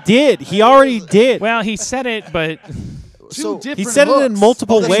 He did. He already did. Well, he said it, but So different he said it in hooks.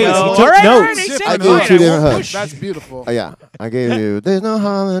 multiple that's ways. right. He No. took All right, notes. he said I it gave you right. two I different won't hooks. That's beautiful. Yeah, I gave you. There's no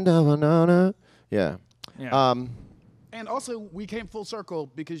harm in no. Yeah. Yeah. And also, we came full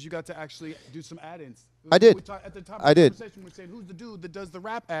circle because you got to actually do some add-ins. I did. At the top I of the did. conversation, we were saying, who's the dude that does the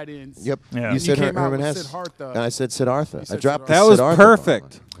rap add-ins? Yep. Yeah. You said came out Herman with Hesse. Siddhartha. And I said Siddhartha. I said dropped Siddhartha. the That was Siddhartha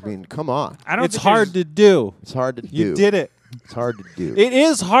perfect. bomb. I mean, come on. I don't It's think hard to do. It's hard to do. You did it. It's hard to do. It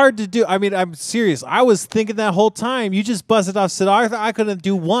is hard to do. I mean, I'm serious. I was thinking that whole time. You just busted off Siddhartha. I couldn't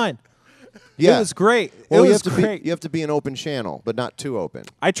do one. Yeah. It was great. Well, it you was have to great. be. You have to be an open channel, but not too open.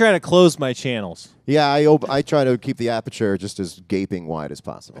 I try to close my channels. Yeah, I try to keep the aperture just as gaping wide as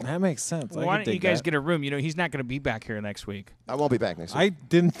possible. That makes sense. Why don't you guys get a room? You know, he's not going to be back here next week. I won't be back next week. I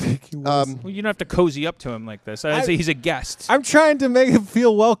didn't think he was. Well, you don't have to cozy up to him like this. I say he's a guest. I'm trying to make him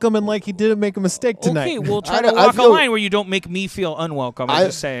feel welcome and like he didn't make a mistake tonight. Okay, we'll try I- to I walk a feel- line where you don't make me feel unwelcome. I'm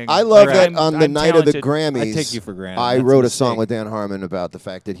just saying. I love Like, that on the I'm night of the talented. Grammys. I take you for granted. I That's a wrote a song mistake. with Dan Harmon about the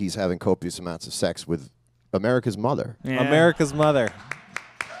fact that he's having copious amounts of sex with America's mother. Yeah. America's mother.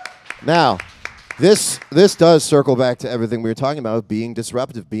 Now, this does circle back to everything we were talking about, being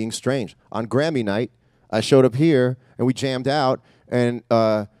disruptive, being strange. On Grammy night, I showed up here and we jammed out, and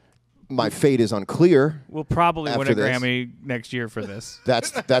my fate is unclear. We'll probably win After a this. Grammy next year for this.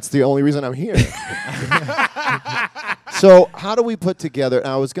 That's the only reason I'm here. So how do we put together? And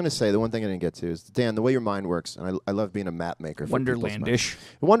I was going to say the one thing I didn't get to is, Dan, the way your mind works, and I love being a map maker. For people's minds. Wonderland-ish.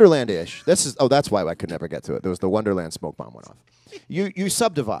 Wonderland-ish. That's why I could never get to it. There was the Wonderland smoke bomb went off. You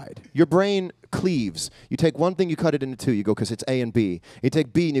subdivide. Your brain cleaves. You take one thing, you cut it into two. You go because it's A and B. You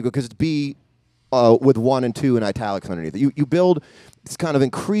take B and you go because it's B with 1 and 2 in italics underneath. You build. It's kind of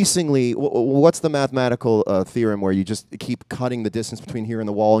increasingly. What's the mathematical theorem where you just keep cutting the distance between here and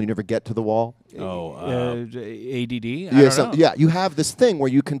the wall and you never get to the wall? ADD? I Yeah, don't know. yeah. You have this thing where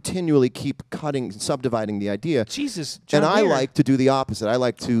you continually keep cutting, subdividing the idea. Jesus, John And I Mayer. like to do the opposite. I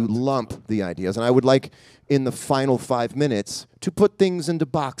like to lump the ideas, and I would like in the final 5 minutes to put things into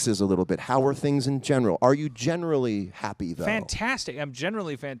boxes a little bit. How are things in general? Are you generally happy though? Fantastic. I'm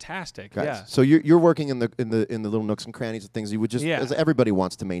generally fantastic. Guys, Yeah. So you're working in the little nooks and crannies of things you would just Yeah. as everybody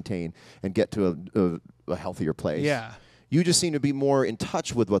wants to maintain and get to a healthier place. Yeah. You just seem to be more in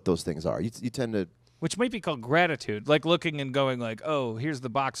touch with what those things are. You tend to. Which might be called gratitude, like looking and going like, oh, here's the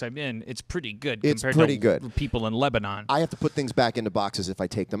box I'm in. It's pretty good It's compared pretty to good. people in Lebanon. I have to put things back into boxes if I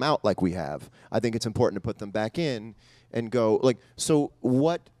take them out like we have. I think it's important to put them back in and go like, so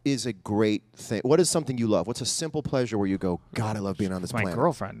what is a great thing? What is something you love? What's a simple pleasure where you go, God, I love being on this My planet?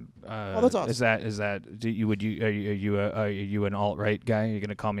 girlfriend. that's awesome. Is that? Do you are you an alt right guy? Are you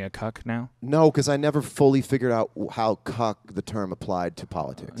gonna call me a cuck now? No, because I never fully figured out how cuck the term applied to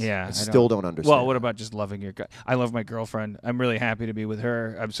politics. Yeah, I still don't understand. Well, what about just loving your guy? I love my girlfriend. I'm really happy to be with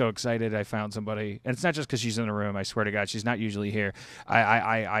her. I'm so excited I found somebody, and it's not just because she's in the room. I swear to God, she's not usually here.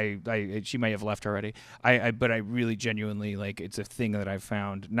 She may have left already. But I really genuinely like. It's a thing that I've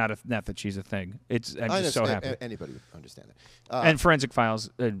found. Not that she's a thing. I'm just so happy. Anybody would understand that. And Forensic Files.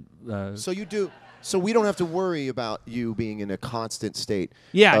 So you do. So we don't have to worry about you being in a constant state.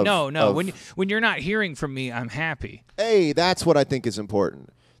 Yeah, of- no. of- When you're not hearing from me, I'm happy. Hey, that's what I think is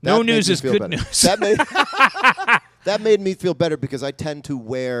important. No That news makes me is feel good better. news. That made me feel better because I tend to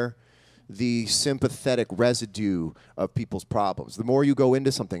wear the sympathetic residue of people's problems. The more you go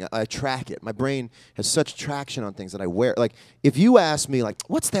into something, I track it. My brain has such traction on things that I wear. Like, if you ask me, like,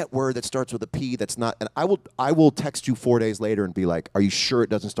 what's that word that starts with a P that's not, and I will text you 4 days later and be like, are you sure it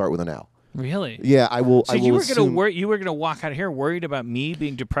doesn't start with an L? Really? Yeah, I will. So I will you were assume- you were gonna walk out of here worried about me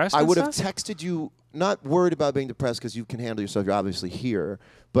being depressed? I and would have stuff? texted you, not worried about being depressed because you can handle yourself. You're obviously here,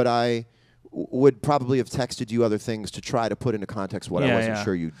 but I would probably have texted you other things to try to put into context what I wasn't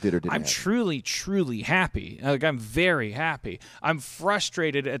sure you did or didn't. I'm have. truly, truly happy. Like, I'm very happy. I'm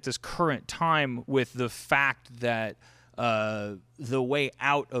frustrated at this current time with the fact that the way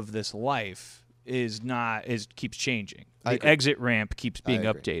out of this life keeps changing. The exit ramp keeps being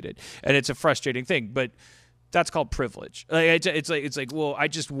updated, and it's a frustrating thing. But that's called privilege. Like, it's like well, I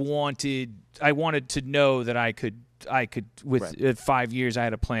wanted to know that I could with 5 years I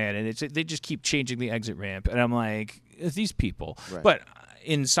had a plan, and they just keep changing the exit ramp, and I'm like, these people. Right. But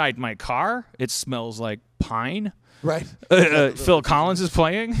inside my car, it smells like pine. Right. Phil Collins is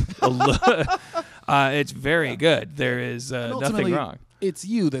playing. It's very good. There is And nothing ultimately, wrong. It's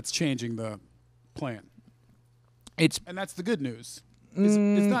you that's changing the plan, and that's the good news. It's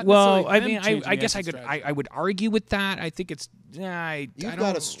not Well, necessarily I them mean, changing I the guess exit strategy. I would argue with that. I think it's You've I got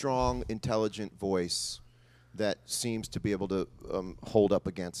don't- a strong, intelligent voice that seems to be able to hold up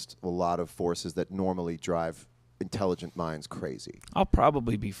against a lot of forces that normally drive intelligent minds crazy. I'll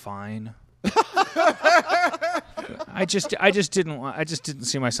probably be fine. I just didn't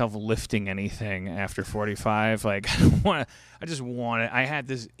see myself lifting anything after 45. Like I had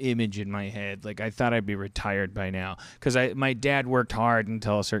this image in my head. Like I thought I'd be retired by now because my dad worked hard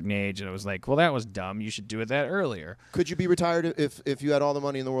until a certain age, and I was like, well, that was dumb. You should do it that earlier. Could you be retired if you had all the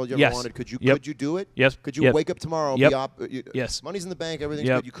money in the world you ever Yes. wanted? Could you Yep. could you do it? Yes. Could you Yep. wake up tomorrow and Yep. be Yes. money's in the bank, everything's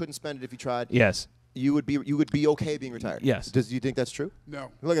Yep. good. You couldn't spend it if you tried. Yes. You would be okay being retired. Yes. Do you think that's true?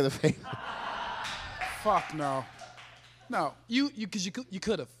 No. Look at the face. Fuck no. No. You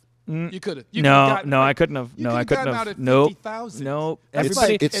could have. You could have. No, I couldn't have. No, I couldn't Out have. at Nope. 50,000. Nope. That's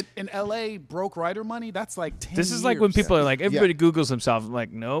Everybody. like in LA broke writer money. That's like 10 This is years. like when people are like, everybody Googles themselves. I'm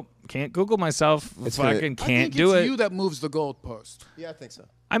like, nope, can't Google myself. It's Fucking gonna- can't I think do it's it. you that moves the goalpost. Yeah, I think so.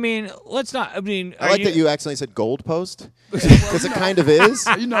 I mean, let's not. I mean, I like that you accidentally said gold post because it kind of is.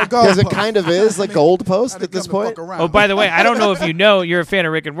 You know, Because it goalpost. kind of is like gold I post didn't at this come to point. fuck around. Oh, by the way, I don't know if you know. You're a fan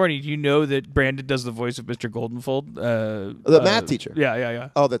of Rick and Morty. You know that Brandon does the voice of Mr. Goldenfold, The math teacher. Yeah.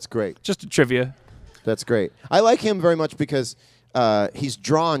 Oh, that's great. Just a trivia. That's great. I like him very much because he's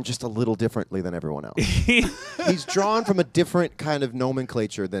drawn just a little differently than everyone else. He's drawn from a different kind of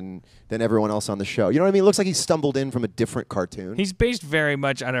nomenclature than everyone else on the show. You know what I mean? It looks like he stumbled in from a different cartoon. He's based very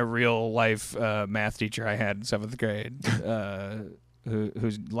much on a real life math teacher I had in 7th grade,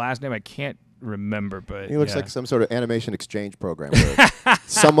 whose last name I can't remember, but He looks like some sort of animation exchange program where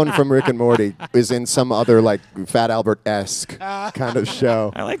someone from Rick and Morty is in some other like Fat Albert-esque kind of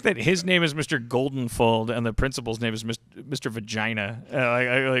show. I like that his name is Mr. Goldenfold and the principal's name is Mr. Vagina.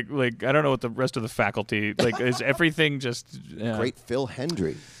 I don't know what the rest of the faculty like. Is everything just Great Phil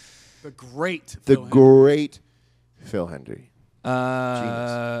Hendry. The great. The Phil Hendry. great Phil Hendry.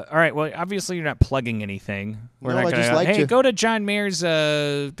 All right. Well, obviously you're not plugging anything. We're No, not I just gonna, like hey, to- go to John Mayer's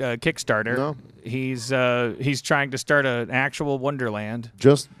Kickstarter. No. He's trying to start an actual Wonderland.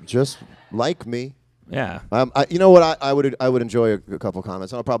 Just like me. Yeah. You know what? I would enjoy a couple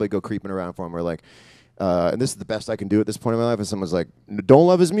comments. I'll probably go creeping around for him. Where like, and this is the best I can do at this point in my life. And someone's like, don't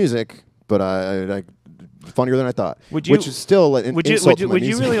love his music, but I funnier than I thought. Would you? Which is still an insult to my would you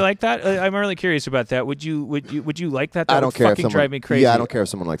music. really like that? I'm really curious about that. Would you like that? That I don't would care. If fucking someone, drive me crazy. Yeah, I don't care if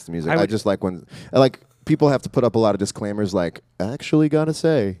someone likes the music. I I would- just like when people have to put up a lot of disclaimers, like actually gotta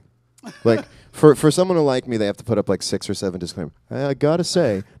say, like for someone to like me, they have to put up like 6 or 7 disclaimers. I gotta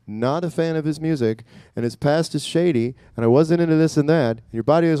say, not a fan of his music, and his past is shady, and I wasn't into this and that. Your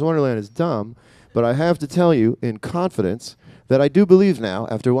Body is Wonderland is dumb, but I have to tell you in confidence that I do believe now,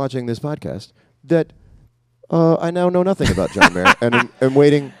 after watching this podcast, that I now know nothing about John Mayer, and am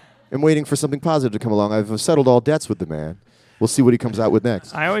waiting for something positive to come along. I've settled all debts with the man. We'll see what he comes out with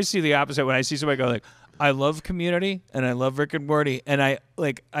next. I always see the opposite when I see somebody go like, I love Community and I love Rick and Morty, and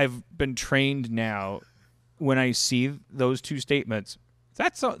I've been trained now when I see those two statements.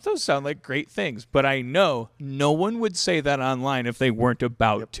 Those sound like great things, but I know no one would say that online if they weren't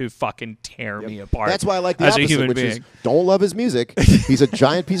about to fucking tear me apart. That's why I like the as opposite, a human which being. is don't love his music. He's a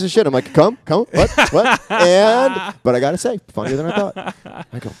giant piece of shit. I'm like, come, what? But I gotta say, funnier than I thought.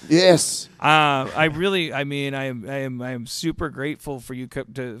 I go, yes. I am super grateful for you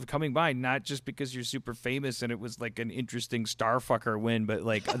coming by, not just because you're super famous and it was like an interesting starfucker win, but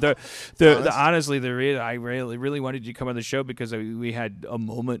like honestly, I really wanted you to come on the show because we had a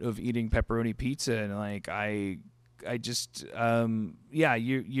moment of eating pepperoni pizza, and like I just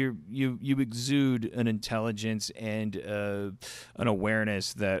you exude an intelligence and an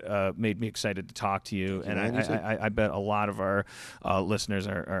awareness that made me excited to talk to you, and I bet a lot of our listeners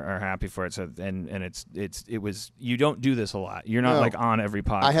are happy for it. So it was you don't do this a lot. You're not like on every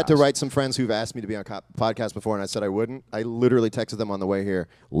podcast. I had to write some friends who've asked me to be on podcasts before, and I said I wouldn't. I literally texted them on the way here.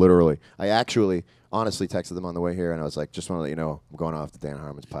 Literally, I actually honestly texted them on the way here, and I was like, just want to let you know I'm going off the Dan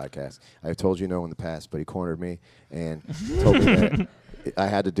Harmon's podcast. I've told you no in the past, but he cornered me and told me that I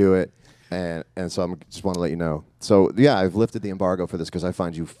had to do it, and so I just want to let you know. So, yeah, I've lifted the embargo for this because I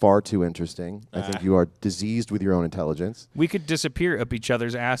find you far too interesting. I think you are diseased with your own intelligence. We could disappear up each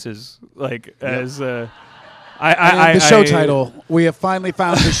other's asses, like as The show title. We have finally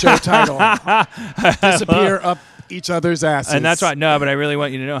found the show title. Disappear up each other's asses. And that's why, no, but I really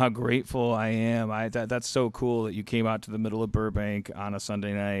want you to know how grateful I am. That's so cool that you came out to the middle of Burbank on a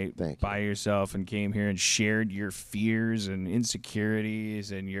Sunday night by yourself and came here and shared your fears and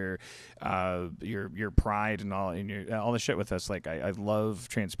insecurities and your pride and all the shit with us. Like I love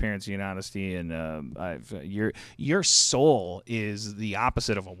transparency and honesty, and your soul is the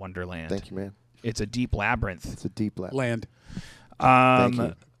opposite of a wonderland. Thank you, man. It's a deep labyrinth. It's a deep land. Thank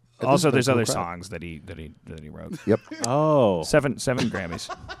you. Also, there's other songs that he wrote. Yep. Oh. Seven Grammys.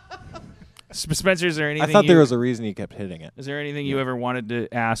 Spencer, is there anything? I thought there was a reason he kept hitting it. Is there anything you ever wanted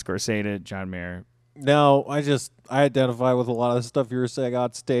to ask or say to John Mayer? No, I identify with a lot of the stuff you were saying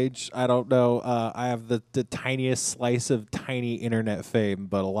on stage. I don't know. I have the tiniest slice of tiny internet fame,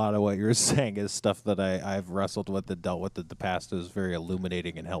 but a lot of what you're saying is stuff that I've wrestled with and dealt with in the past. Is very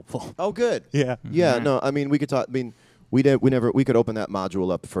illuminating and helpful. Oh, good. Yeah. Yeah. No, I mean, we could talk. I mean, we could open that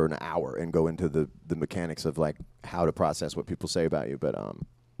module up for an hour and go into the mechanics of like how to process what people say about you. But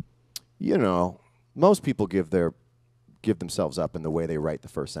you know, most people give themselves up in the way they write the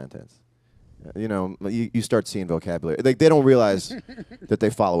first sentence. You know, you start seeing vocabulary. They don't realize that they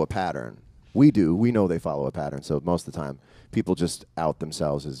follow a pattern. We do. We know they follow a pattern. So most of the time, people just out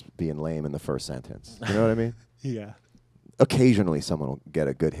themselves as being lame in the first sentence. You know what I mean? Yeah. Occasionally, someone will get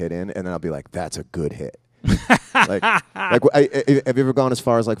a good hit in, and then I'll be like, "That's a good hit." Have you ever gone as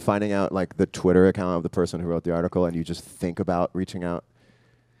far as like finding out like the Twitter account of the person who wrote the article, and you just think about reaching out?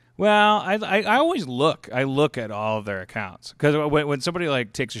 Well, I always look. I look at all of their accounts because when somebody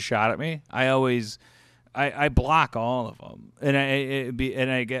like takes a shot at me, I block all of them,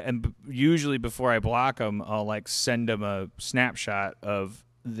 and usually before I block them, I'll like send them a snapshot of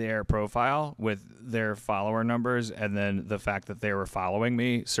their profile with their follower numbers and then the fact that they were following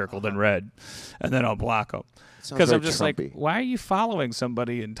me circled in red, and then I'll block them because I'm just Trumpy. like, why are you following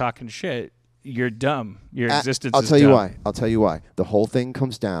somebody and talking shit? You're dumb. Your existence I'll is tell dumb. you why. I'll tell you why. The whole thing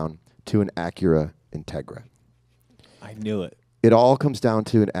comes down to an Acura Integra. I knew it. It all comes down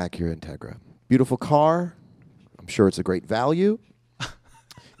to an Acura Integra. Beautiful car. I'm sure it's a great value.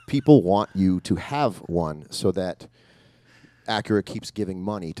 People want you to have one so that Acura keeps giving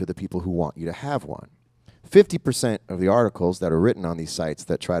money to the people who want you to have one. 50% of the articles that are written on these sites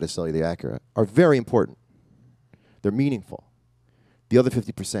that try to sell you the Acura are very important. They're meaningful. The other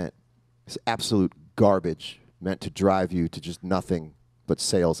 50% is absolute garbage meant to drive you to just nothing but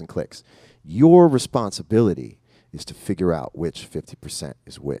sales and clicks. Your responsibility is to figure out which 50%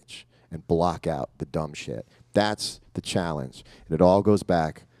 is which and block out the dumb shit. That's the challenge. And it all goes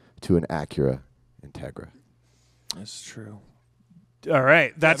back to an Acura Integra. That's true. All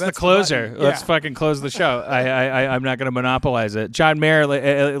right, that's the that's the closer. button. Let's Yeah. fucking close the show. I'm not going to monopolize it. John Mayer,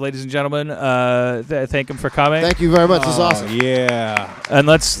 ladies and gentlemen, thank him for coming. Thank you very much. This is awesome. Yeah. And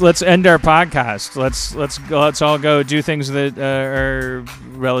let's end our podcast. Let's all go do things that are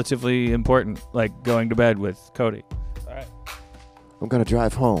relatively important, like going to bed with Cody. I'm going to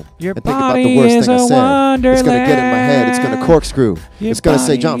drive home Your and think about body the worst is thing I a said. It's going to get in my head. It's going to corkscrew. Your It's going to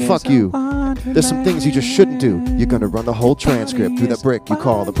say, John, body fuck is a you. wonderland. There's some things you just shouldn't do. You're going to run the whole transcript through that brick you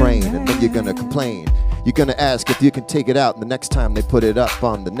call the brain, and then you're going to complain. You're going to ask if you can take it out, and the next time they put it up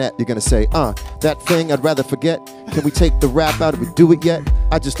on the net, you're going to say, that thing I'd rather forget. Can we take the rap out? Did we do it yet?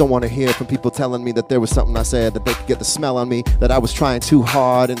 I just don't want to hear from people telling me that there was something I said, that they could get the smell on me, that I was trying too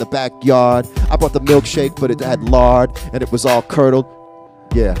hard in the backyard. I bought the milkshake, but it had lard, and it was all curdled.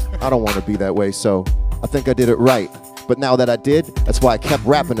 Yeah, I don't want to be that way, so I think I did it right. But now that I did, that's why I kept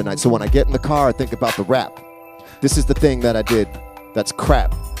rapping tonight. So when I get in the car, I think about the rap. This is the thing that I did that's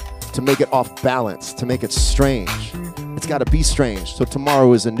crap. To make it off balance, to make it strange. It's got to be strange. So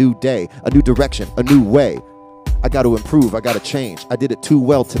tomorrow is a new day, a new direction, a new way. I got to improve, I got to change. I did it too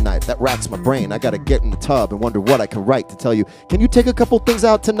well tonight. That racks my brain. I got to get in the tub and wonder what I can write to tell you, can you take a couple things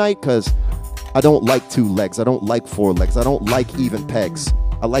out tonight? Because I don't like 2 legs. I don't like 4 legs. I don't like even pegs.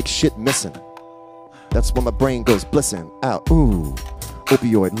 I like shit missing. That's when my brain goes blissing out. Ooh,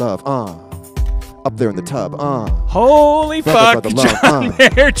 opioid love. Up there in the tub. Holy Brother, fuck, brother, love, John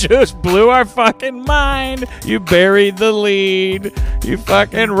Mayer just blew our fucking mind. You buried the lead. You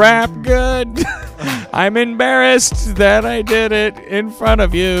fucking rap good. I'm embarrassed that I did it in front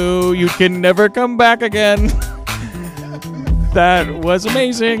of you. You can never come back again. That was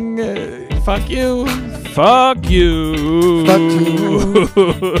amazing. Fuck you. Fuck you. Fuck you.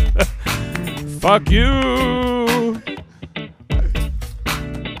 Fuck you.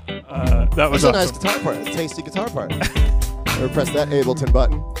 That was That's a awesome. nice guitar part. A tasty guitar part. Ever press that Ableton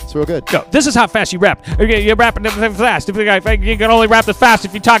button? It's real good. Go. This is how fast you rap. You're rapping fast. You can only rap this fast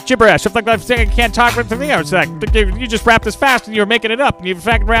if you talk gibberish. If I'm saying I can't talk with the it's like you just rap this fast and you're making it up and you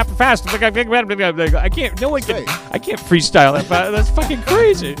fucking rap fast. I can't. No one can. I can't freestyle that fast. That's fucking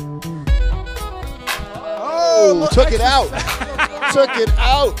crazy. Oh, took it out. Took it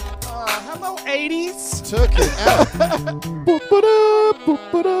out. Hello, 80s. Took it out. Boop, ba-da,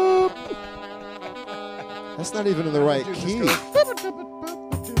 boop, ba-da. That's not even in the right key.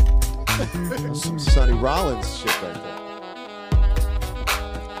 That's some Sonny Rollins shit right there.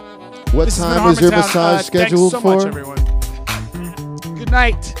 What This has been time is your Harmontown. massage scheduled Thanks so for? much, everyone. Good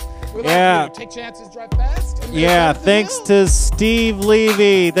night. We Yeah. like you. Take chances, drive fast. and Yeah, everything thanks else. to Steve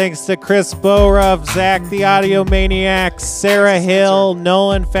Levy, thanks to Chris Boruff, Zach the Audio Maniac, Sarah Hill,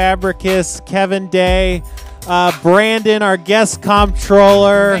 Nolan Fabricus, Kevin Day, Brandon, our guest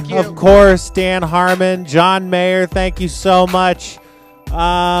comptroller, Thank you. of course, Dan Harmon, John Mayer, thank you so much.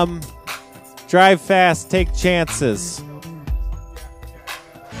 Drive fast, take chances.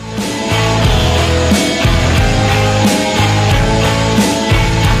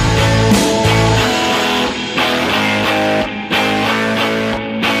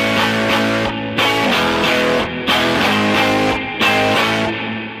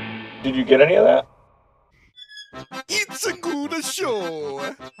 Did you get any of that? It's a good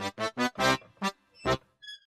show.